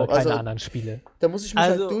 Ich auch. Keine Also- anderen Spiele. Da muss ich mich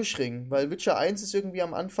Also- halt durchringen, weil Witcher 1 ist irgendwie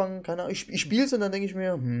am Anfang, keine Ahnung, ich spiele es und dann denke ich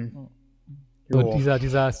mir, Und joa.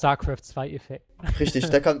 dieser StarCraft 2-Effekt. Richtig,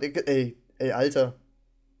 da kann, ey, Alter.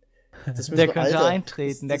 Das müssen Der wir- könnte Alter,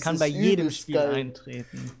 eintreten, der das kann ist bei jedem übelst Spiel geil.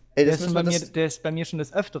 eintreten. Ey, Der das ist, schon müssen bei wir, mir, der ist bei mir schon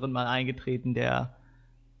des Öfteren mal eingetreten, der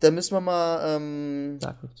da müssen wir mal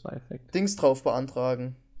StarCraft 2-Effekt. Dings drauf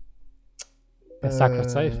beantragen. Der StarCraft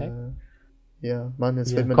 2-Effekt. Ja, Mann, jetzt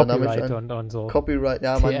Hier, fällt mir der Name Copyright nicht ein. und so. Copyright,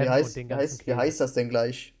 ja, Mann, TM wie und heißt, den wie, ganzen heißt, wie Käse. heißt das denn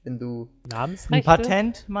gleich, wenn du... Ein Namensrechte?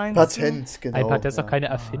 Patent, meinst Patent, genau. Ein Patent ist doch ja. keine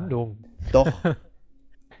Erfindung. Doch.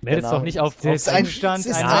 Meldet's Name doch nicht auf Der Es ist ein, Zustand es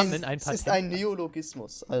ist Namen, ein, ein es ist Patent. ein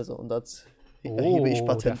Neologismus, also, und das Oh, erhebe ich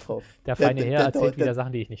Patent drauf. Der feine Herr erzählt wieder der,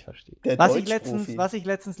 Sachen, die ich nicht verstehe. der Was ich Deutschprofi.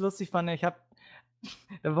 letztens lustig fand,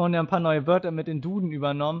 da wurden ja ein paar neue Wörter mit in Duden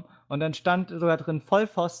übernommen und dann stand sogar drin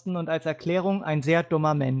Vollpfosten und als Erklärung ein sehr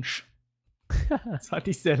dummer Mensch. Das fand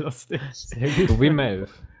ich sehr lustig. Sehr gut. So wie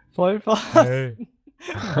Melf. Vollpfosten. Hey.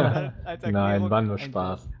 Und dann als Nein, Erklärung war nur ein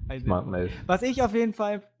Spaß. sehr- ein Ich sehr mag dummer- Melf. Was ich auf jeden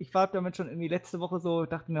Fall, ich war damit schon irgendwie letzte Woche so,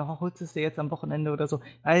 dachte mir, holst du es dir jetzt am Wochenende oder so?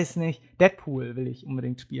 Weiß nicht. Deadpool will ich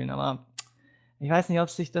unbedingt spielen, aber ich weiß nicht, ob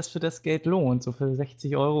sich das für das Geld lohnt. So für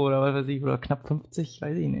 60 Euro oder was weiß ich, oder knapp 50,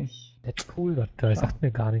 weiß ich nicht. Deadpool, das sagt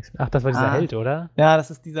mir gar nichts mehr. Ach, das war dieser Ah. Held, oder? Ja, das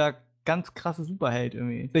ist dieser ganz krasse Superheld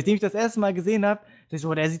irgendwie. Seitdem ich das erste Mal gesehen habe, dachte ich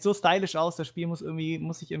so, der sieht so stylisch aus, das Spiel muss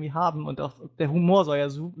ich irgendwie haben und auch der Humor soll ja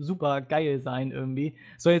super geil sein irgendwie.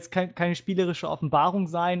 Soll jetzt keine spielerische Offenbarung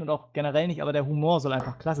sein und auch generell nicht, aber der Humor soll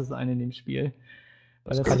einfach klasse sein in dem Spiel.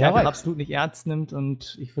 Weil das kann sich ja einfach reichen. absolut nicht ernst nimmt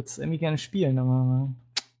und ich würde es irgendwie gerne spielen, aber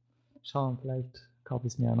schauen, vielleicht kaufe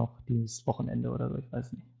ich es mir ja noch dieses Wochenende oder so, ich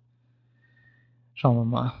weiß nicht. Schauen wir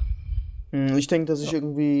mal. Ich denke, dass ich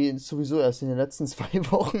irgendwie sowieso erst in den letzten 2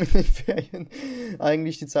 Wochen in den Ferien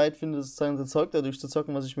eigentlich die Zeit finde, sozusagen das Zeug dadurch zu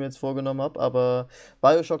zocken, was ich mir jetzt vorgenommen habe. Aber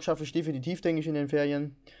Bioshock schaffe ich definitiv, denke ich, in den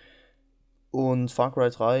Ferien. Und Far Cry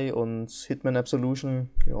 3 und Hitman Absolution,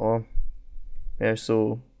 ja, wäre ich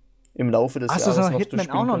so im Laufe des Hast du Jahres so noch Hitman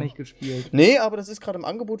durchspielen auch noch können. nicht gespielt? Nee, aber das ist gerade im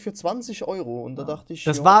Angebot für 20 Euro. Und da dachte ich,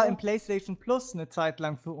 Das ja, war im PlayStation Plus eine Zeit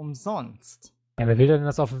lang für umsonst. Ja, wer will denn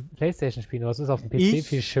das auf dem Playstation spielen? Das ist auf dem PC Ich?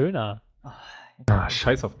 viel schöner. Ah,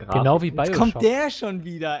 scheiß auf Grafik. Genau wie Jetzt Bioshock. kommt der schon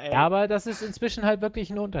wieder, ey. Ja, aber das ist inzwischen halt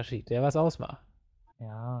wirklich ein Unterschied, der was ausmacht.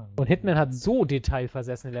 Ja. Und Hitman hat so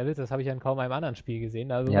detailversessene Levels, das habe ich an kaum einem anderen Spiel gesehen.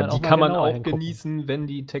 Da will Ja, man die mal kann man genauer auch hingucken. genießen, wenn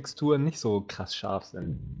die Texturen nicht so krass scharf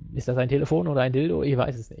sind. Ist das ein Telefon oder ein Dildo? Ich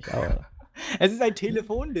weiß es nicht. Aber Es ist ein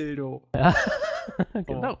Telefondildo.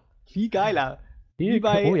 genau. Viel geiler. Wie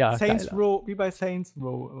bei Oh ja, Saints geiler. Row, wie bei Saints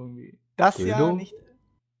Row irgendwie. Das ja Dildo? nicht.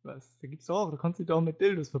 Was? Da gibt's auch, da kannst du dich doch mit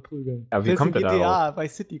Dildos verprügeln. Aber wie Selbst kommt in er GTA, bei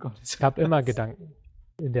City kommt es. Ich habe immer Gedanken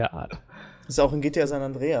in der Art. das ist auch in GTA San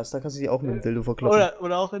Andreas, da kannst du die auch mit dem Dildo verkloppen.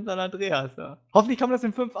 Oder auch in San Andreas, ja. Hoffentlich kommt das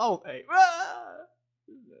in 5 auch, ey.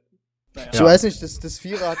 Naja. Ich weiß nicht, das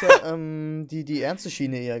Vierer hat ja die ernste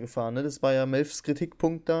Schiene eher gefahren, ne? Das war ja Melfs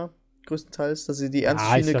Kritikpunkt da, größtenteils, dass sie die ernste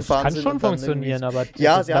Schiene das gefahren kann sind. schon und dann funktionieren, irgendwie- aber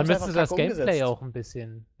Ja, sie dann haben's müsste einfach das kacke Gameplay umgesetzt. auch ein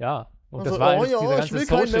bisschen, ja. Und Also, das war oh dieser ja, ich ganze will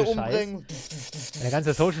keinen mehr Social-Scheiß. umbringen. Der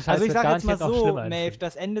ganze Social-Scheiß Also ich wird sag jetzt mal garantiert noch so, schlimmer. Maeve,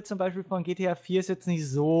 das Ende zum Beispiel von GTA 4 ist jetzt nicht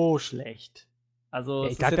so schlecht. Also Ja,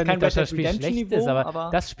 es ich ist sag jetzt ja kein nicht, dass Red das Dead Spiel Redemption schlecht Niveau, ist, aber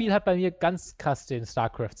das Spiel hat bei mir ganz krass den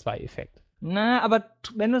StarCraft 2-Effekt. Na, aber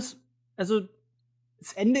wenn es, also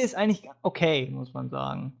das Ende ist eigentlich okay, muss man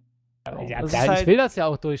sagen. Ja, Das ich ist halt- will das ja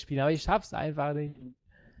auch durchspielen, aber ich schaff's einfach nicht.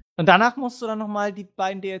 Und danach musst du dann nochmal die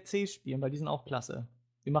beiden DLCs spielen, weil die sind auch klasse.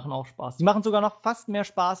 Die machen auch Spaß. Die machen sogar noch fast mehr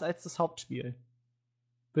Spaß als das Hauptspiel.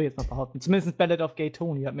 Will ich jetzt mal behaupten. Zumindest Ballad of Gay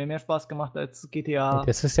Tony hat mir mehr Spaß gemacht als GTA.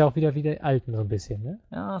 Das ist ja auch wieder wie die alten so ein bisschen, ne?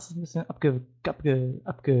 Ja, es ist ein bisschen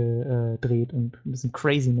abgedreht und ein bisschen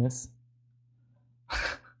Craziness.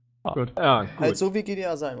 Gut. Ja, gut. Halt so wie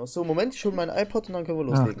GTA sein muss. So, Moment, ich hole meinen iPod und dann können wir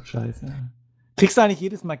loslegen. Ach, Scheiße. Kriegst du eigentlich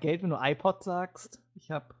jedes Mal Geld, wenn du iPod sagst?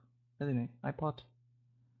 Ich hab, weiß ich nicht, iPod.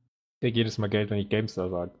 Ich krieg jedes Mal Geld, wenn ich GameStar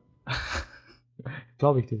sage.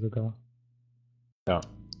 Glaube ich dir sogar. Ja.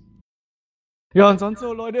 Ja, und sonst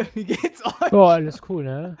so, Leute, wie geht's euch? Oh, alles cool,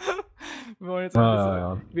 ne? Wir wollen jetzt ein bisschen,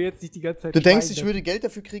 Ja. ich will jetzt nicht die ganze Zeit Du denkst, schweigen. ich würde Geld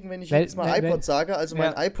dafür kriegen, wenn ich Wenn- jetzt mal wenn- iPod sage? Also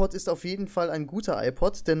mein Ja. iPod ist auf jeden Fall ein guter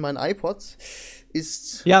iPod, denn mein iPod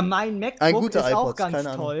ist... Ja, mein MacBook Ein guter ist auch iPod, ganz keine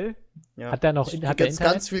Ahnung. toll. Ja. Hat der noch ich hat krieg der jetzt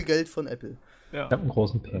Internet? ganz viel Geld von Apple. Ja. Ich hab einen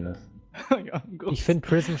großen Penis. Ja, gut. Ich finde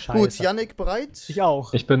Prism scheiße. Gut, Yannick, bereit? Ich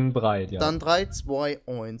auch. Ich bin bereit, ja. Dann 3, 2,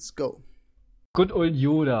 1, go. Good old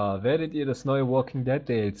Yoda, werdet ihr das neue Walking Dead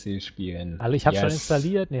DLC spielen? Also ich habe schon Yes.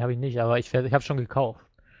 installiert, nee, habe ich nicht, aber ich habe schon gekauft.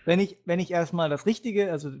 Wenn ich erstmal das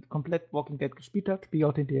Richtige, also komplett Walking Dead gespielt habe, spiele ich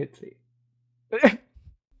auch den DLC.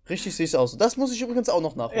 Richtig siehst aus. Das muss ich übrigens auch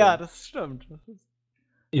noch nachholen. Ja, das stimmt. Das ist,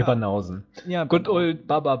 Ihr Banausen. ja, Good old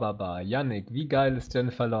Baba. Yannick, wie geil ist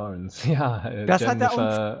Jennifer Lawrence? Ja, das hat Jennifer,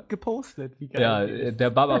 er uns gepostet. Wie geil Ja, die ist.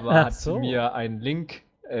 der Baba Ach hat so. mir einen Link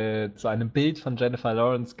zu einem Bild von Jennifer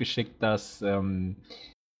Lawrence geschickt, das,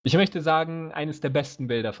 ich möchte sagen, eines der besten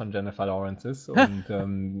Bilder von Jennifer Lawrence ist. Und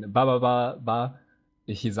Baba,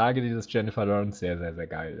 ich sage dir, dass Jennifer Lawrence sehr, sehr, sehr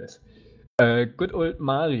geil ist. Good old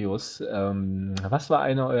Marius, was war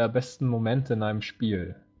einer eurer besten Momente in einem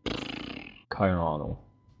Spiel? Keine Ahnung.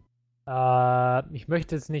 Ich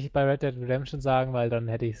möchte es nicht bei Red Dead Redemption sagen, weil dann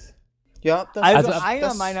hätte ich es. Ja, das, Also, das, einer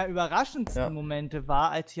das, meiner überraschendsten Ja. Momente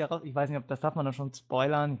war, als ich heraus, ich weiß nicht, ob das darf man dann schon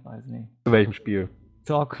spoilern, ich weiß nicht. Zu welchem Spiel?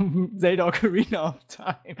 Zelda Ocarina of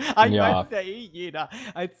Time. Ah, ich Ja. weiß ja eh jeder.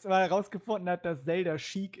 Als man herausgefunden hat, dass Zelda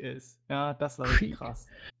chic ist. Ja, das war richtig Chic. krass.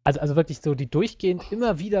 Also wirklich so die durchgehend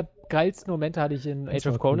immer wieder geilsten Momente hatte ich in Das Age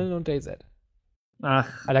war of Conan und DayZ. Ach,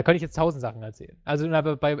 Also da könnte ich jetzt 1000 Sachen erzählen. Also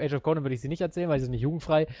bei Age of Conan würde ich sie nicht erzählen, weil sie sind nicht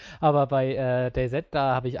jugendfrei. Aber bei DayZ,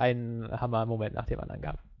 da habe ich einen Hammer-Moment nach dem anderen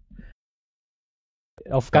gehabt.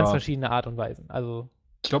 Auf ganz Ja. verschiedene Art und Weisen. Also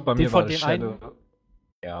Ich glaube, bei Den mir von war das dem einen- Shadow.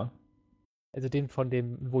 Ja. den von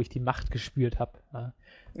dem, wo ich die Macht gespürt habe.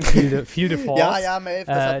 Feel the Force. ja, Melf,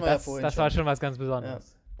 das hatten wir ja vorhin das war schon was ganz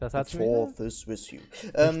Besonderes. Das hat The Fourth is with you.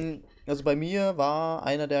 Also bei mir war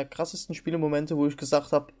einer der krassesten Spielemomente, wo ich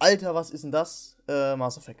gesagt habe, Alter, was ist denn das?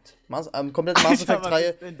 Mass Effect. Komplette Mass Alter, was Effect-Reihe.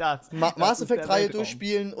 ist denn das? Das Mass ist der Effect-Reihe Weltraum.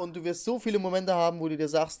 durchspielen und du wirst so viele Momente haben, wo du dir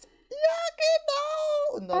sagst, ja,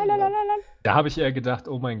 genau. Und dann, ja. Da habe ich eher gedacht,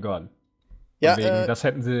 oh mein Gott. Ja, Von wegen, das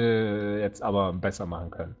hätten sie jetzt aber besser machen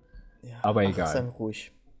können. ja, aber ach, egal. Sei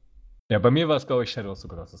ruhig. Ja, bei mir war es, glaube ich, Shadow of the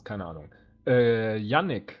Colossus, keine Ahnung.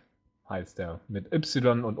 Yannick heißt er, mit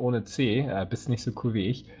Y und ohne C. Bist nicht so cool wie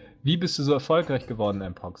ich. Wie bist du so erfolgreich geworden,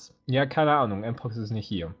 Mpox? Ja, keine Ahnung, Mpox ist nicht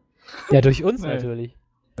hier. Ja, durch uns Nee. natürlich.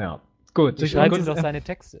 Ja, gut. Durch schreibt Good- sie doch seine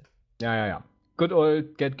Texte. Ja. Good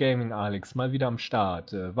old Get Gaming Alex, mal wieder am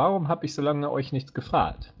Start. Warum habe ich so lange euch nichts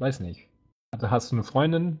gefragt? Weiß nicht. Also hast du eine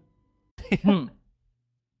Freundin?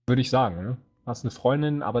 Würde ich sagen, ne? Hast eine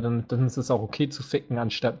Freundin, aber dann ist es auch okay zu ficken,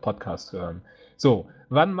 anstatt Podcast zu hören. So,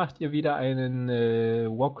 wann macht ihr wieder einen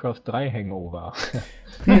Warcraft 3 Hangover?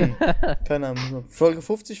 Keine Ahnung. Folge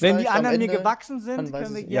 50 Wenn die vielleicht am anderen mir Ende. gewachsen sind, Man weiß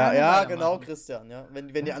können wir es- gerne ja, weitermachen. genau, Christian. Ja. Wenn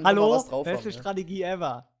die anderen mal Hallo, was drauf beste haben. Ja. Strategie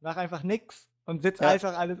ever. Mach einfach nix und sitz Ja.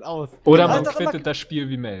 einfach alles aus. Oder Genau. man Halt doch immer- quittet das Spiel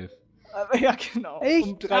wie Melf. Ja, genau.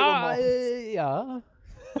 Um 3 Uhr morgens. Ja.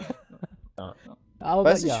 Ja. Aber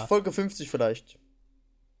Weiß ich, ja, Folge 50 vielleicht.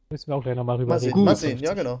 müssen wir auch gleich nochmal rüber Mal sehen, reden. mal sehen.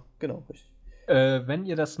 Ja, genau, richtig. Wenn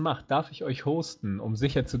ihr das macht, darf ich euch hosten, um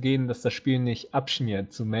sicher zu gehen, dass das Spiel nicht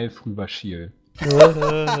abschmiert zu Melf rüberschiel.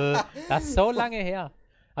 Das ist so lange her.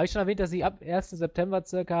 Habe ich schon erwähnt, dass ich ab 1. September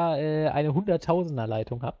circa eine 100.000er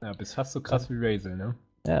Leitung habe? Ja, bist fast so krass wie Razel, ne?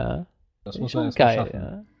 Ja. Das Ist muss man schon erst mal geil,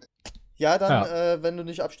 schaffen. Ja, dann, wenn du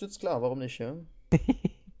nicht abstützt, klar, warum nicht, ja?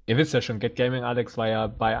 Ihr wisst ja schon, Get Gaming Alex war ja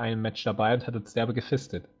bei einem Match dabei und hat uns derbe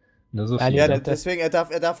gefistet. Nur so Ja, viel. Ja, Ja, das- deswegen, er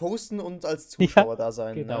darf hosten und als Zuschauer da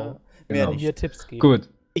sein. genau. Ne? Mehr Genau. nicht. Mir Tipps geben. Gut.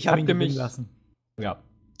 Ich habe Habt ihn ihr gewinnen mich- lassen. Ja.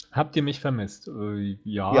 Habt ihr mich vermisst?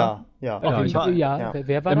 Ja. Ja. Ja, Auf jeden ich Fall, hab- ja. ja.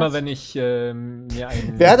 Wer war Immer das? wenn ich mir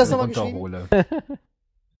einen Wer hat das nochmal runterhole.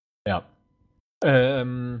 Ja.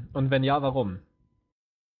 Und wenn ja, warum?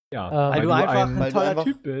 Ja, Weil du einfach weil ein du toller einfach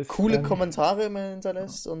Typ bist. Coole Kommentare immer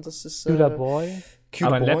hinterlässt und das ist. Cooler Boy. Cute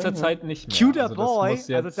Aber in Boy, letzter ja. Zeit nicht mehr. Cuter Also das Boy, muss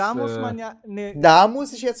jetzt, also da muss man ja Da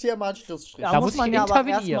muss ich jetzt hier mal einen Schlussstrich. da Da muss muss man ich ja aber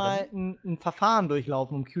intervenieren. erstmal ein Verfahren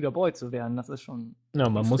durchlaufen, um Cuter Boy zu werden. Das ist schon. Ja,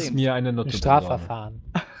 man muss extrem. mir eine Note Ein besorgen. Strafverfahren.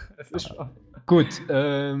 Das ist schon. Gut,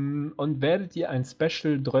 und werdet ihr ein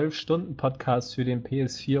Special 12-Stunden-Podcast für den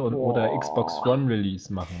PS4 oder Xbox One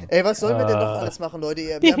Release machen? Ey, was sollen wir denn noch alles machen, Leute?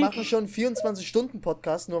 Wir machen schon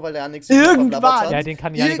 24-Stunden-Podcast, nur weil der Alex Irgendwann! Ja, den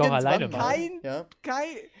kann Janik auch Irgendwann alleine mal. machen. Ja.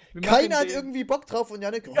 Wir Keiner machen hat den- irgendwie Bock drauf und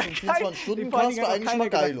Janik, oh, so ein Vor allen 24-Stunden-Cast Dingen war hat eigentlich keiner mal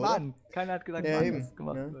geil, gesagt, oder? wann. Keiner hat gesagt, Ja, wann eben. das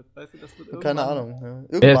gemacht Ja. wird. Weißt du, das wird Keine irgendwann- Ahnung.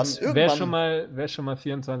 Ja. Irgendwann. Wer schon mal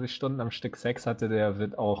 24 Stunden am Stück Sex hatte, der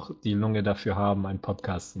wird auch die Lunge dafür haben, einen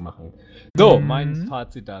Podcast zu machen. So, mein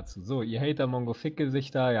Fazit dazu. So, ihr Hater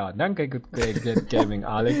Mongo-Fick-Gesichter, ja, danke, Good Gaming,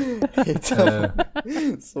 Alex.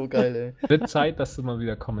 So geil, ey. Wird Zeit, dass du mal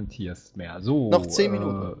wieder kommentierst mehr. So, Noch 10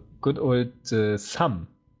 Minuten. Good old Sam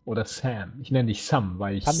oder Sam. Ich nenne dich Sam,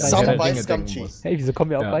 weil ich Sam an Herr der weiß Dinge Gamgee. denken muss. Hey, wieso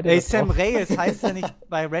kommen wir auch Ja. beide Ey, da Sam drauf? Reyes heißt ja nicht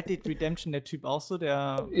bei Red Dead Redemption der Typ auch so,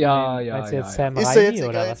 der. Ja, Meinst du jetzt ja. Sam Ist ja Raimi jetzt oder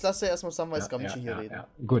egal, was? jetzt lass ja erstmal Samwise Gamgee hier reden. Ja.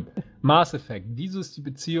 Gut. Mass Effect. Wieso ist die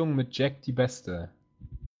Beziehung mit Jack die beste?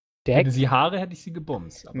 Jack? Hätte sie Haare, hätte ich sie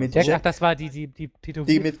gebumst. Aber Mit so- Jack, ach, das war die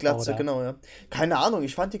Die mit Glatze, oder? genau, ja. Keine Ahnung,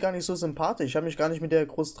 ich fand die gar nicht so sympathisch. Ich habe mich gar nicht mit der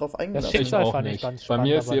groß drauf eingelassen. stimmt. Ich Schicksal auch fand ich nicht. ganz Bei spannend,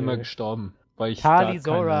 mir ist sie aber immer die- gestorben. Weil ich Kali da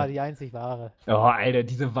Zora, keine- die einzig wahre. Oh, Alter,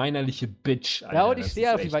 diese weinerliche Bitch. Alter, Ja, und ich das stehe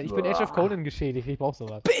ist auf die, echt- weil ich bin Age of Conan geschädigt. Ich brauch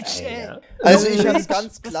sowas. Bitch, ey! Also ich Bitch, hab's ganz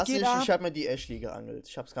was geht klassisch, ab? ich habe mir die Ashley geangelt.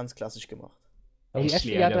 Ich hab's ganz klassisch gemacht. Aber die Ashley,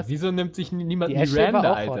 Ashley hat Alter. das. Wieso nimmt sich niemand Die Ashley Miranda,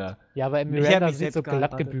 war auch hot. Alter? Ja, aber Ich hab Miranda mich sieht selbst so glatt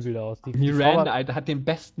geheiratet. gebügelt aus. Die Miranda, Frau- Alter, hat den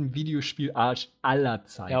besten Videospielarsch aller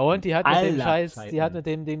Zeiten. Ja, und die hat mit dem Aller Scheiß, Zeiten. die hat mit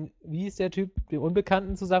dem, wie ist der Typ, dem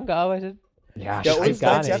Unbekannten zusammengearbeitet? Ja, Ja, ich und weiß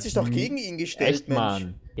gar nein, sie hat nicht. sich doch gegen ihn gestellt, Echt, Mensch.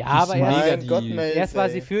 Mann. Ja, Die aber ist mega Mein die- Gott, Melf, erst war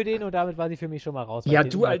ey. sie für den und damit war sie für mich schon mal raus. weil Ja, ich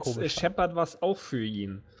den du immer als komisch fand. Shepard warst auch für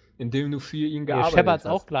ihn, indem du für ihn Ja, gearbeitet Shepard's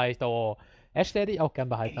hast. auch gleich. Oh. Ashley hätte ich auch gern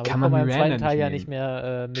behalten, aber Kann die kommen man ja im Miranda zweiten Teil ja nicht nicht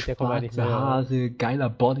mehr, mit der kommen wir ja nicht Schwarze mehr. Haare, geiler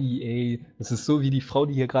Body, ey. Das ist so wie die Frau,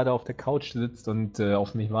 die hier gerade auf der Couch sitzt und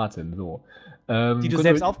auf mich wartet. So. Die du Good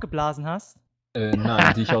selbst old- aufgeblasen hast.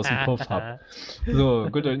 Nein, die ich aus dem Puff hab. So,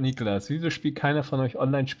 Good old Niklas. Wieso spielt keiner von euch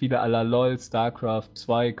Online-Spiele à la LOL, StarCraft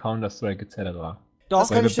 2, Counter-Strike etc.? Doch, Das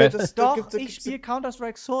kann ich dir, das Doch, gibt- ich spiele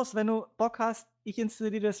Counter-Strike Source. Wenn du Bock hast, ich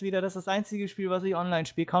installiere das wieder. Das ist das einzige Spiel, was ich online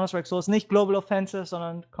spiele. Counter-Strike Source. Nicht Global Offensive,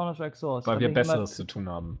 sondern Counter-Strike Source. Weil Da wir bin ich immer- Besseres zu tun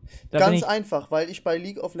haben. da bin Ganz ich- einfach, weil ich bei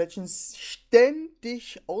League of Legends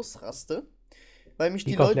ständig ausraste. Weil mich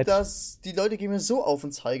die League of Leute Legends. die Leute gehen mir so auf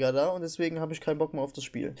den Zeiger da und deswegen habe ich keinen Bock mehr auf das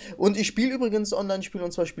Spiel. Und ich spiele übrigens Online-Spiel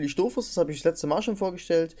und zwar spiele ich Dofus, das habe ich das letzte Mal schon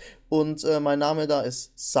vorgestellt. Und mein Name da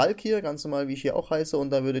ist Salkir, ganz normal wie ich hier auch heiße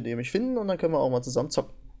und da würdet ihr mich finden und dann können wir auch mal zusammen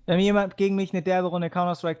zocken. Wenn jemand gegen mich eine derbe Runde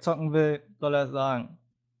Counter-Strike zocken will, soll er es sagen.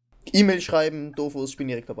 E-Mail schreiben, Dofus, ich bin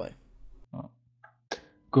direkt dabei.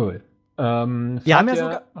 Cool. Wir haben Fahrt ja ihr-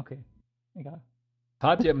 sogar. Okay. Egal.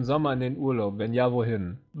 Fahrt ihr im Sommer in den Urlaub? Wenn ja,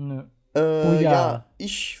 wohin? Nö. Oh ja.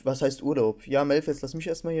 Was heißt Urlaub? Ja, Melf, jetzt lass mich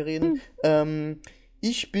erstmal hier reden.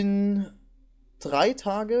 Ich bin 3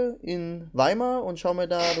 Tage in Weimar und schaue mir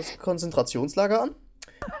da das Konzentrationslager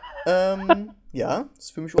an. Ja, das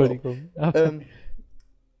ist für mich Urlaub. Entschuldigung.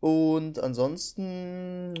 Und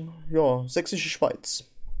ansonsten, ja, Sächsische Schweiz.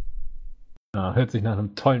 Ja, hört sich nach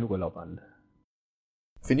einem tollen Urlaub an.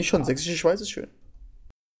 Finde ich schon, Sächsische Schweiz ist schön.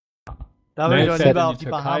 Da würde ich Melf doch fährt lieber in auf die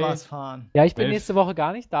die Türkei. Bahamas fahren. Ja, ich bin Elf. nächste Woche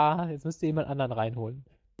gar nicht da. Jetzt müsst ihr jemand anderen reinholen.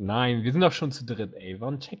 Nein, wir sind doch schon zu dritt, ey.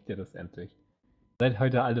 Warum checkt ihr das endlich? Seid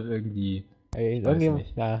heute alle irgendwie. Ey, Weiß irgendjemand,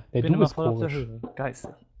 nicht. ja, der Bin Du immer ist voll auf der komisch. Höhe.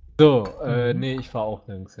 Geistig. So, nee, ich fahr auch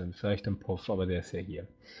nirgends hin. Vielleicht im Puff, aber der ist ja hier.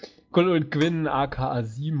 Cool und Gwyn, aka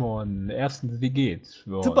Simon. Erstens, wie geht's?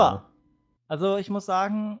 Ja, Super. Also ich muss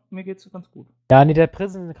sagen, mir geht's ganz gut. Ja, nee, der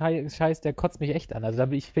Prison-Scheiß, der kotzt mich echt an. Also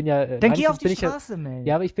ich bin ja. Dann meistens geh auf die bin ich ja, Straße, Mel.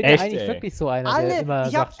 ja, aber ich bin Echt, ja eigentlich ey? wirklich so einer, der immer Alle,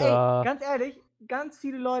 ich hab, sagt, ey, ganz ehrlich, ganz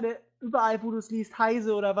viele Leute, überall, wo du es liest,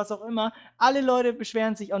 Heise oder was auch immer, alle Leute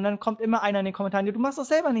beschweren sich und dann kommt immer einer in den Kommentaren, du machst doch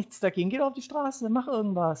selber nichts dagegen, geh doch auf die Straße, mach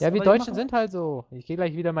irgendwas. ja, wir Aber die Deutschen machen- sind halt so. Ich gehe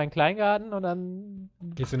gleich wieder in meinen Kleingarten und dann.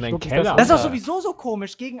 Gehst in deinen schluck ich Keller. Das ist doch Alter. sowieso so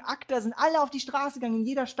komisch, gegen ACTA sind alle auf die Straße gegangen, in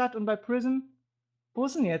jeder Stadt und bei Prison, wo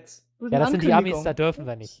ist denn jetzt? Wo ist Ja, denn das sind die Amis, Ankündigung? da dürfen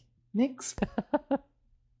wir nicht. Nix.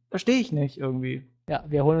 Verstehe ich nicht irgendwie. Ja,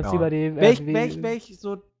 wir holen uns Ja. lieber die.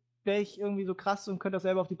 Wäre ich irgendwie so krass und könnte das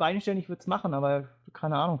selber auf die Beine stellen, ich würde es machen, aber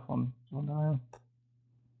keine Ahnung von. Von daher.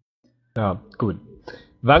 Ja, gut.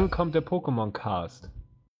 Wann kommt der Pokémon-Cast?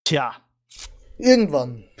 Tja,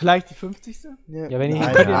 Irgendwann. vielleicht die 50. Ja, wenn ihr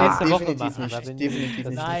Nein, könnt ihr ja, nächste Woche definitiv machen. nicht, da bin definitiv das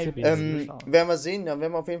nicht. Nein, interessiert mich wir nicht. schauen. Werden wir sehen, da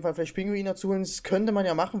werden wir auf jeden Fall vielleicht Pinguin dazu holen. Das könnte man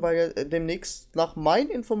ja machen, weil demnächst nach meinen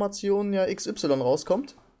Informationen ja XY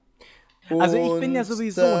rauskommt. Also ich bin ja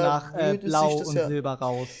sowieso da nach würde sich Blau das und ja- Silber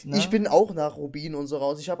raus. Ne? Ich bin auch nach Rubin und so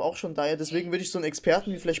raus. Ich habe auch schon Dyer. Deswegen würde ich so einen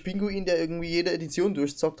Experten wie vielleicht Pinguin, der irgendwie jede Edition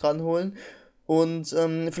durchzockt, ranholen. Und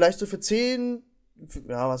vielleicht so für 10,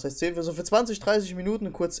 ja, was heißt 10, so für 20, 30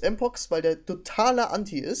 Minuten kurz Mpox, weil der totaler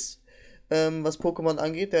Anti ist, was Pokémon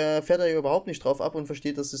angeht. Der fährt da ja überhaupt nicht drauf ab und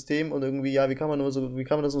versteht das System und irgendwie, ja, wie kann man das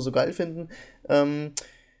nur so geil finden?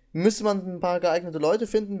 Müsste man ein paar geeignete Leute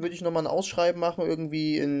finden, würde ich nochmal ein Ausschreiben machen,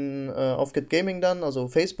 irgendwie auf Get Gaming dann, also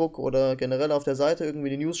Facebook oder generell auf der Seite irgendwie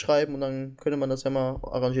die News schreiben und dann könnte man das ja mal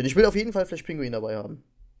arrangieren. Ich will auf jeden Fall vielleicht Pinguin dabei haben.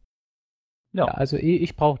 Ja, also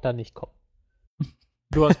ich brauche da nicht kommen.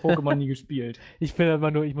 Du hast Pokémon nie gespielt. Ich bin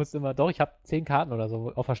immer nur, ich habe 10 Karten oder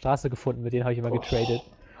so auf der Straße gefunden, mit denen habe ich immer getradet.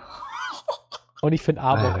 Und ich finde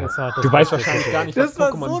Arbok ist halt das Du weißt Beste. wahrscheinlich gar nicht, Das was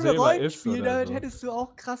war Pokémon so ein Silber ist. Rollenspiel, Oder damit so. hättest du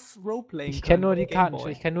auch krass Roleplaying Ich kenne nur die können auf Karten. Game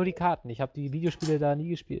Boy. Ich kenne nur die Karten. Ich habe die Videospiele da nie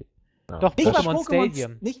gespielt. Ja. Doch, Nicht mal Pokémon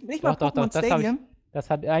Stadium. Nicht mal Doch, Pokémon das habe ich. Stadium. Das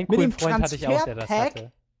hat einen Mit coolen dem Freund hatte ich auch, der das Transferpack?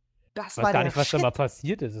 hatte. Das Ich weiß gar nicht, was da mal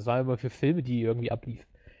passiert ist. Es war immer für Filme, die irgendwie abliefen.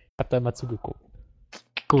 Ich habe da immer zugeguckt.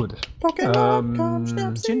 Gut. Pokémon, komm,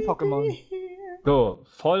 sterb Shin-Pokémon. So,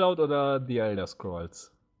 Fallout oder The Elder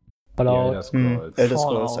Scrolls? The Elder Fallout. Scrolls. Elder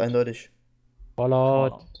Scrolls, Fallout. eindeutig.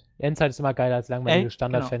 Fallout. Endzeit ist immer geiler als langweilige Genau.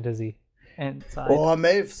 Standard-Fantasy. Endzeit. Oh,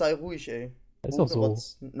 Melf, sei ruhig, ey. Ist doch so.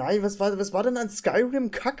 Nein, was war denn an Skyrim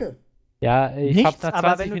Kacke? Ja, ich Nichts, hab's nach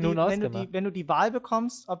aber 20 Minuten ausgemacht. wenn du die Wahl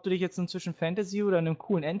bekommst, ob du dich jetzt zwischen Fantasy oder einem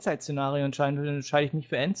coolen Endzeit-Szenario entscheiden willst, dann entscheide ich mich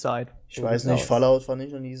für Endzeit. Ich So weiß sieht's nicht, aus. Fallout fand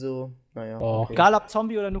ich noch nie so. Naja. Doch. Okay. Egal ob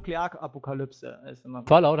Zombie oder Nuklearapokalypse. Ist immer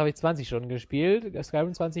Fallout habe ich 20 Stunden gespielt,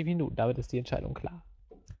 Skyrim 20 Minuten. Damit ist die Entscheidung klar.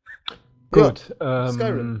 Gut.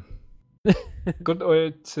 Skyrim. Good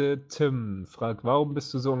old Tim fragt, warum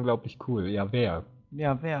bist du so unglaublich cool? Ja, wer?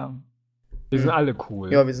 Ja, wer? Wir sind alle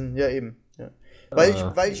cool. Ja, wir sind, ja eben. Ja.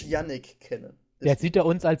 Weil ich Yannick kenne. Jetzt sieht er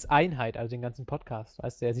uns als Einheit, also den ganzen Podcast.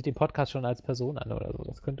 Weißt du, er sieht den Podcast schon als Person an oder so.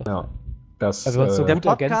 Das könnte doch Ja. sein. Das, Also uns so Der gut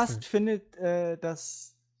Podcast ergänzen. findet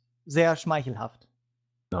das sehr schmeichelhaft.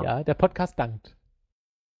 Ja, der Podcast dankt.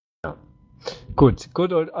 Gut,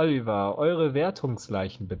 Good old Oliver, eure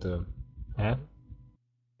Wertungsleichen bitte. Hä?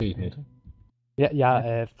 Sehe ich nicht.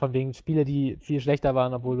 Ja, von wegen Spiele, die viel schlechter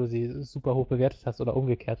waren, obwohl du sie super hoch bewertet hast oder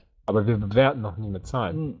umgekehrt. Aber wir bewerten noch nie mit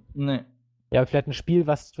Zahlen. Nee. Ja, vielleicht ein Spiel,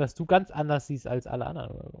 was du ganz anders siehst als alle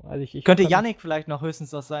anderen. Oder so. Also ich Könnte kann- Yannick vielleicht noch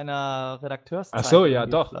höchstens aus seiner Redakteurszeit. Ach so, ja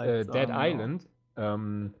irgendwie doch, vielleicht Dead sagen, Island.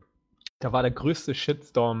 Da war der größte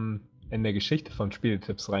Shitstorm in der Geschichte von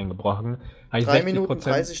Spieltipps reingebrochen. Habe ich 3 Minuten 60%.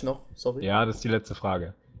 30 noch, sorry. Ja, das ist die letzte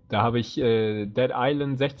Frage. Da habe ich Dead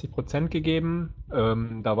Island 60% gegeben.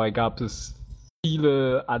 Dabei gab es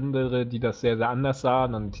viele andere, die das sehr, sehr anders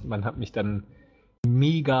sahen und man hat mich dann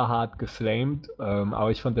mega hart geflamed.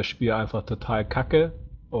 Aber ich fand das Spiel einfach total kacke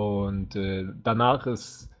und danach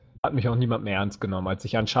hat mich auch niemand mehr ernst genommen. Als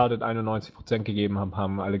ich Uncharted 91% gegeben habe,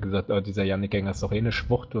 haben alle gesagt, oh, dieser Yannick Gänger ist doch eh eine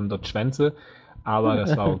Schwuchtel und dort Schwänze. Aber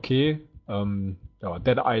das war okay. Ja,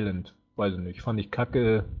 Dead Island, weiß ich nicht, fand ich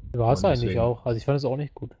kacke. War es Und eigentlich deswegen- auch. Also ich fand es auch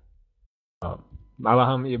nicht gut. Aber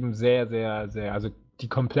haben eben sehr, sehr, sehr, also die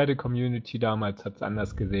komplette Community damals hat es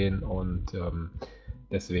anders gesehen und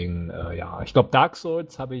deswegen, ja, ich glaube Dark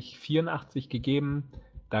Souls habe ich 84 gegeben.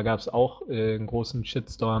 Da gab es auch einen großen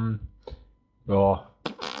Shitstorm. Ja,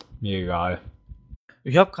 mir egal.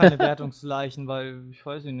 Ich habe keine Wertungsleichen, weil ich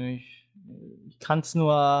weiß nicht. Ich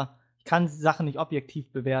kann Sachen nicht objektiv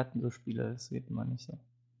bewerten, so Spiele. Das geht immer nicht so.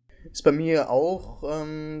 Ist bei mir auch,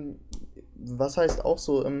 was heißt auch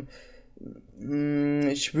so,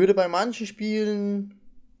 ich würde bei manchen Spielen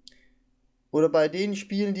oder bei den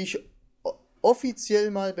Spielen, die ich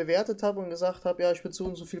offiziell mal bewertet habe und gesagt habe, ja, ich würde so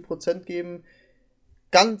und so viel Prozent geben,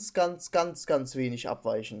 ganz, ganz, ganz, ganz wenig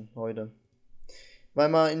abweichen heute. Weil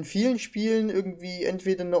man in vielen Spielen irgendwie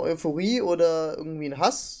entweder eine Euphorie oder irgendwie einen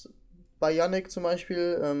Hass, bei Yannick zum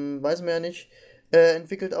Beispiel, weiß man ja nicht,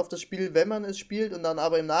 entwickelt auf das Spiel, wenn man es spielt und dann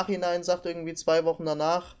aber im Nachhinein sagt irgendwie 2 Wochen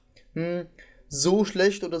danach, so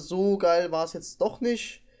schlecht oder so geil war es jetzt doch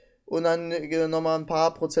nicht und dann nochmal ein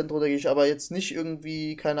paar Prozent runtergehe ich, aber jetzt nicht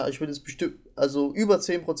irgendwie, keine Ahnung, ich würde es bestimmt, also über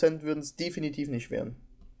 10% würden es definitiv nicht werden.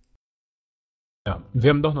 Ja, wir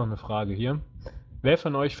haben doch noch eine Frage hier. Wer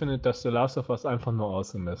von euch findet, dass The Last of Us einfach nur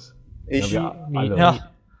awesome ist? Ich, Ja, wir alle.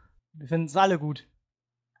 Ja, wir finden es alle gut.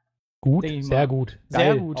 Gut, Denk ich sehr mal. gut.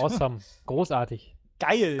 Sehr Geil, gut. Awesome. Großartig.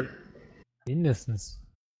 Geil. Mindestens.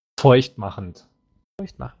 Feuchtmachend.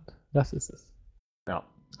 Furchtmachend. Das ist es. Ja.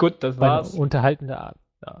 Gut, das Bei einer war's. unterhaltende Art.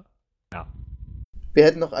 Ja. wir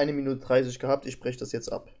hätten noch 1 Minute 30 gehabt, ich breche das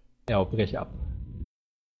jetzt ab. Ja, brech ab.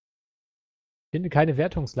 Ich finde keine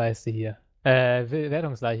Wertungsleiste hier.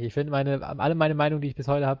 Wertungsleiche. Ich finde alle meine Meinungen, die ich bis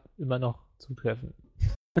heute habe, immer noch zutreffend.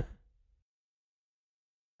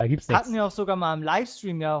 Da gibt's nichts. Hatten wir auch sogar mal im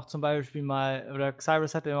Livestream ja auch zum Beispiel mal, oder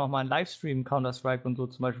Xyrus hatte ja auch mal einen Livestream Counter-Strike und so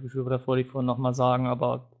zum Beispiel gespielt, das wollte ich vorhin nochmal sagen,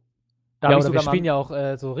 aber da Ja, hab ich oder wir sogar spielen ja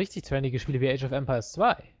auch so richtig trendige Spiele wie Age of Empires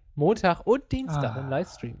 2. Montag und Dienstag im Ah.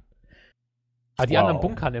 Livestream. Aber die Wow. anderen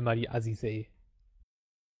bunkern immer die Assis, ey.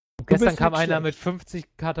 Und Du bist gestern kam nicht einer schlecht. mit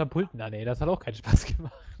 50 Katapulten an, ey. Das hat auch keinen Spaß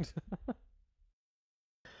gemacht.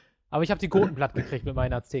 Aber ich habe die Goten platt gekriegt mit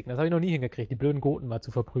meinen Azteken. Das habe ich noch nie hingekriegt, die blöden Goten mal zu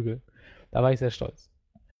verprügeln. Da war ich sehr stolz.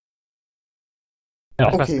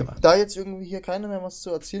 Hat Spaß Okay, gemacht. da jetzt irgendwie hier keiner mehr was zu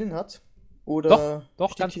erzählen hat, oder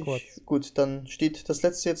Doch, steht ganz hier- kurz. Gut, dann steht das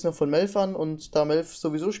letzte jetzt noch von Melf an, und da Melf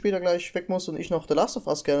sowieso später gleich weg muss und ich noch The Last of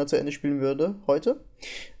Us gerne zu Ende spielen würde heute,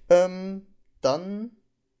 dann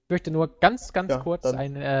Ich möchte nur ganz Ja, kurz dann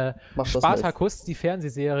ein macht das Spartacus, die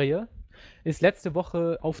Fernsehserie, ist letzte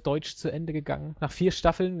Woche auf Deutsch zu Ende gegangen. Nach 4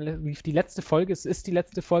 Staffeln lief die letzte Folge. Es ist die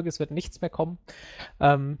letzte Folge, es wird nichts mehr kommen.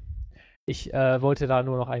 Ich wollte da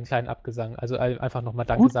nur noch einen kleinen Abgesang, also einfach nochmal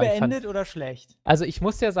Danke Gut sagen. beendet oder schlecht? Also ich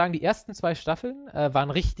muss ja sagen, die ersten 2 Staffeln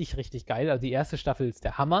waren richtig, richtig geil. Also die erste Staffel ist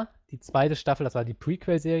der Hammer. Die zweite Staffel, das war die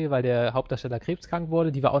Prequel-Serie, weil der Hauptdarsteller krebskrank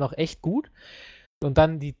wurde, die war auch noch echt gut. Und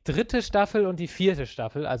dann die 3. Staffel und die 4.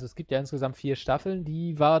 Staffel, also es gibt ja insgesamt 4 Staffeln,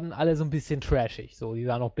 die waren alle so ein bisschen trashig. So, die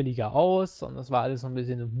sahen auch billiger aus und das war alles so ein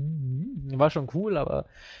bisschen, war schon cool, aber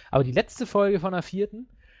die letzte Folge von der 4.,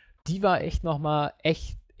 die war echt nochmal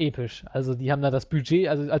echt episch. Also die haben da das Budget,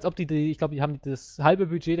 also als ob ich glaube, die haben das halbe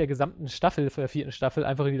Budget der gesamten Staffel, für der 4. Staffel,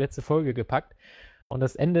 einfach in die letzte Folge gepackt. Und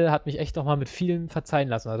das Ende hat mich echt nochmal mit vielen verzeihen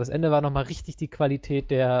lassen. Also das Ende war nochmal richtig die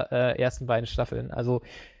Qualität der ersten beiden Staffeln. Also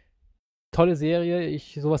tolle Serie,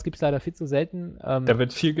 sowas gibt es leider viel zu selten. Da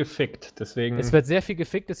wird viel gefickt, deswegen. Es wird sehr viel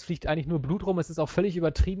gefickt, es fliegt eigentlich nur Blut rum, es ist auch völlig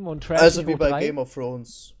übertrieben und trashig. Also wie hoch bei 3. Game of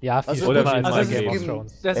Thrones. Ja, viel Also Oder schlimmer wie als bei bei Game of Game-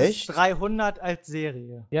 Thrones. Das Echt? ist 300 als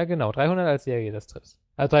Serie. Ja, genau, 300 als Serie, das trifft.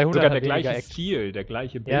 Also 300 sogar hat der weniger gleiche Action. Stil, der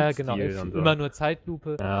gleiche Ja, Bildstil genau, und so. immer nur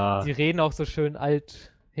Zeitlupe. Ja. Die reden auch so schön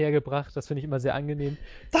alt hergebracht, das finde ich immer sehr angenehm.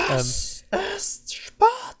 Das ist Sparta!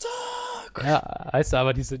 Ja, heißt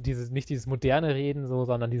aber nicht dieses moderne Reden so,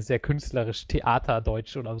 sondern dieses sehr künstlerisch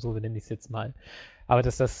Theaterdeutsch oder so nenne ich es jetzt mal. Aber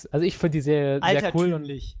also ich finde die sehr, sehr cool und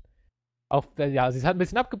Altertümlich. auch, ja, sie hat ein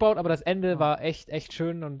bisschen abgebaut, aber das Ende Ja. war echt, echt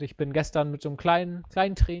schön und ich bin gestern mit so einem kleinen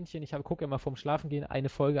Tränchen, ich gucke immer vorm Schlafengehen eine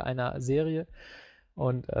Folge einer Serie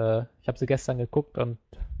und ich habe sie gestern geguckt und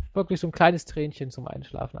wirklich so ein kleines Tränchen zum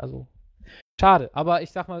Einschlafen, also schade, aber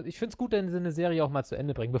ich sag mal, ich finde es gut, wenn sie eine Serie auch mal zu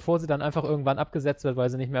Ende bringen, bevor sie dann einfach irgendwann abgesetzt wird, weil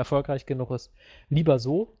sie nicht mehr erfolgreich genug ist. Lieber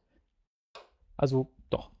so. Also,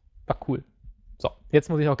 doch, war cool. So, jetzt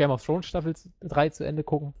muss ich auch Game of Thrones Staffel 3 zu Ende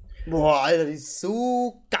gucken. Boah, Alter, die ist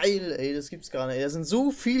so geil, ey, das gibt's gar nicht. Da sind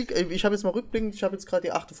so viel. Ich habe jetzt mal rückblickend, ich habe jetzt gerade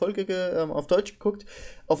die 8. Folge auf Deutsch geguckt.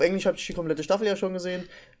 Auf Englisch habe ich die komplette Staffel ja schon gesehen.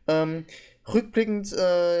 Rückblickend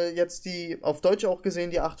jetzt die auf Deutsch auch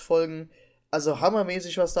gesehen, die 8 Folgen. Also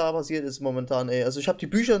hammermäßig, was da passiert ist momentan, ey. Also ich habe die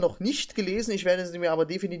Bücher noch nicht gelesen, ich werde sie mir aber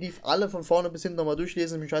definitiv alle von vorne bis hinten nochmal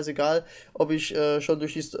durchlesen. Ist mir scheißegal, ob ich schon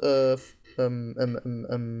durch die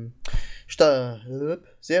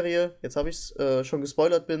Serie, jetzt habe ich's, schon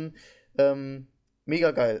gespoilert bin.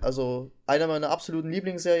 Mega geil. Also einer meiner absoluten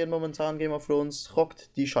Lieblingsserien momentan, Game of Thrones,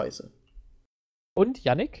 rockt die Scheiße. Und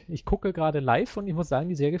Yannick, ich gucke gerade live und ich muss sagen,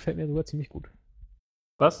 die Serie gefällt mir sogar ziemlich gut.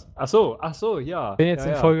 Was? Ach so, ja. Ich bin jetzt ja,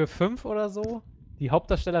 in ja. Folge 5 oder so. Die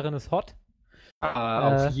Hauptdarstellerin ist hot.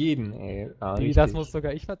 Auf jeden, ey. Ja, Das richtig. muss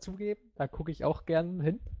sogar ich mal zugeben. Da gucke ich auch gern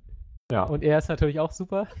hin. Ja. Und er ist natürlich auch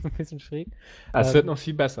super. Ein bisschen schräg. Es wird noch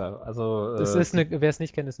viel besser. Also, Es ist wer es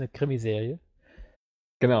nicht kennt, ist eine Krimiserie.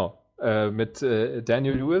 Genau. Mit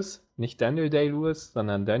Daniel Lewis. Nicht Daniel Day-Lewis,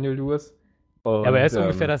 sondern Daniel Lewis. Und, Ja, aber er ist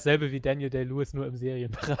ungefähr dasselbe wie Daniel Day-Lewis, nur im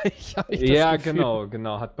Serienbereich. hab ich das Ja, Gefühl.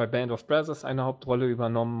 genau. Hat bei Band of Brothers eine Hauptrolle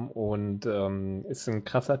übernommen und ist ein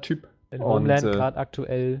krasser Typ. In Und, Homeland gerade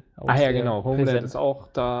aktuell. Auch ja, sehr genau. Homeland präsent. ist auch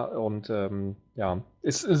da und ja,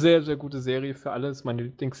 ist eine sehr, sehr gute Serie für alles. Meine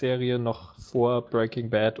Lieblingsserie noch vor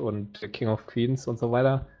Breaking Bad und King of Queens und so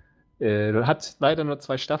weiter. Hat leider nur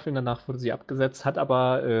 2 Staffeln, danach wurde sie abgesetzt, hat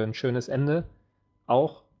aber ein schönes Ende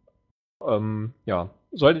auch. Ja,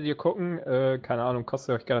 solltet ihr gucken, keine Ahnung,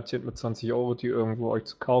 kostet euch garantiert mit 20 Euro, die irgendwo euch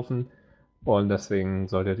zu kaufen. Und deswegen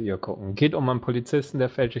solltet ihr gucken. Geht um einen Polizisten, der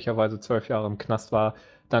fälschlicherweise 12 Jahre im Knast war,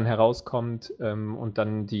 dann herauskommt und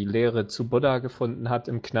dann die Lehre zu Buddha gefunden hat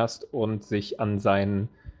im Knast und sich an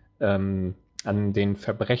an den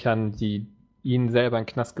Verbrechern, die ihn selber in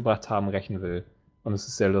den Knast gebracht haben, rächen will. Und es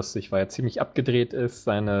ist sehr lustig, weil er ziemlich abgedreht ist,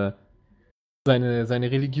 seine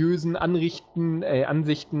religiösen Ansichten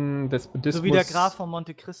des Buddhismus. So wie der Graf von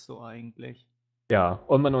Monte Cristo eigentlich. Ja,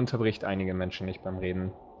 und man unterbricht einige Menschen nicht beim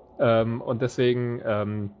Reden. Und deswegen,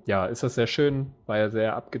 ist das sehr schön, weil er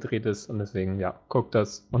sehr abgedreht ist und deswegen, guckt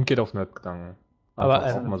das und geht auf Nerdgedanken. Aber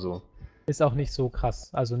auch mal so. Ist auch nicht so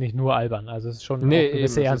krass, also nicht nur albern, also es ist schon Nee, auch gewisse eben,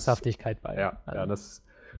 es ist- Ernsthaftigkeit bei. Ja, also. das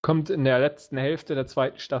kommt in der letzten Hälfte der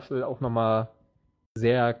zweiten Staffel auch nochmal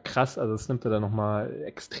sehr krass, also es nimmt er dann nochmal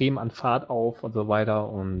extrem an Fahrt auf und so weiter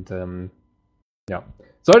und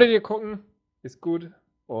solltet ihr gucken, ist gut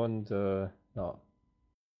und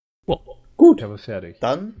Gut, ich habe fertig.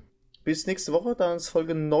 dann bis nächste Woche, dann ist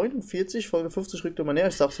Folge 49, Folge 50 rückt immer näher.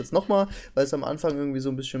 Ich sag's jetzt nochmal, weil es am Anfang irgendwie so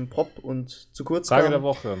ein bisschen prop und zu kurz Frage kam. der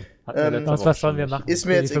Woche. Hatten wir letzte Woche was schon sollen wir nicht. machen? Ist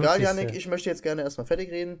mir Für jetzt die egal, 50. Yannick, ich möchte jetzt gerne erstmal fertig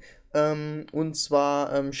reden. Und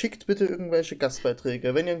zwar schickt bitte irgendwelche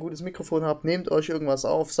Gastbeiträge. Wenn ihr ein gutes Mikrofon habt, nehmt euch irgendwas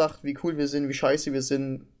auf, sagt, wie cool wir sind, wie scheiße wir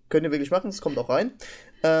sind. Könnt ihr wirklich machen, es kommt auch rein.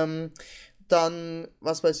 Dann,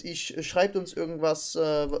 was weiß ich, schreibt uns irgendwas,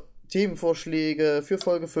 Themenvorschläge für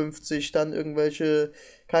Folge 50, dann irgendwelche,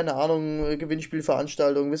 keine Ahnung,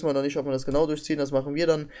 Gewinnspielveranstaltungen, wissen wir noch nicht, ob wir das genau durchziehen, das machen wir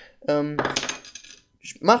dann.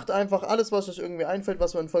 Macht einfach alles, was euch irgendwie einfällt,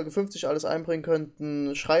 was wir in Folge 50 alles einbringen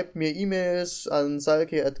könnten. Schreibt mir E-Mails an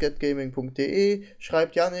salke@getgaming.de.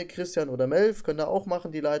 Schreibt Yannick, Christian oder Melf, könnt ihr auch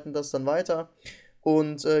machen, die leiten das dann weiter.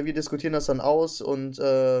 Und wir diskutieren das dann aus und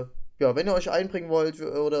wenn ihr euch einbringen wollt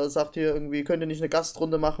oder sagt ihr irgendwie, könnt ihr nicht eine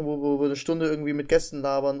Gastrunde machen, wo wir eine Stunde irgendwie mit Gästen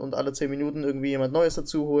labern und alle 10 Minuten irgendwie jemand Neues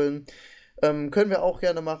dazu holen. Können wir auch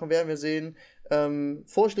gerne machen, werden wir sehen.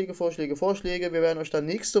 Vorschläge. Wir werden euch dann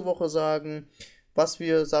nächste Woche sagen, was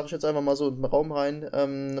wir, sage ich jetzt einfach mal so in den Raum rein,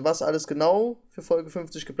 was alles genau für Folge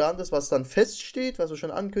 50 geplant ist, was dann feststeht, was wir schon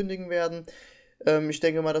ankündigen werden. Ich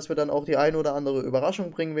denke mal, dass wir dann auch die eine oder andere Überraschung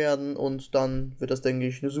bringen werden und dann wird das, denke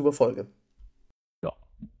ich, eine super Folge.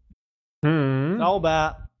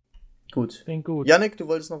 Sauber. Gut. Klingt gut. Yannick, du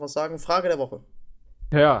wolltest noch was sagen? Frage der Woche.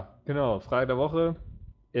 Ja, genau. Frage der Woche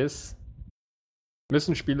ist,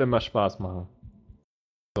 müssen Spiele immer Spaß machen?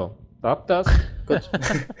 So, habt das. Gut.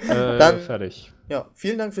 Dann fertig. Ja,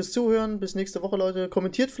 vielen Dank fürs Zuhören. Bis nächste Woche, Leute.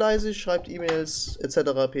 Kommentiert fleißig, schreibt E-Mails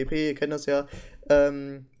etc. pp. Ihr kennt das ja.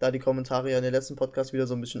 Da die Kommentare ja in den letzten Podcast wieder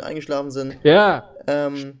so ein bisschen eingeschlafen sind. Ja.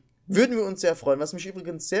 Würden wir uns sehr freuen. Was mich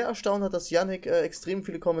übrigens sehr erstaunt hat, dass Yannick extrem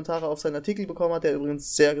viele Kommentare auf seinen Artikel bekommen hat, der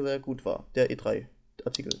übrigens sehr, sehr gut war. Der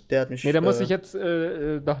E3-Artikel. Der hat mich. Da muss ich jetzt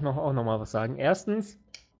doch auch noch mal was sagen. Erstens,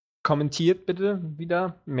 kommentiert bitte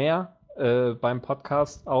wieder mehr beim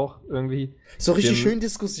Podcast auch irgendwie. So richtig schön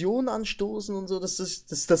Diskussionen anstoßen und so.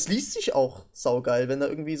 Das liest sich auch saugeil, wenn da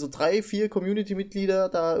irgendwie so 3, 4 Community-Mitglieder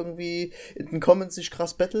da irgendwie in den Comments sich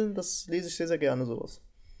krass betteln. Das lese ich sehr, sehr gerne, sowas.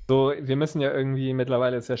 So, wir müssen ja irgendwie,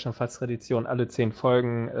 mittlerweile ist ja schon fast Tradition, alle 10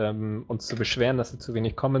 Folgen uns zu beschweren, dass ihr zu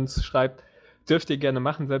wenig Comments schreibt. Dürft ihr gerne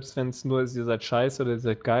machen, selbst wenn es nur ist, ihr seid scheiße oder ihr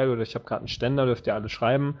seid geil oder ich habe gerade einen Ständer, dürft ihr alle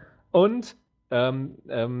schreiben. Und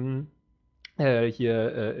William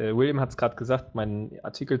hat es gerade gesagt, mein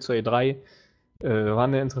Artikel zur E3 war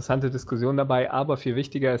eine interessante Diskussion dabei, aber viel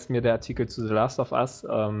wichtiger ist mir der Artikel zu The Last of Us.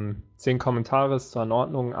 10 Kommentare ist zwar in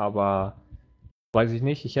Ordnung, aber weiß ich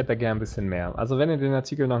nicht, ich hätte da gern ein bisschen mehr. Also wenn ihr den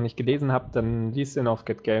Artikel noch nicht gelesen habt, dann liest ihn auf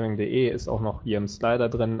getgaming.de, ist auch noch hier im Slider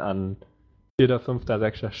drin an 4., 5.,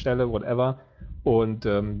 6. Stelle, whatever. Und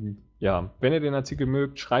wenn ihr den Artikel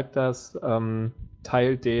mögt, schreibt das,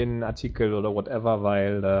 teilt den Artikel oder whatever,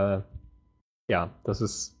 weil das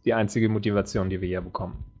ist die einzige Motivation, die wir hier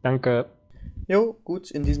bekommen. Danke. Jo,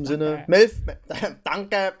 gut, in diesem Sinne. Melf,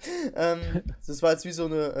 danke. Das war jetzt wie so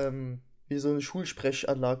eine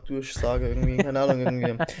Schulsprechanlage-Durchsage irgendwie, keine Ahnung,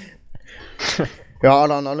 irgendwie. Ja,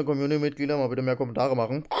 an alle Community-Mitglieder mal bitte mehr Kommentare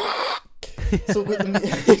machen. So gut, in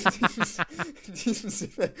diesem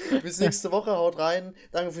Sinne, bis nächste Woche, haut rein,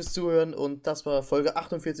 danke fürs Zuhören und das war Folge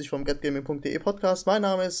 48 vom getgaming.de Podcast. Mein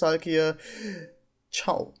Name ist Salk.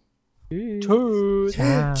 Ciao. Tschüss.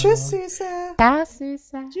 Tschüss, Süße. Das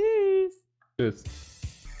ist er. Tschüss. Tschüss.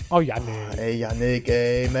 Oh, Yannick. Ey, Yannick,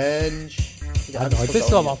 ey, Mensch. Ja, heute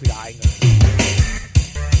bist du aber auch wieder eingeschlafen.